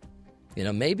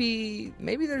 Maybe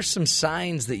there's some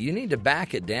signs that you need to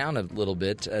back it down a little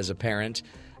bit as a parent.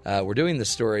 We're doing this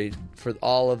story for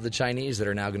all of the Chinese that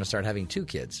are now going to start having 2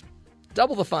 kids.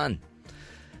 Double the fun.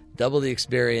 Double the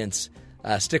experience.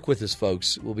 Stick with us,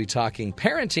 folks. We'll be talking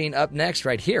parenting up next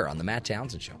right here on The Matt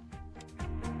Townsend Show.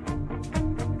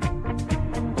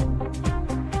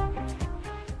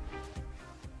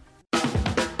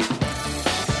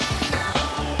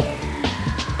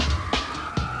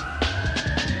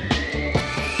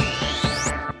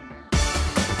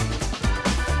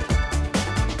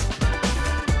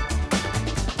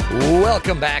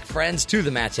 Welcome back, friends, to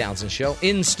the Matt Townsend Show.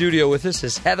 In studio with us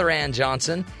is Heather Ann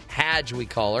Johnson. Hadge, we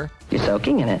call her. You're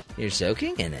soaking in it. You're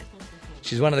soaking in it.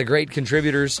 She's one of the great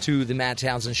contributors to the Matt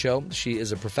Townsend Show. She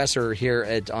is a professor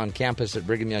here on campus at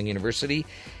Brigham Young University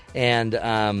and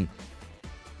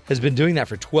has been doing that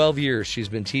for 12 years. She's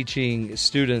been teaching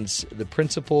students the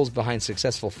principles behind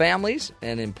successful families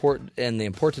and the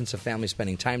importance of families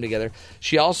spending time together.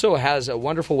 She also has a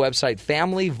wonderful website,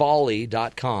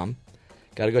 familyvolley.com.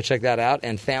 Got to go check that out.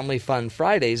 And Family Fun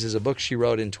Fridays is a book she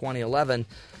wrote in 2011,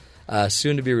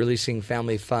 soon to be releasing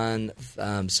Family Fun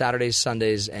Saturdays,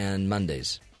 Sundays, and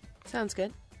Mondays. Sounds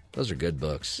good. Those are good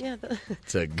books. Yeah.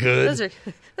 It's a good.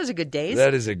 Those are good days.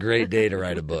 That is a great day to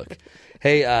write a book.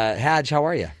 Hey, Hadge, how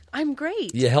are you? I'm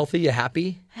great. You healthy? You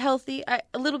happy? Healthy.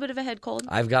 A little bit of a head cold.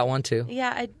 I've got one too.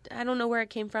 Yeah, I don't know where it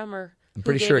came from or I'm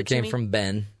pretty sure it came from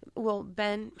Ben. Well,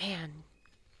 Ben, man.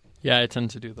 Yeah, I tend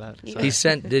to do that. So. He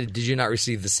sent. Did you not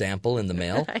receive the sample in the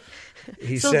mail?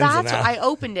 He so sends that's them out. I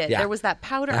opened it. Yeah. There was that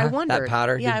powder. I wondered. That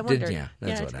powder. Yeah, I wondered.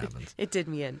 That's what happens. It did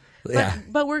me in.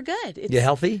 But we're good. You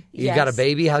healthy? You got a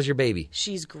baby? How's your baby?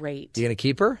 She's great. You gonna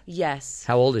keep her? Yes.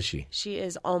 How old is she? She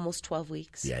is almost 12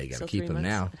 weeks. Yeah, you got to keep him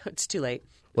now. It's too late.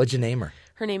 What'd you name her?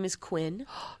 Her name is Quinn.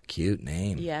 Cute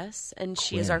name. Yes, and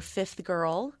she Quinn. is our 5th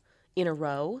girl in a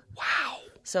row. Wow.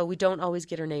 So we don't always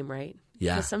get her name right.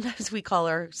 Yeah. Because sometimes we call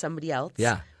her somebody else.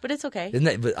 Yeah. But it's okay. Isn't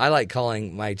that, but I like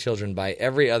calling my children by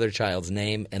every other child's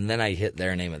name, and then I hit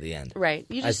their name at the end. Right.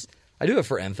 I do it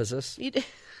for emphasis.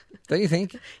 Don't you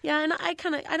think? Yeah, and I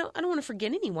don't want to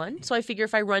forget anyone. So I figure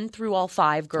if I run through all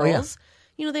 5 girls,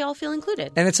 they all feel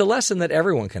included. And it's a lesson that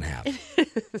everyone can have.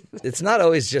 It's not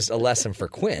always just a lesson for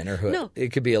Quinn or who. No.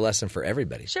 It could be a lesson for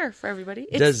everybody. Sure, for everybody.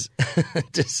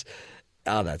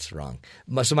 Oh, that's wrong.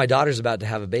 So my daughter's about to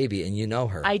have a baby, and you know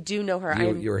her. I do know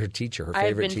her. You're her teacher, her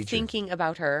favorite teacher. I've been thinking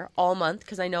about her all month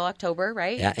because I know October,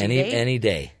 right? Yeah, any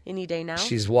day. Any day now.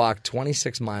 She's walked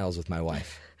 26 miles with my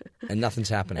wife, and nothing's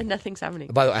happening. And nothing's happening.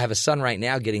 By the way, I have a son right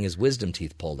now getting his wisdom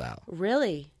teeth pulled out.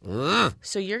 Really? Ugh.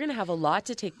 So you're going to have a lot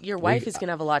to take. Your wife is going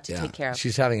to have a lot to take care of.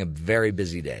 She's having a very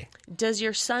busy day. Does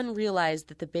your son realize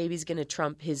that the baby's going to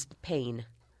trump his pain?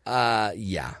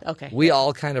 Yeah. Okay. We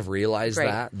all kind of realize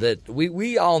that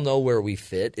we all know where we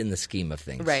fit in the scheme of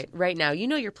things. Right. Right now, you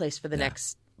know your place for the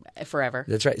next forever.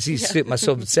 That's right. See,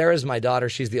 so Sarah's my daughter.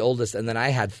 She's the oldest, and then I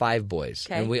had 5 boys,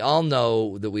 and we all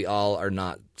know that we all are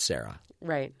not Sarah.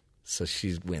 Right. So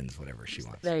she wins whatever she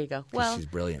wants. There you go. Well, she's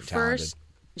brilliant, talented.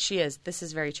 She is. This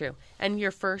is very true. And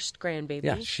your first grandbaby.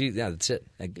 Yeah, that's it.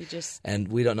 And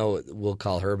we don't know what we'll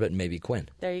call her, but maybe Quinn.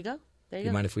 There you go.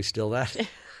 You mind if we steal that?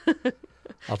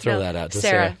 I'll throw that out to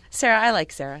Sarah. Sarah, I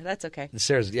like Sarah. That's okay.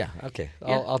 Sarah's, okay.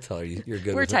 I'll tell her you're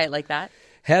good. We're tight like that.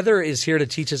 Heather is here to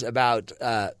teach us about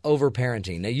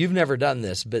overparenting. Now, you've never done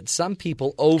this, but some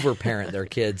people overparent their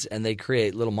kids and they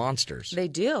create little monsters. They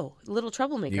do. Little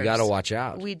troublemakers. You got to watch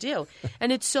out. We do.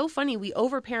 And it's so funny. We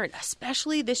overparent,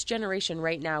 especially this generation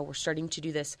right now. We're starting to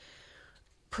do this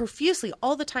profusely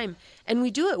all the time. And we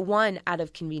do it, out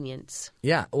of convenience.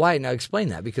 Yeah. Why? Now explain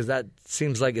that, because that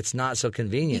seems like it's not so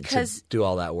convenient to do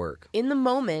all that work. In the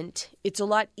moment, it's a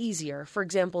lot easier, for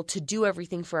example, to do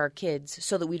everything for our kids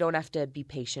so that we don't have to be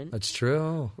patient. That's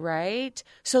true. Right?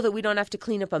 So that we don't have to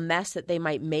clean up a mess that they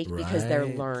might make because they're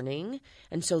learning.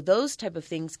 And so those type of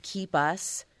things keep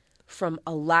us from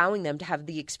allowing them to have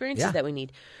the experiences that we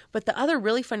need. But the other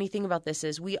really funny thing about this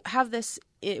is we have this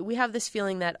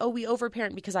feeling that, we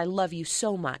overparent because I love you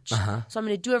so much. So I'm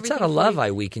going to do everything. It's out of love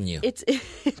I weaken you.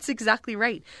 It's exactly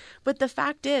right. But the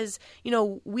fact is,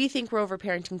 we think we're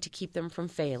overparenting to keep them from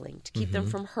failing, to keep them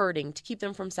from hurting, to keep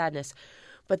them from sadness.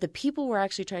 But the people we're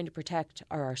actually trying to protect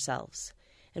are ourselves.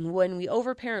 And when we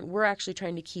overparent, we're actually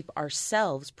trying to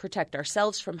protect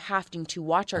ourselves from having to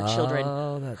watch our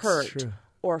children hurt. True.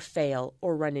 or fail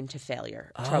or run into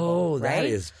failure. Oh, trouble, right? That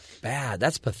is bad.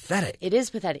 That's pathetic. It is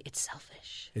pathetic. It's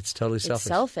selfish. It's totally selfish. It's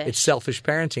selfish. It's selfish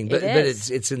parenting, but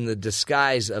it's in the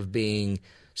disguise of being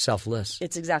selfless.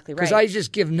 It's exactly right. Because I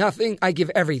just give nothing, I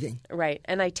give everything. Right.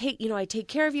 And I take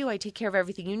care of you, I take care of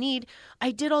everything you need.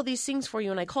 I did all these things for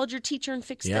you, and I called your teacher and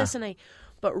fixed this,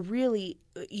 but really,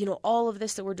 all of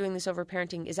this that we're doing, this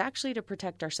overparenting, is actually to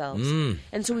protect ourselves.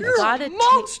 And so we've got to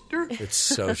monster. It's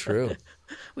so true.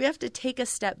 We have to take a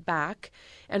step back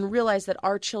and realize that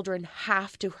our children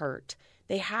have to hurt.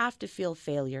 They have to feel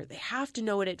failure. They have to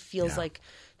know what it feels like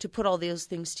to put all those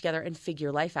things together and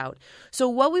figure life out. So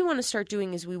what we want to start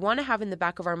doing is we want to have in the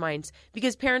back of our minds,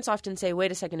 because parents often say,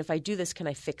 wait a second, if I do this, can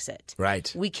I fix it?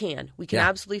 Right. We can. We can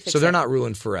absolutely fix it. So they're not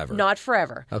ruined forever. Not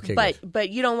forever. Okay, but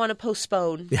you don't want to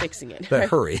postpone fixing it. But right?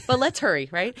 hurry. But let's hurry,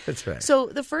 right? That's right. So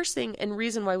the first thing and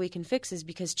reason why we can fix is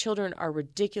because children are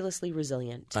ridiculously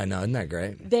resilient. I know. Isn't that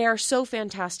great? They are so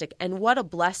fantastic. And what a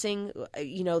blessing,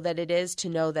 that it is to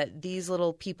know that these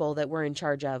little people that we're in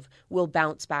charge of will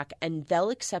bounce back and they'll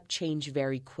accept change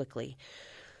very quickly.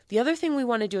 The other thing we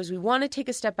want to do is we want to take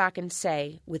a step back and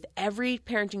say, with every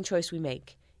parenting choice we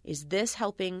make, is this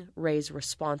helping raise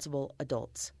responsible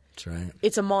adults? That's right.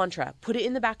 It's a mantra. Put it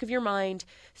in the back of your mind.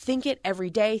 Think it every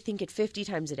day. Think it 50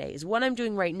 times a day. Is what I'm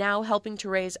doing right now helping to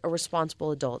raise a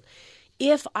responsible adult?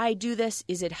 If I do this,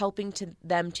 is it helping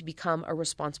them to become a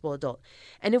responsible adult?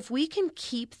 And if we can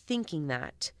keep thinking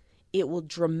that, it will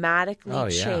dramatically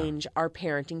change our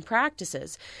parenting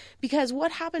practices. Because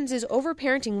what happens is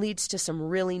overparenting leads to some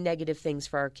really negative things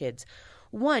for our kids.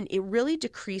 One, it really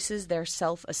decreases their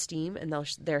self-esteem and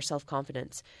their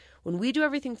self-confidence. When we do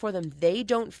everything for them, they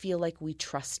don't feel like we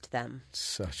trust them.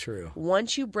 So true.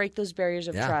 Once you break those barriers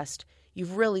of trust,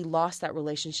 you've really lost that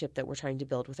relationship that we're trying to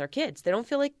build with our kids. They don't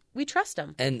feel like we trust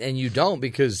them. And you don't,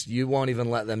 because you won't even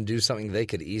let them do something they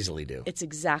could easily do. It's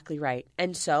exactly right.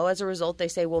 And so as a result, they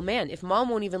say, well, man, if mom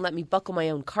won't even let me buckle my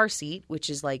own car seat, which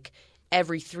is like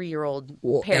every 3-year-old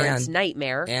parent's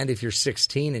nightmare. And if you're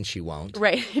 16 and she won't.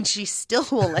 Right. And she still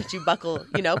won't let you buckle,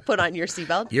 put on your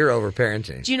seatbelt. You're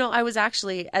overparenting. Do you know, I was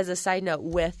actually, as a side note,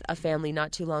 with a family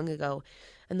not too long ago.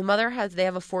 And the mother they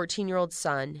have a 14-year-old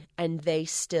son, and they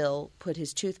still put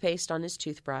his toothpaste on his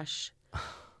toothbrush,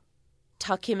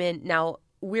 tuck him in. Now,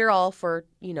 we're all for,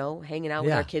 hanging out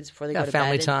with our kids before they go to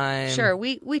family bed. Time. Sure,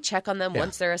 we check on them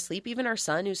once they're asleep, even our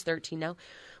son, who's 13 now.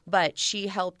 But she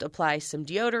helped apply some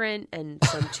deodorant and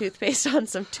some toothpaste on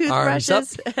some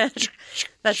toothbrushes.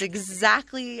 That's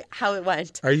exactly how it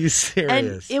went. Are you serious?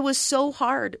 And it was so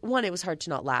hard. One, it was hard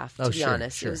to not laugh, to be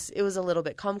honest. Sure. It was a little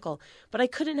bit comical. But I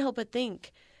couldn't help but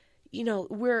think,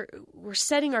 we're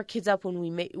setting our kids up when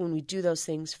we do those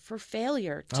things for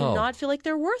failure, to not feel like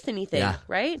they're worth anything,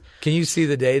 right? Can you see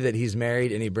the day that he's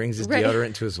married and he brings his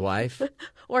deodorant to his wife?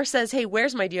 Or says, hey,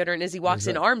 where's my deodorant? As he walks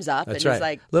in, arms up, That's and he's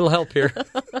like, little help here.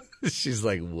 She's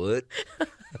like, what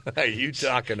are you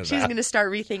talking about? She's going to start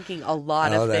rethinking a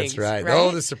lot of things. That's right.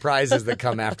 Oh, the surprises that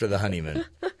come after the honeymoon.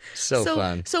 So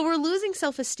fun. So we're losing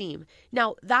self-esteem.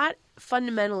 Now, that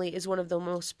fundamentally is one of the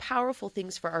most powerful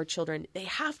things for our children. They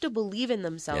have to believe in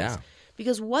themselves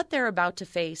because what they're about to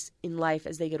face in life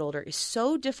as they get older is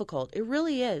so difficult. It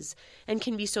really is, and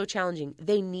can be so challenging.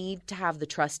 They need to have the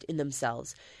trust in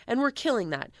themselves, and we're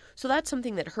killing that. So that's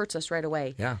something that hurts us right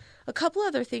away. Yeah. A couple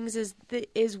other things is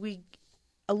we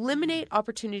eliminate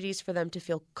opportunities for them to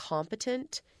feel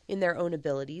competent in their own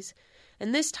abilities.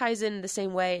 And this ties in the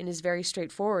same way and is very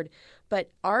straightforward.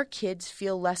 But our kids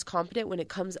feel less competent when it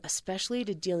comes especially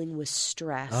to dealing with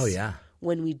stress. Oh, yeah.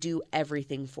 When we do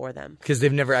everything for them. Because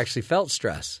they've never actually felt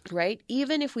stress. Right?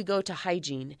 Even if we go to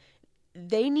hygiene,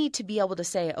 they need to be able to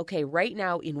say, okay, right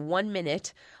now in 1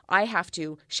 minute, I have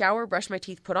to shower, brush my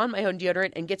teeth, put on my own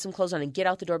deodorant, and get some clothes on and get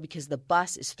out the door because the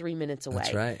bus is 3 minutes away.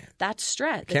 That's right. That's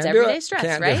stress. Can't That's everyday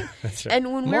stress, right? That's right.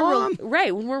 And when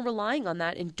we're relying on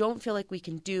that and don't feel like we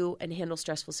can do and handle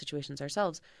stressful situations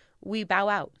ourselves, we bow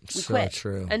out. We quit.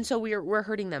 True. And so we're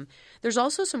hurting them. There's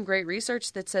also some great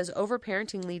research that says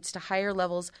overparenting leads to higher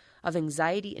levels of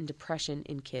anxiety and depression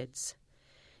in kids.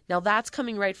 Now, that's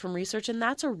coming right from research, and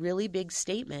that's a really big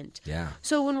statement. Yeah.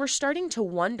 So when we're starting to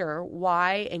wonder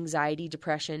why anxiety,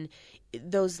 depression,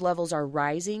 those levels are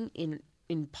rising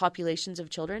in populations of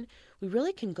children, we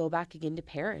really can go back again to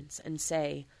parents and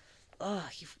say,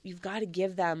 you've got to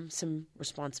give them some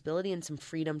responsibility and some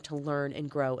freedom to learn and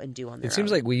grow and do on their own. It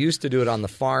seems like we used to do it on the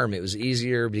farm. It was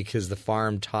easier because the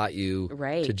farm taught you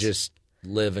to just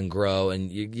live and grow,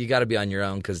 and you got to be on your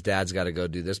own because Dad's got to go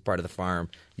do this part of the farm.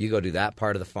 You go do that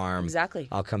part of the farm. Exactly.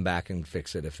 I'll come back and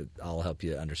fix it I'll help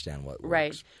you understand what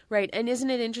works. Right. And isn't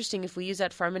it interesting if we use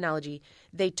that farm analogy?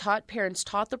 Parents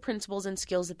taught the principles and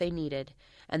skills that they needed,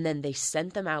 and then they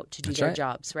sent them out to do their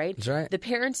jobs, right? That's right. The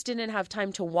parents didn't have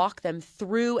time to walk them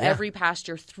through every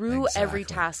pasture, through every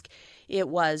task. It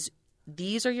was,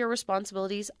 these are your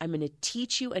responsibilities. I'm going to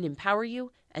teach you and empower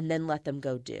you, and then let them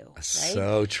go do. Right?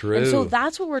 So true. And so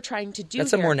that's what we're trying to do.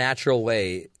 That's a more natural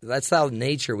way. That's how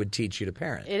nature would teach you to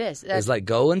parent. It is. It's like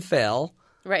go and fail.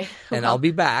 Right. And I'll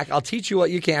be back. I'll teach you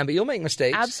what you can, but you'll make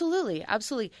mistakes. Absolutely.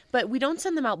 But we don't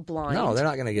send them out blind. No, they're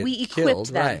not going to get We killed.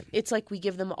 equip them. Right. It's like we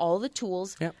give them all the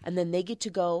tools, and then they get to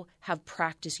go have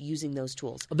practice using those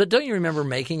tools. But don't you remember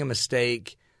making a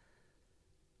mistake?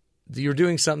 You were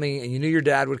doing something, and you knew your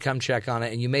dad would come check on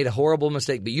it, and you made a horrible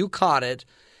mistake, but you caught it,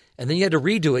 and then you had to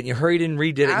redo it, and you hurried and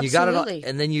redid it, and you got it all,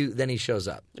 and then he shows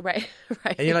up. Right.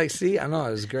 And you're like, see, I know,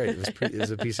 it was great. It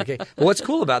was a piece of cake. But what's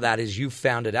cool about that is you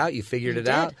found it out, you figured it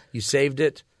out, you saved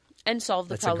it. And solve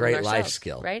the That's problem a great ourselves, life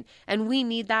skill. Right? And we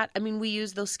need that. I mean, we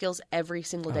use those skills every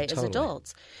single day as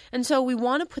adults. And so we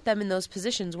want to put them in those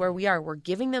positions where we are. We're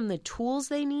giving them the tools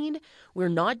they need. We're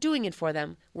not doing it for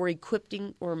them. We're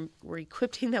equipping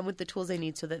them with the tools they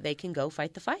need so that they can go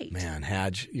fight the fight. Man,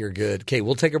 Hadj, you're good. Okay,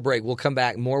 we'll take a break. We'll come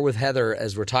back more with Heather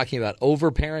as we're talking about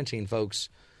overparenting, folks.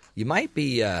 You might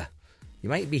be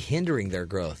hindering their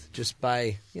growth just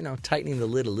by, tightening the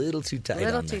lid a little too tight. A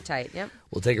little too tight, yep.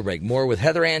 We'll take a break. More with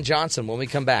Heather Ann Johnson when we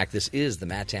come back. This is the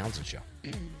Matt Townsend Show.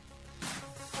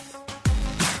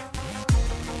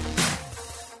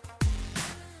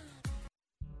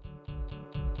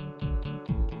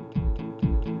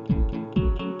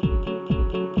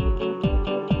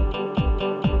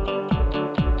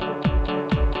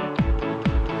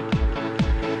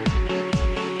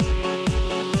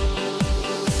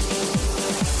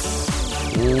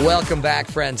 Welcome back,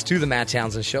 friends, to the Matt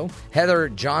Townsend Show. Heather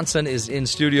Johnson is in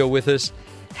studio with us.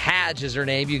 Hadj is her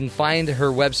name. You can find her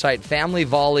website,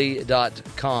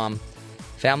 familyvolley.com.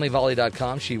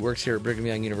 Familyvolley.com. She works here at Brigham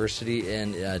Young University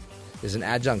and is an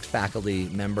adjunct faculty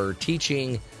member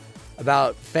teaching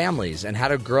about families and how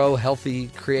to grow healthy,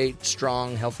 create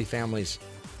strong, healthy families.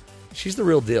 She's the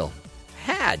real deal.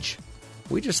 Hadj.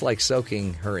 We just like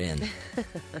soaking her in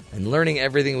and learning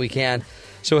everything we can.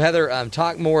 So, Heather,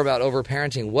 talk more about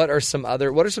overparenting. What are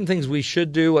some things we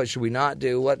should do? What should we not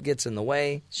do? What gets in the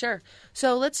way? Sure.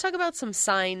 So let's talk about some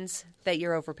signs that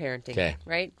you're overparenting. Okay.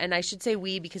 Right? And I should say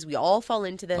we because we all fall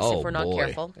into this if we're not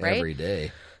careful. Right? Every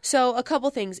day. So a couple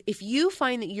things. If you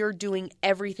find that you're doing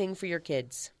everything for your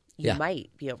kids, you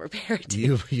might be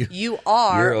overparenting. You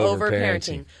are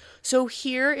overparenting. So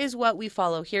here is what we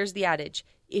follow. Here's the adage.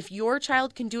 If your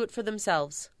child can do it for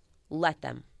themselves, let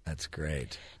them. That's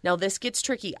great. Now, this gets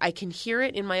tricky. I can hear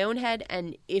it in my own head,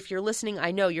 and if you're listening,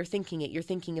 I know you're thinking it. You're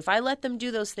thinking, if I let them do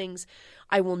those things,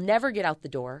 I will never get out the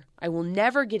door. I will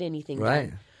never get anything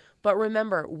done. But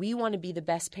remember, we want to be the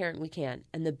best parent we can,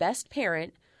 and the best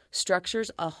parent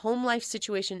structures a home life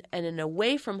situation and an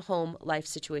away-from-home life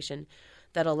situation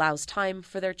that allows time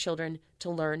for their children to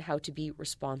learn how to be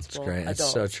responsible adults.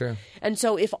 That's so true. And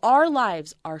so if our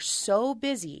lives are so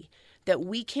busy that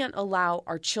we can't allow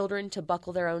our children to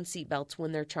buckle their own seatbelts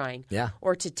when they're trying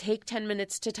or to take 10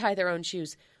 minutes to tie their own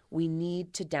shoes, we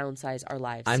need to downsize our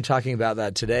lives. I'm talking about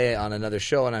that today on another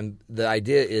show, and the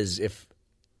idea is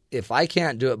if I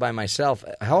can't do it by myself,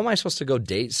 how am I supposed to go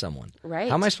date someone? Right.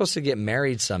 How am I supposed to get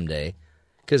married someday?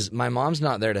 Because my mom's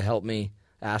not there to help me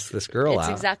ask this girl out.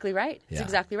 It's exactly right. It's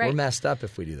exactly right. We're messed up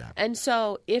if we do that. And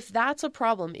so if that's a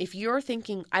problem, if you're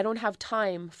thinking, I don't have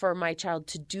time for my child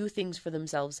to do things for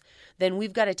themselves, then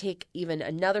we've got to take even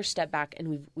another step back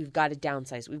and we've got to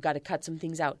downsize. We've got to cut some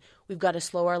things out. We've got to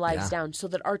slow our lives down so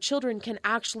that our children can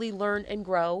actually learn and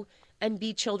grow and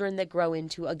be children that grow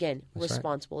into, again,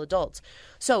 responsible adults.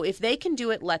 So if they can do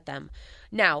it, let them.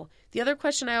 Now, the other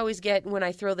question I always get when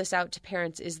I throw this out to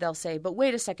parents is they'll say, but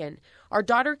wait a second, our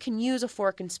daughter can use a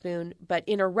fork and spoon, but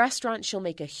in a restaurant she'll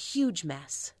make a huge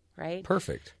mess, right?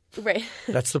 Perfect. Right.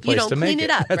 That's the place to make it. You don't clean it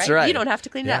up, That's right? right. You don't have to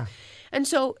clean it up. And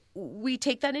so we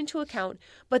take that into account,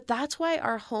 but that's why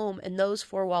our home and those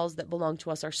four walls that belong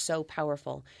to us are so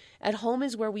powerful. At home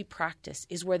is where we practice,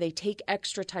 is where they take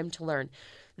extra time to learn.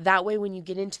 That way, when you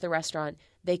get into the restaurant,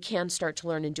 they can start to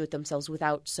learn and do it themselves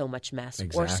without so much mess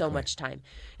or so much time.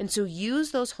 And so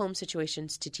use those home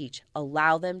situations to teach.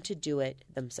 Allow them to do it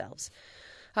themselves.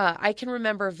 I can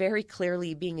remember very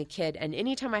clearly being a kid, and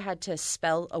anytime I had to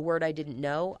spell a word I didn't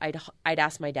know, I'd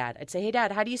ask my dad. I'd say, hey,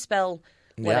 Dad, how do you spell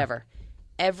whatever?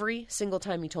 Every single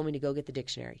time he told me to go get the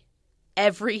dictionary.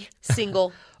 every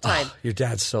single time. Oh, your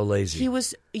dad's so lazy. He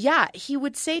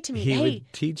would say to me, He hey,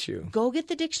 would teach you. Go get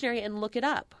the dictionary and look it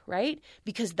up, right?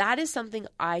 Because that is something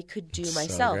I could do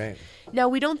myself. Great. Now,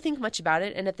 we don't think much about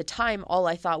it. And at the time, all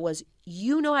I thought was,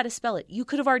 you know how to spell it. You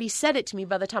could have already said it to me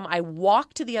by the time I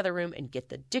walked to the other room and get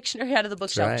the dictionary out of the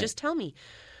bookshelf. Right. Just tell me.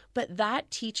 But that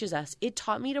teaches us. It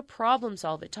taught me to problem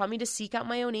solve. It taught me to seek out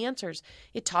my own answers.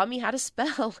 It taught me how to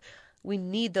spell. We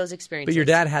need those experiences. But your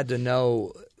dad had to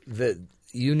know that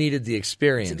you needed the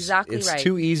experience. That's exactly it's right.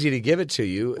 too easy to give it to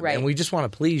you, Right. and we just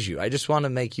want to please you. I just want to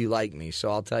make you like me,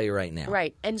 so I'll tell you right now.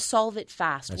 Right, and solve it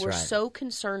fast. That's We're right. so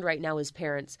concerned right now as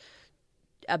parents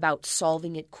about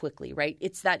solving it quickly, right?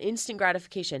 It's that instant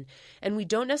gratification. And we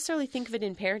don't necessarily think of it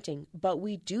in parenting, but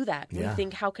we do that. Yeah. We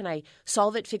think, how can I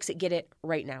solve it, fix it, get it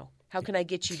right now? How can I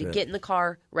get you to get in the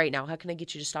car right now? How can I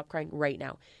get you to stop crying right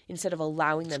now? Instead of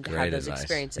allowing them to have great those advice.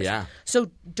 experiences. Yeah.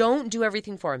 So don't do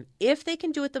everything for them. If they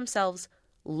can do it themselves,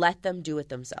 let them do it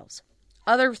themselves.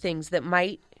 Other things that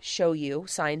might show you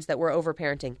signs that we're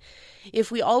overparenting. If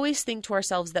we always think to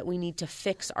ourselves that we need to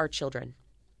fix our children.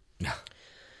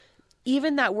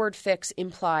 Even that word fix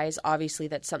implies, obviously,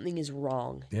 that something is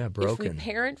wrong. Yeah, broken. If we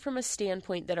parent from a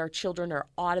standpoint that our children are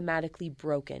automatically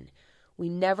broken, we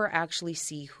never actually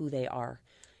see who they are.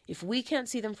 If we can't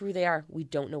see them for who they are, we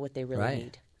don't know what they really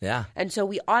need. Yeah. And so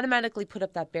we automatically put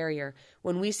up that barrier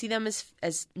when we see them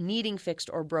as needing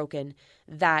fixed or broken,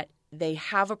 that they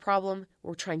have a problem.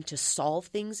 We're trying to solve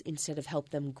things instead of help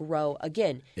them grow,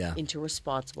 again, into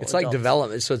responsible It's adults. like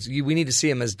development. So we need to see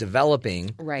them as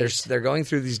developing. Right. They're going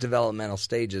through these developmental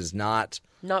stages, not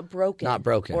broken. Not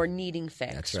broken. Or needing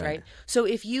fixed, That's right. right? So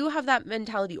if you have that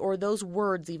mentality or those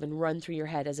words even run through your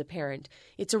head as a parent,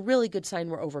 it's a really good sign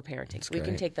we're overparenting. We can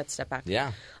great. take that step back.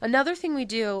 Yeah. Another thing we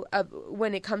do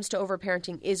when it comes to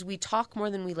overparenting is we talk more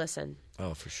than we listen.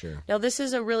 Oh, for sure. Now, this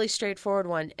is a really straightforward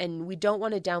one, and we don't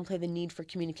want to downplay the need for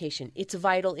communication. It's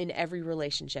vital in every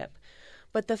relationship.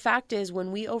 But the fact is,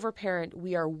 when we overparent,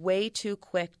 we are way too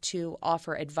quick to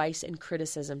offer advice and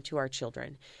criticism to our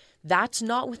children. That's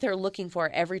not what they're looking for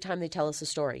every time they tell us a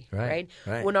story, right?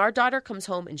 When our daughter comes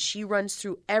home and she runs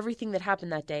through everything that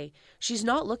happened that day, she's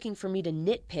not looking for me to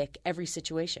nitpick every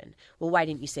situation. Well, why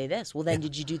didn't you say this? Well, then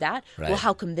did you do that? Right. Well,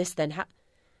 how come this then happened?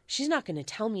 She's not going to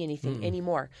tell me anything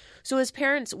anymore. So as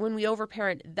parents, when we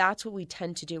overparent, that's what we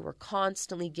tend to do. We're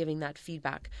constantly giving that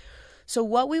feedback. So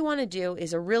what we want to do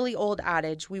is a really old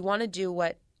adage. We want to do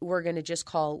what we're going to just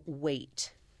call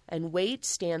wait. And wait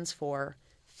stands for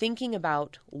thinking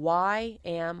about, why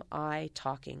am I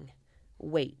talking?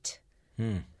 Wait.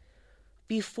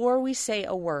 Before we say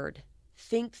a word,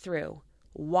 think through,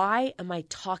 why am I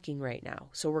talking right now?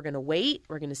 So we're going to wait.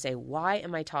 We're going to say, why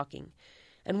am I talking?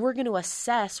 And we're going to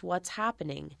assess what's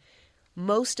happening.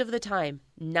 Most of the time,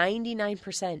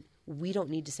 99%, we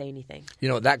don't need to say anything. You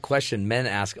know, that question men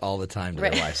ask all the time to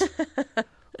their wives.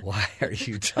 Why are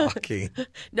you talking?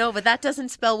 No, but that doesn't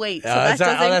spell wait, so that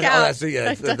doesn't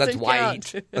count. That's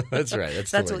white. That's right.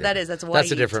 That's what that is. That's white.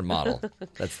 That's a different model.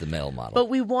 That's the male model. But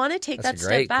we want to take that That's a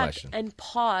great step back question. and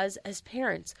pause as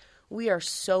parents. We are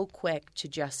so quick to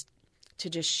just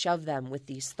shove them with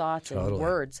these thoughts and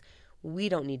words. We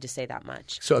don't need to say that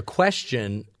much. So a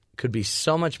question could be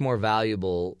so much more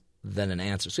valuable than an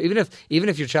answer. So even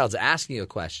if your child's asking you a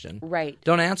question, right,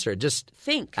 don't answer it. Just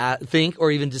think,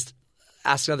 or even just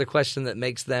ask another question that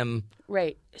makes them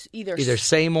either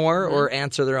say more or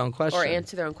answer their own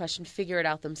question. Figure it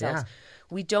out themselves. Yeah.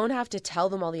 We don't have to tell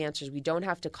them all the answers. We don't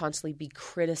have to constantly be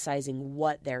criticizing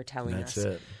what they're telling us.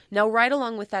 That's it. Now, right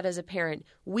along with that as a parent,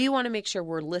 we want to make sure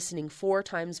we're listening 4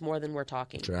 times more than we're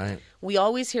talking. That's right. We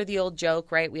always hear the old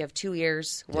joke, right? We have 2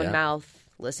 ears, 1 mouth,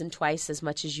 listen twice as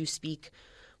much as you speak.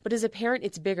 But as a parent,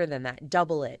 it's bigger than that.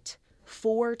 Double it.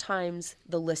 4 times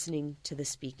the listening to the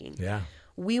speaking. Yeah.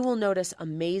 We will notice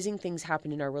amazing things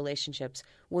happen in our relationships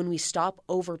when we stop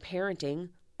over-parenting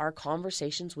our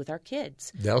conversations with our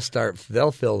kids. They'll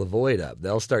fill the void up.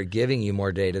 They'll start giving you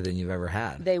more data than you've ever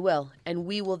had. They will. And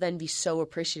we will then be so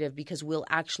appreciative because we'll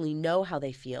actually know how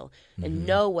they feel and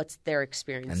know what's their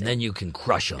experience. And then you can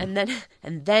crush them.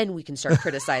 And then we can start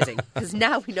criticizing because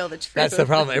now we know the truth. That's the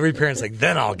problem. Every parent's like,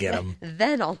 then I'll get them.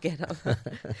 Then I'll get them.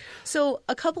 So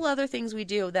a couple other things we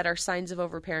do that are signs of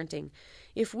overparenting.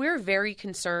 If we're very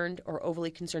concerned or overly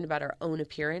concerned about our own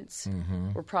appearance,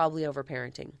 we're probably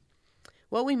overparenting.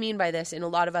 What we mean by this, in a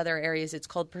lot of other areas, it's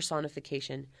called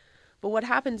personification. But what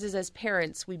happens is as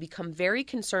parents, we become very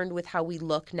concerned with how we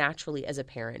look naturally as a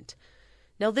parent.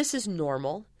 Now, this is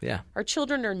normal. Yeah. Our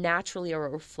children are naturally a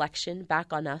reflection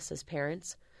back on us as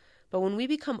parents. But when we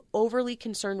become overly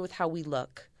concerned with how we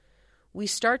look, we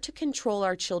start to control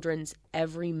our children's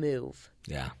every move.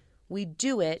 Yeah. We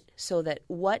do it so that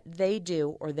what they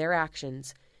do or their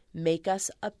actions make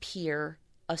us appear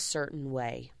a certain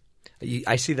way.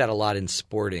 I see that a lot in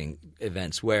sporting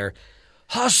events where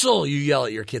hustle, you yell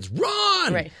at your kids,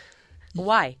 run! Right.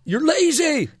 Why? You're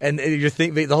lazy! And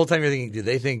the whole time you're thinking, do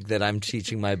they think that I'm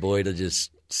teaching my boy to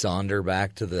just saunter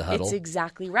back to the huddle? It's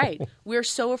exactly right. We're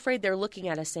so afraid they're looking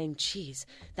at us saying, geez,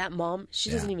 that mom, she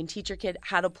doesn't even teach her kid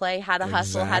how to play, how to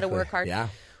hustle, how to work hard. Yeah.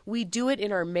 We do it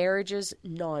in our marriages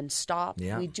nonstop.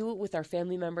 Yeah. We do it with our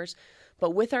family members.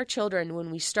 But with our children, when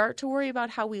we start to worry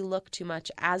about how we look too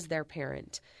much as their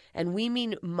parent, and we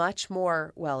mean much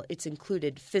more, well, it's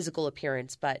included physical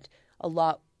appearance, but a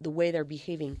lot the way they're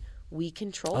behaving, we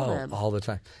control them. All the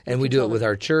time. And we do it with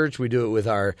our church. We do it with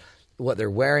what they're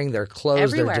wearing, their clothes,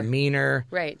 Everywhere. their demeanor.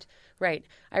 Right.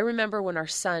 I remember when our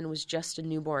son was just a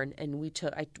newborn and we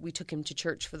took him to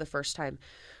church for the first time.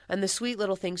 And the sweet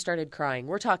little thing started crying.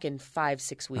 We're talking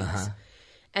 5-6 weeks. Uh-huh.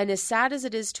 And as sad as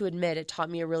it is to admit, it taught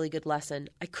me a really good lesson.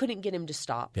 I couldn't get him to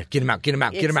stop. Yeah, get him out, get him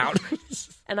out, get him out.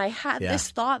 And I had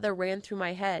this thought that ran through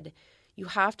my head. You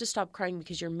have to stop crying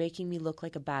because you're making me look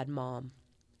like a bad mom.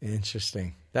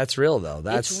 Interesting. That's real, though.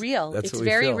 It's real. It's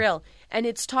very real. And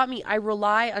it's taught me, I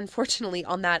rely, unfortunately,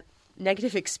 on that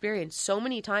negative experience so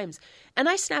many times. And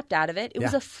I snapped out of it. It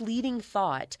was a fleeting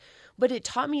thought. But it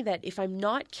taught me that if I'm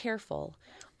not careful,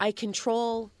 I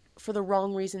control for the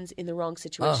wrong reasons in the wrong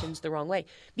situations the wrong way.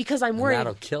 Because I'm worried,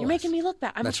 you're making me look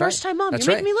bad. I'm a first-time mom. You're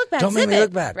making me look bad. Don't make me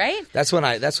look bad. Right? That's when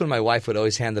my wife would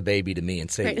always hand the baby to me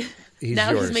and say, he's now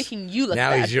yours. He's making you look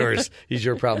now bad. He's yours. He's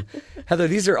your problem. Heather,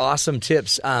 these are awesome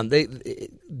tips.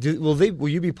 Will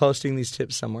you be posting these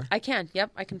tips somewhere? I can.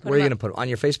 Yep, I can put Where are you them going to put them? On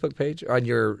your Facebook page or on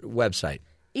your website?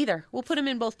 Either. We'll put them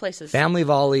in both places.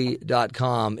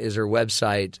 FamilyVolley.com is her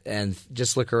website, and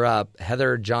just look her up.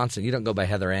 Heather Johnson. You don't go by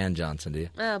Heather Ann Johnson, do you?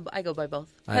 I go by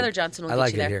both. Heather Johnson will I get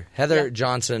like you it there. here. Heather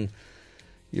Johnson,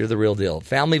 you're the real deal.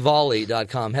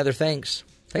 FamilyVolley.com. Heather, thanks.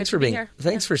 Thanks for being here.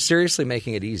 Thanks for seriously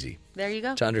making it easy. There you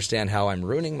go. To understand how I'm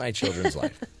ruining my children's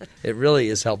life. It really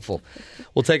is helpful.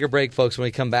 We'll take a break, folks. When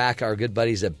we come back, our good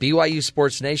buddies at BYU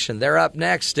Sports Nation, they're up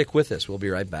next. Stick with us. We'll be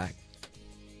right back.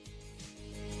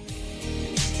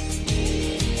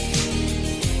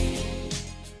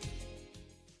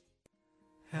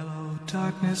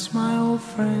 Darkness, my old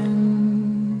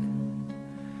friend,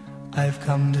 I've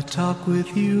come to talk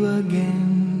with you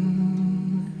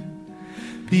again,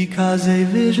 because a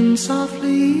vision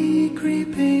softly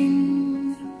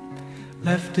creeping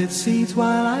left its seeds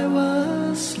while I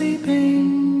was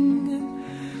sleeping.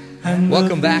 And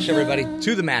welcome back, everybody,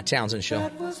 to the Matt Townsend Show.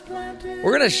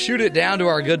 We're going to shoot it down to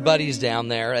our good buddies down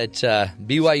there at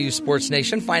BYU Sports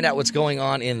Nation, find out what's going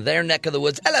on in their neck of the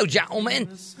woods. Hello, gentlemen.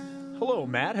 Hello,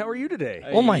 Matt. How are you today?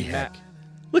 Oh, my heck.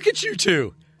 Look at you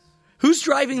two. Who's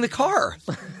driving the car?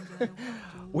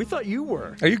 We thought you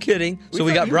were. Are you kidding? So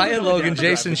we got Brian Logan,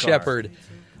 Jason Shepard.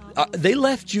 They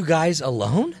left you guys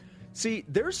alone? See,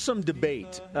 there's some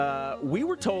debate. We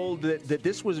were told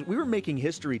that we were making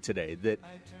history today,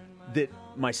 that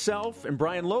myself and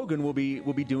Brian Logan will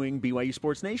be doing BYU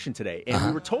Sports Nation today. And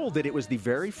we were told that it was the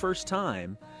very first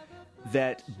time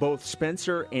that both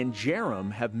Spencer and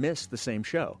Jerem have missed the same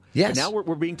show. Yes. And now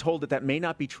we're being told that may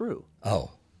not be true.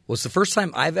 Oh. Well, it's the first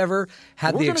time I've ever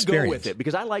had the experience. We're going to go with it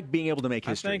because I like being able to make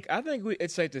history. I think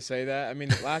it's safe to say that. I mean,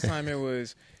 last time it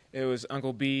was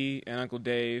Uncle B and Uncle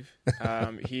Dave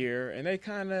here, and they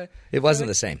kind of... It wasn't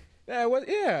the same. Yeah,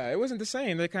 it wasn't the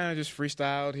same. They kind of just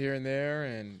freestyled here and there,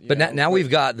 and now we've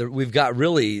got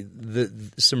really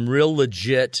some real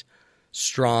legit,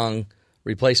 strong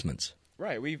replacements.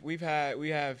 Right, we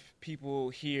have people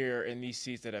here in these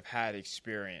seats that have had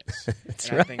experience. That's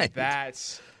and right. I think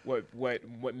that's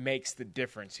what makes the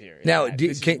difference here. Now,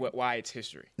 why it's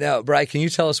history. Now, Brian, can you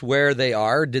tell us where they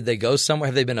are? Did they go somewhere?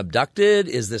 Have they been abducted?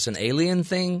 Is this an alien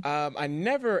thing? I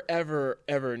never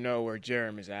ever know where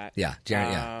Jerem is at. Yeah,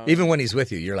 Jerem. Yeah. Even when he's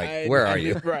with you, you're like, where are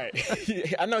you? Right.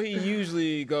 I know he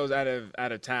usually goes out of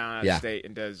town, out of state,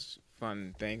 and does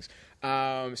fun things.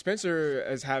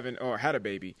 Spencer had a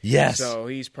baby. Yes. So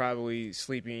he's probably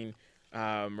sleeping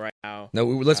right now. No,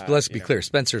 let's be clear.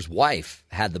 Spencer's wife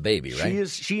had the baby, right?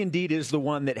 She indeed is the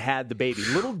one that had the baby.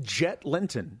 Little Jet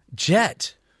Linton.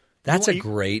 Jet. That's a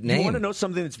great name. You want to know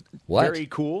something that's very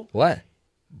cool? What?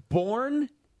 Born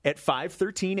at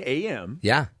 5:13 a.m.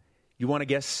 Yeah. You want to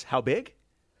guess how big?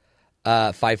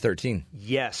 5:13.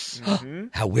 Yes.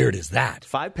 How weird is that?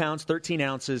 5 pounds, 13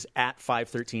 ounces at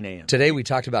 5:13 a.m. Today we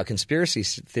talked about conspiracy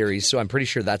theories, so I'm pretty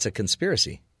sure that's a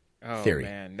conspiracy. theory.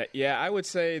 Man. I would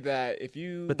say that if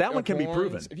you But that one can be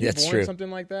proven. If you're That's born true. something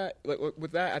like that, like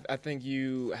with that, I think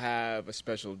you have a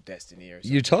special destiny or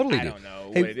something. You totally I do. don't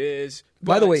know Hey, what it is.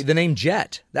 By the but- way, the name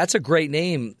Jet, that's a great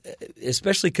name,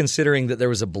 especially considering that there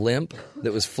was a blimp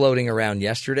that was floating around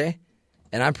yesterday.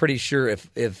 And I'm pretty sure if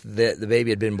the baby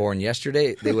had been born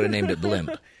yesterday, they would have named it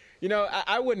Blimp. You know,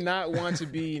 I would not want to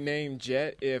be named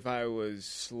Jet if I was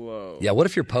slow. Yeah, what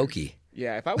if you're pokey?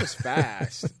 Yeah, if I was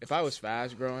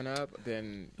fast, growing up,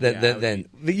 then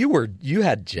You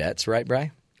had jets, right,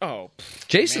 Bri? Oh,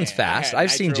 Jason's man, fast. I had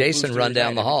I've seen nitro Jason run boosters,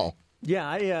 down I the had hall.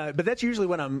 Yeah, but that's usually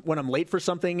when I'm late for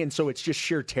something, and so it's just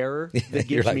sheer terror that You're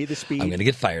gives like, me the speed. I'm going to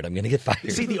get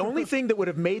fired. See, the only thing that would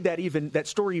have made that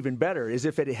story even better is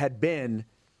if it had been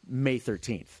May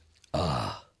 13th.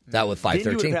 That would Then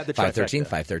you would 513, have had the 513, trifecta.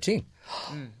 513.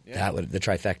 yeah. That would the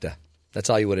trifecta. That's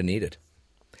all you would have needed.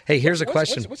 Hey, here's a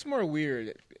question. What's more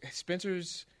weird,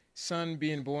 Spencer's son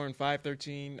being born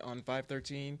 5/13 on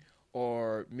 5/13,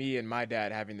 or me and my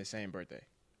dad having the same birthday?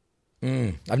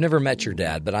 I've never met your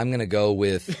dad, but I'm going to go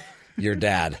with your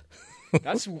dad.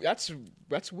 That's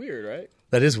weird, right?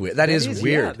 That is weird. That is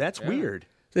weird. Yeah, that's weird.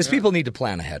 These people need to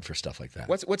plan ahead for stuff like that.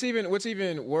 What's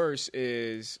even worse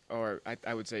is, or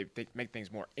I would say make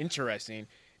things more interesting,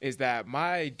 is that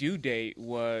my due date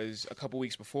was a couple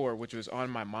weeks before, which was on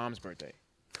my mom's birthday,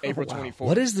 April 24th.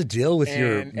 What is the deal with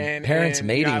your parents'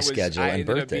 mating schedule and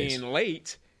birthdays? I ended up being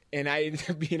late, and I ended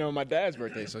up being on my dad's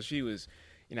birthday, so she was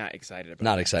not excited about it.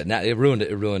 Not excited. Now, it ruined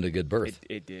a good birth.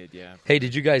 It did, yeah. Hey,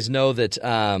 did you guys know that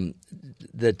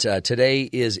today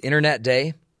is Internet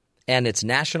Day and it's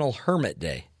National Hermit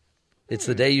Day? It's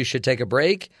the day you should take a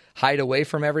break, hide away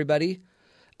from everybody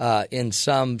in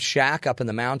some shack up in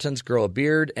the mountains, grow a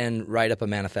beard, and write up a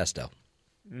manifesto.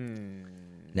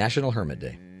 National Hermit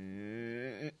Day.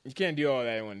 You can't do all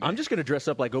that in one day. I'm just going to dress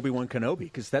up like Obi-Wan Kenobi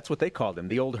because that's what they called him,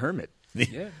 the old hermit.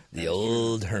 The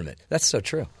old hermit. That's so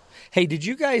true. Hey, did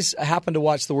you guys happen to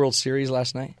watch the World Series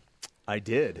last night? I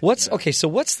did. Okay, so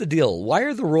what's the deal? Why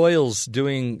are the Royals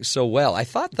doing so well? I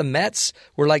thought the Mets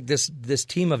were like this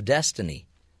team of destiny.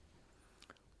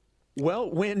 Well,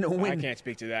 when I can't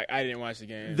speak to that. I didn't watch the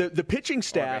game. The pitching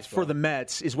staff for the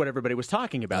Mets is what everybody was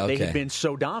talking about. Okay. They have been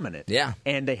so dominant. Yeah.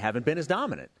 And they haven't been as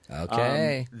dominant.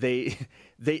 Okay.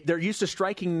 They're used to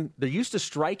striking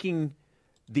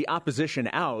the opposition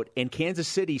out, and Kansas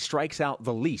City strikes out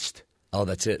the least. Oh,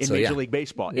 that's it. In Major League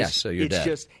Baseball. Yeah, so you're dead.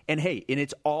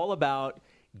 It's all about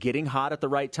getting hot at the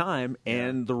right time,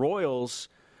 and the Royals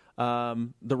are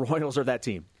that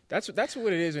team. That's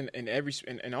what it is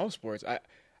in all sports.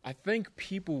 I think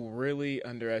people really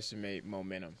underestimate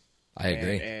momentum. I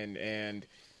agree. And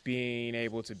being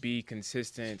able to be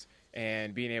consistent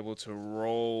and being able to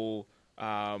roll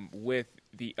with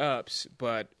the ups,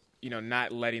 but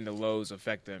not letting the lows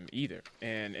affect them either.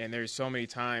 And there's so many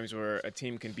times where a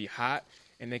team can be hot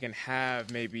and they can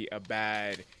have maybe a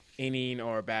bad inning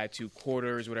or a bad 2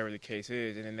 quarters, whatever the case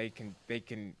is, and then they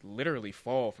can literally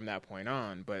fall from that point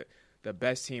on. But the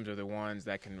best teams are the ones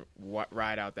that can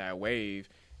ride out that wave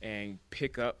and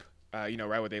pick up, right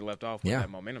where they left off with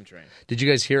that momentum train. Did you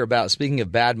guys hear about, speaking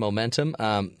of bad momentum,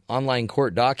 online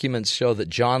court documents show that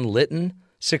John Litton,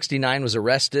 69, was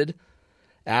arrested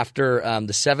after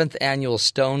the 7th annual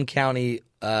Stone County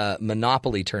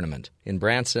Monopoly Tournament in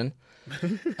Branson.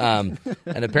 And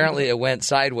apparently it went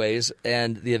sideways,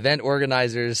 and the event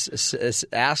organizers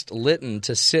asked Litton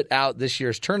to sit out this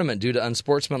year's tournament due to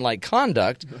unsportsmanlike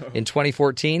conduct in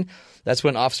 2014. That's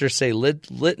when officers say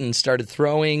Litton started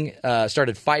fighting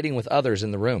with others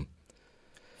in the room.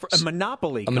 For a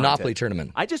Monopoly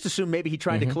tournament. I just assumed maybe he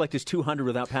tried to collect his 200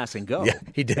 without passing go. Yeah,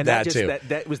 he did and that too.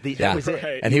 That was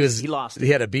it. And he lost. He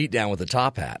had a beat down with a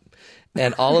top hat.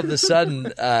 And all of a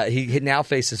sudden, he now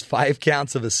faces 5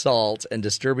 counts of assault and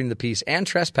disturbing the peace and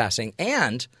trespassing,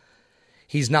 and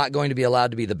he's not going to be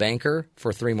allowed to be the banker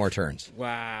for 3 more turns.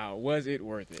 Wow, was it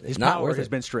worth it? His power has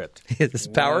been stripped. His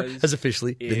power has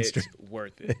officially been stripped.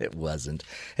 Worth it? It wasn't.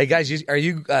 Hey guys, are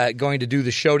you going to do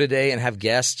the show today and have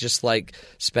guests just like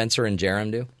Spencer and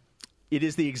Jerem do? It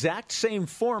is the exact same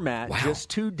format, just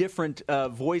 2 different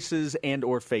voices and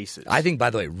or faces. I think, by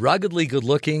the way, ruggedly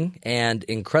good-looking and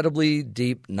incredibly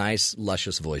deep, nice,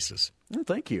 luscious voices.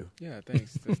 Thank you. Yeah,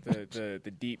 thanks.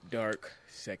 the deep, dark,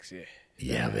 sexy.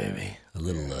 Yeah, baby. A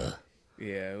little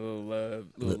Yeah, a little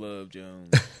love,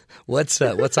 Jones. What's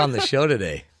on the show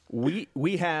today?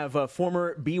 We have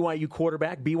former BYU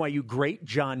quarterback, BYU great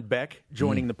John Beck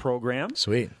joining the program.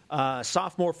 Sweet.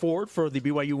 Sophomore forward for the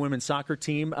BYU women's soccer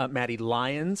team, Maddie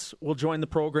Lyons, will join the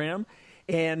program.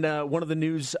 And one of the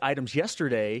news items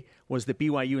yesterday was that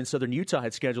BYU and Southern Utah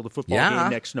had scheduled a football game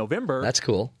next November. That's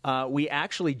cool. We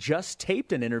actually just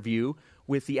taped an interview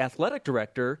with the athletic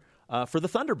director for the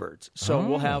Thunderbirds. So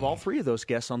we'll have all three of those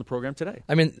guests on the program today.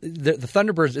 I mean, the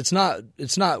Thunderbirds,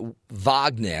 it's not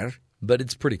Wagner, but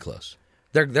it's pretty close.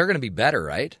 They're going to be better,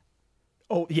 right?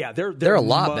 Oh, yeah, they're a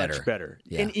lot much better.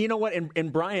 Yeah. And you know what?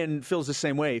 And Brian feels the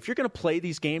same way. If you're going to play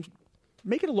these games,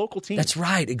 make it a local team. That's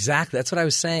right, exactly. That's what I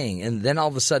was saying. And then all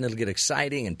of a sudden it'll get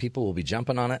exciting and people will be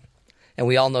jumping on it. And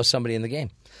we all know somebody in the game.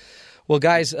 Well,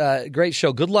 guys, great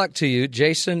show. Good luck to you.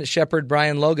 Jason, Shepard,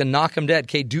 Brian, Logan, knock 'em dead.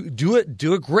 Okay,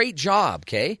 do a great job,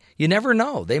 okay? You never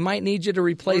know. They might need you to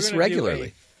replace regularly.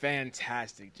 Do a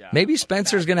fantastic job. Maybe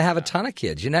Spencer's going to have a ton of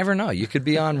kids. You never know. You could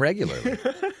be on regularly.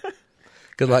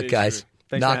 Good luck, guys.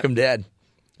 Thanks, knock Matt. 'em dead.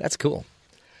 That's cool.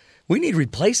 We need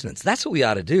replacements. That's what we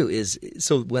ought to do. Is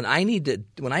so when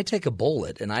I take a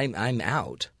bullet and I'm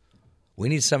out, we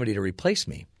need somebody to replace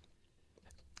me.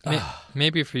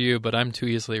 Maybe for you, but I'm too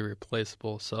easily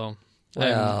replaceable, so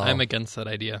I'm against that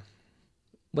idea.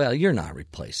 Well, you're not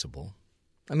replaceable.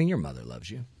 I mean, your mother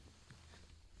loves you.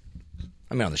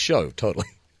 I mean, on the show, totally.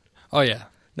 Oh, yeah.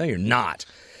 No, you're not.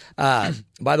 By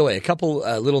the way, a couple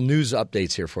little news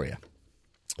updates here for you.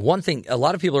 One thing, a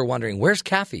lot of people are wondering, where's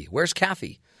Kathy? Where's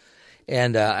Kathy?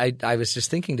 And I was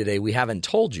just thinking today, we haven't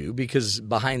told you because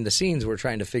behind the scenes we're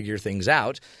trying to figure things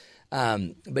out.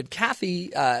 But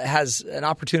Kathy has an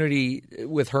opportunity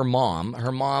with her mom.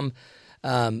 Her mom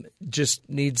just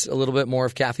needs a little bit more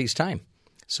of Kathy's time.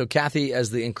 So Kathy,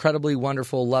 as the incredibly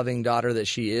wonderful, loving daughter that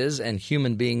she is and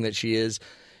human being that she is,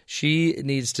 she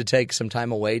needs to take some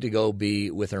time away to go be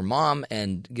with her mom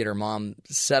and get her mom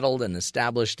settled and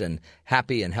established and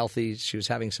happy and healthy. She was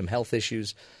having some health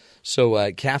issues.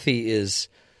 So Kathy is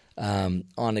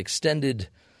on extended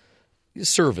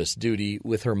service duty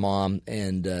with her mom,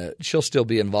 and she'll still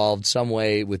be involved some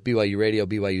way with BYU Radio,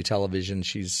 BYU Television.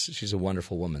 She's a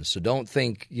wonderful woman. So don't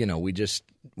think,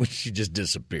 she just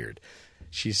disappeared.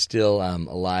 She's still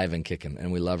alive and kicking,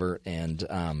 and we love her,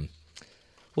 and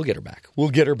we'll get her back. We'll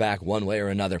get her back one way or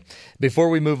another. Before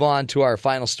we move on to our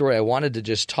final story, I wanted to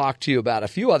just talk to you about a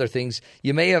few other things.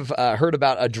 You may have heard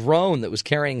about a drone that was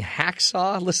carrying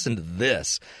hacksaw. Listen to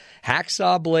this.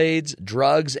 Hacksaw blades,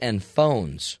 drugs, and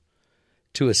phones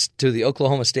to the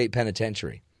Oklahoma State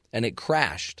Penitentiary, and it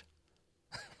crashed.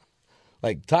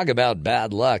 Like, talk about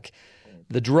bad luck.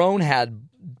 The drone had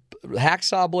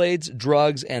hacksaw blades,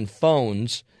 drugs, and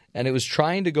phones, and it was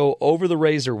trying to go over the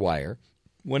razor wire.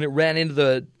 When it ran into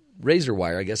the razor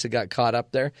wire, I guess it got caught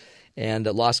up there and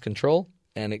it lost control,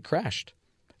 and it crashed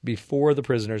before the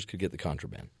prisoners could get the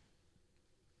contraband.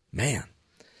 Man,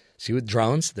 see with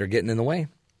drones, they're getting in the way.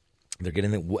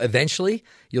 Eventually,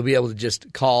 you'll be able to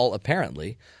just call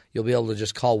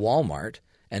Walmart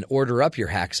and order up your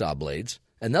hacksaw blades,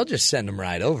 and they'll just send them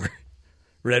right over.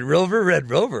 Red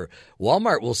Rover.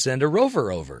 Walmart will send a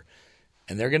Rover over,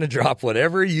 and they're going to drop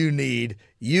whatever you need,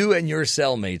 you and your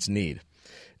cellmates need.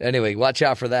 Anyway, watch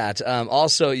out for that.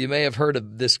 Also, you may have heard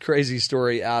of this crazy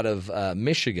story out of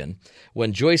Michigan.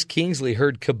 When Joyce Kingsley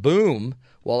heard kaboom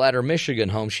while at her Michigan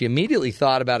home, she immediately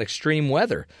thought about extreme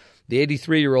weather. The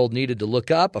 83-year-old needed to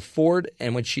look up a Ford,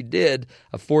 and when she did,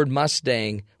 a Ford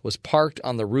Mustang was parked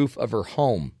on the roof of her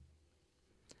home.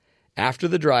 After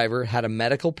the driver had a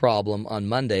medical problem on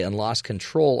Monday and lost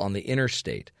control on the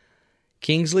interstate.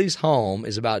 Kingsley's home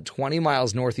is about 20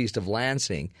 miles northeast of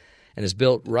Lansing and is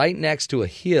built right next to a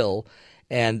hill,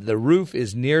 and the roof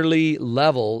is nearly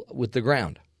level with the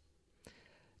ground.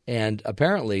 And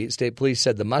apparently, state police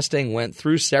said the Mustang went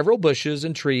through several bushes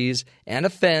and trees and a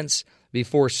fence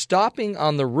before stopping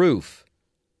on the roof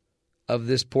of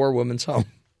this poor woman's home.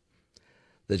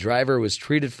 The driver was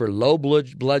treated for low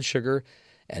blood sugar,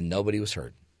 and nobody was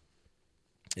hurt.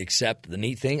 Except the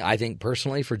neat thing, I think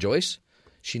personally for Joyce,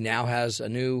 she now has a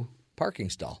new parking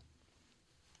stall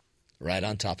right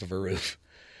on top of her roof.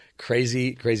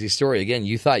 Crazy, crazy story. Again,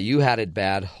 you thought you had it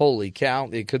bad. Holy cow,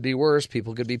 it could be worse.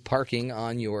 People could be parking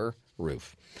on your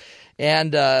roof.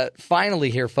 And finally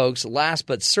here, folks, last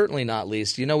but certainly not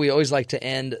least, we always like to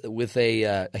end with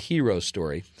a hero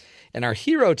story. And our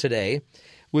hero today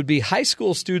would be high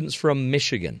school students from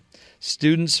Michigan,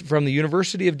 students from the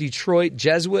University of Detroit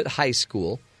Jesuit High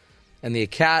School and the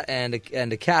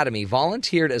Academy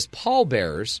volunteered as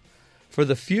pallbearers for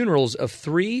the funerals of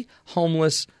 3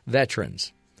 homeless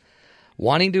veterans.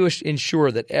 Wanting to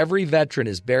ensure that every veteran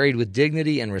is buried with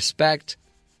dignity and respect,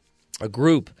 a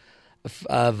group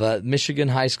of Michigan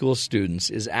high school students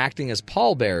is acting as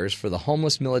pallbearers for the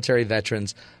homeless military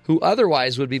veterans who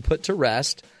otherwise would be put to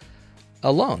rest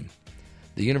alone.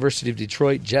 The University of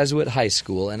Detroit Jesuit High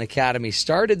School and Academy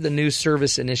started the new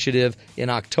service initiative in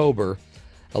October,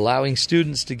 allowing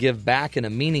students to give back in a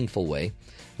meaningful way.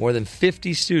 More than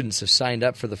 50 students have signed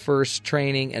up for the first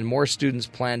training, and more students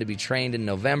plan to be trained in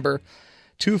November.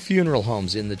 2 funeral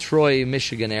homes in the Troy,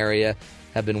 Michigan area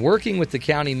have been working with the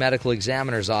county medical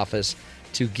examiner's office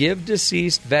to give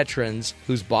deceased veterans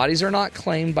whose bodies are not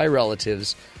claimed by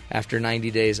relatives after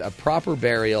 90 days a proper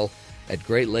burial at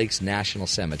Great Lakes National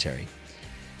Cemetery.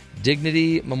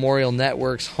 Dignity Memorial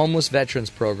Network's Homeless Veterans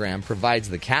Program provides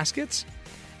the caskets,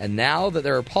 and now that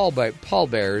there are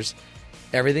pallbearers,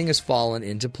 everything has fallen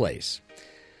into place.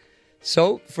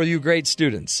 So, for you great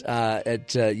students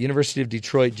at University of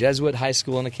Detroit Jesuit High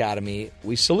School and Academy,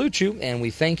 we salute you and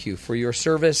we thank you for your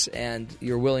service and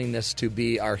your willingness to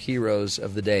be our heroes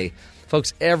of the day.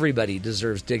 Folks, everybody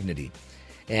deserves dignity,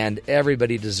 and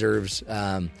everybody deserves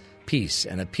peace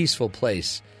and a peaceful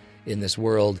place in this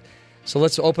world. So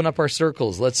let's open up our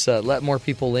circles. Let's let more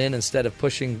people in instead of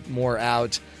pushing more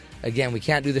out. Again, we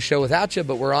can't do the show without you,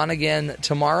 but we're on again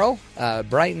tomorrow,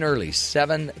 bright and early,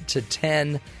 7 to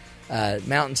 10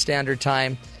 Mountain Standard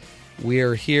Time.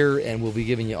 We're here, and we'll be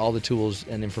giving you all the tools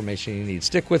and information you need.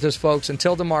 Stick with us, folks.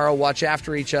 Until tomorrow, watch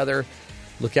after each other,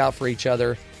 look out for each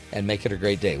other, and make it a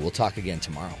great day. We'll talk again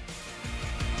tomorrow.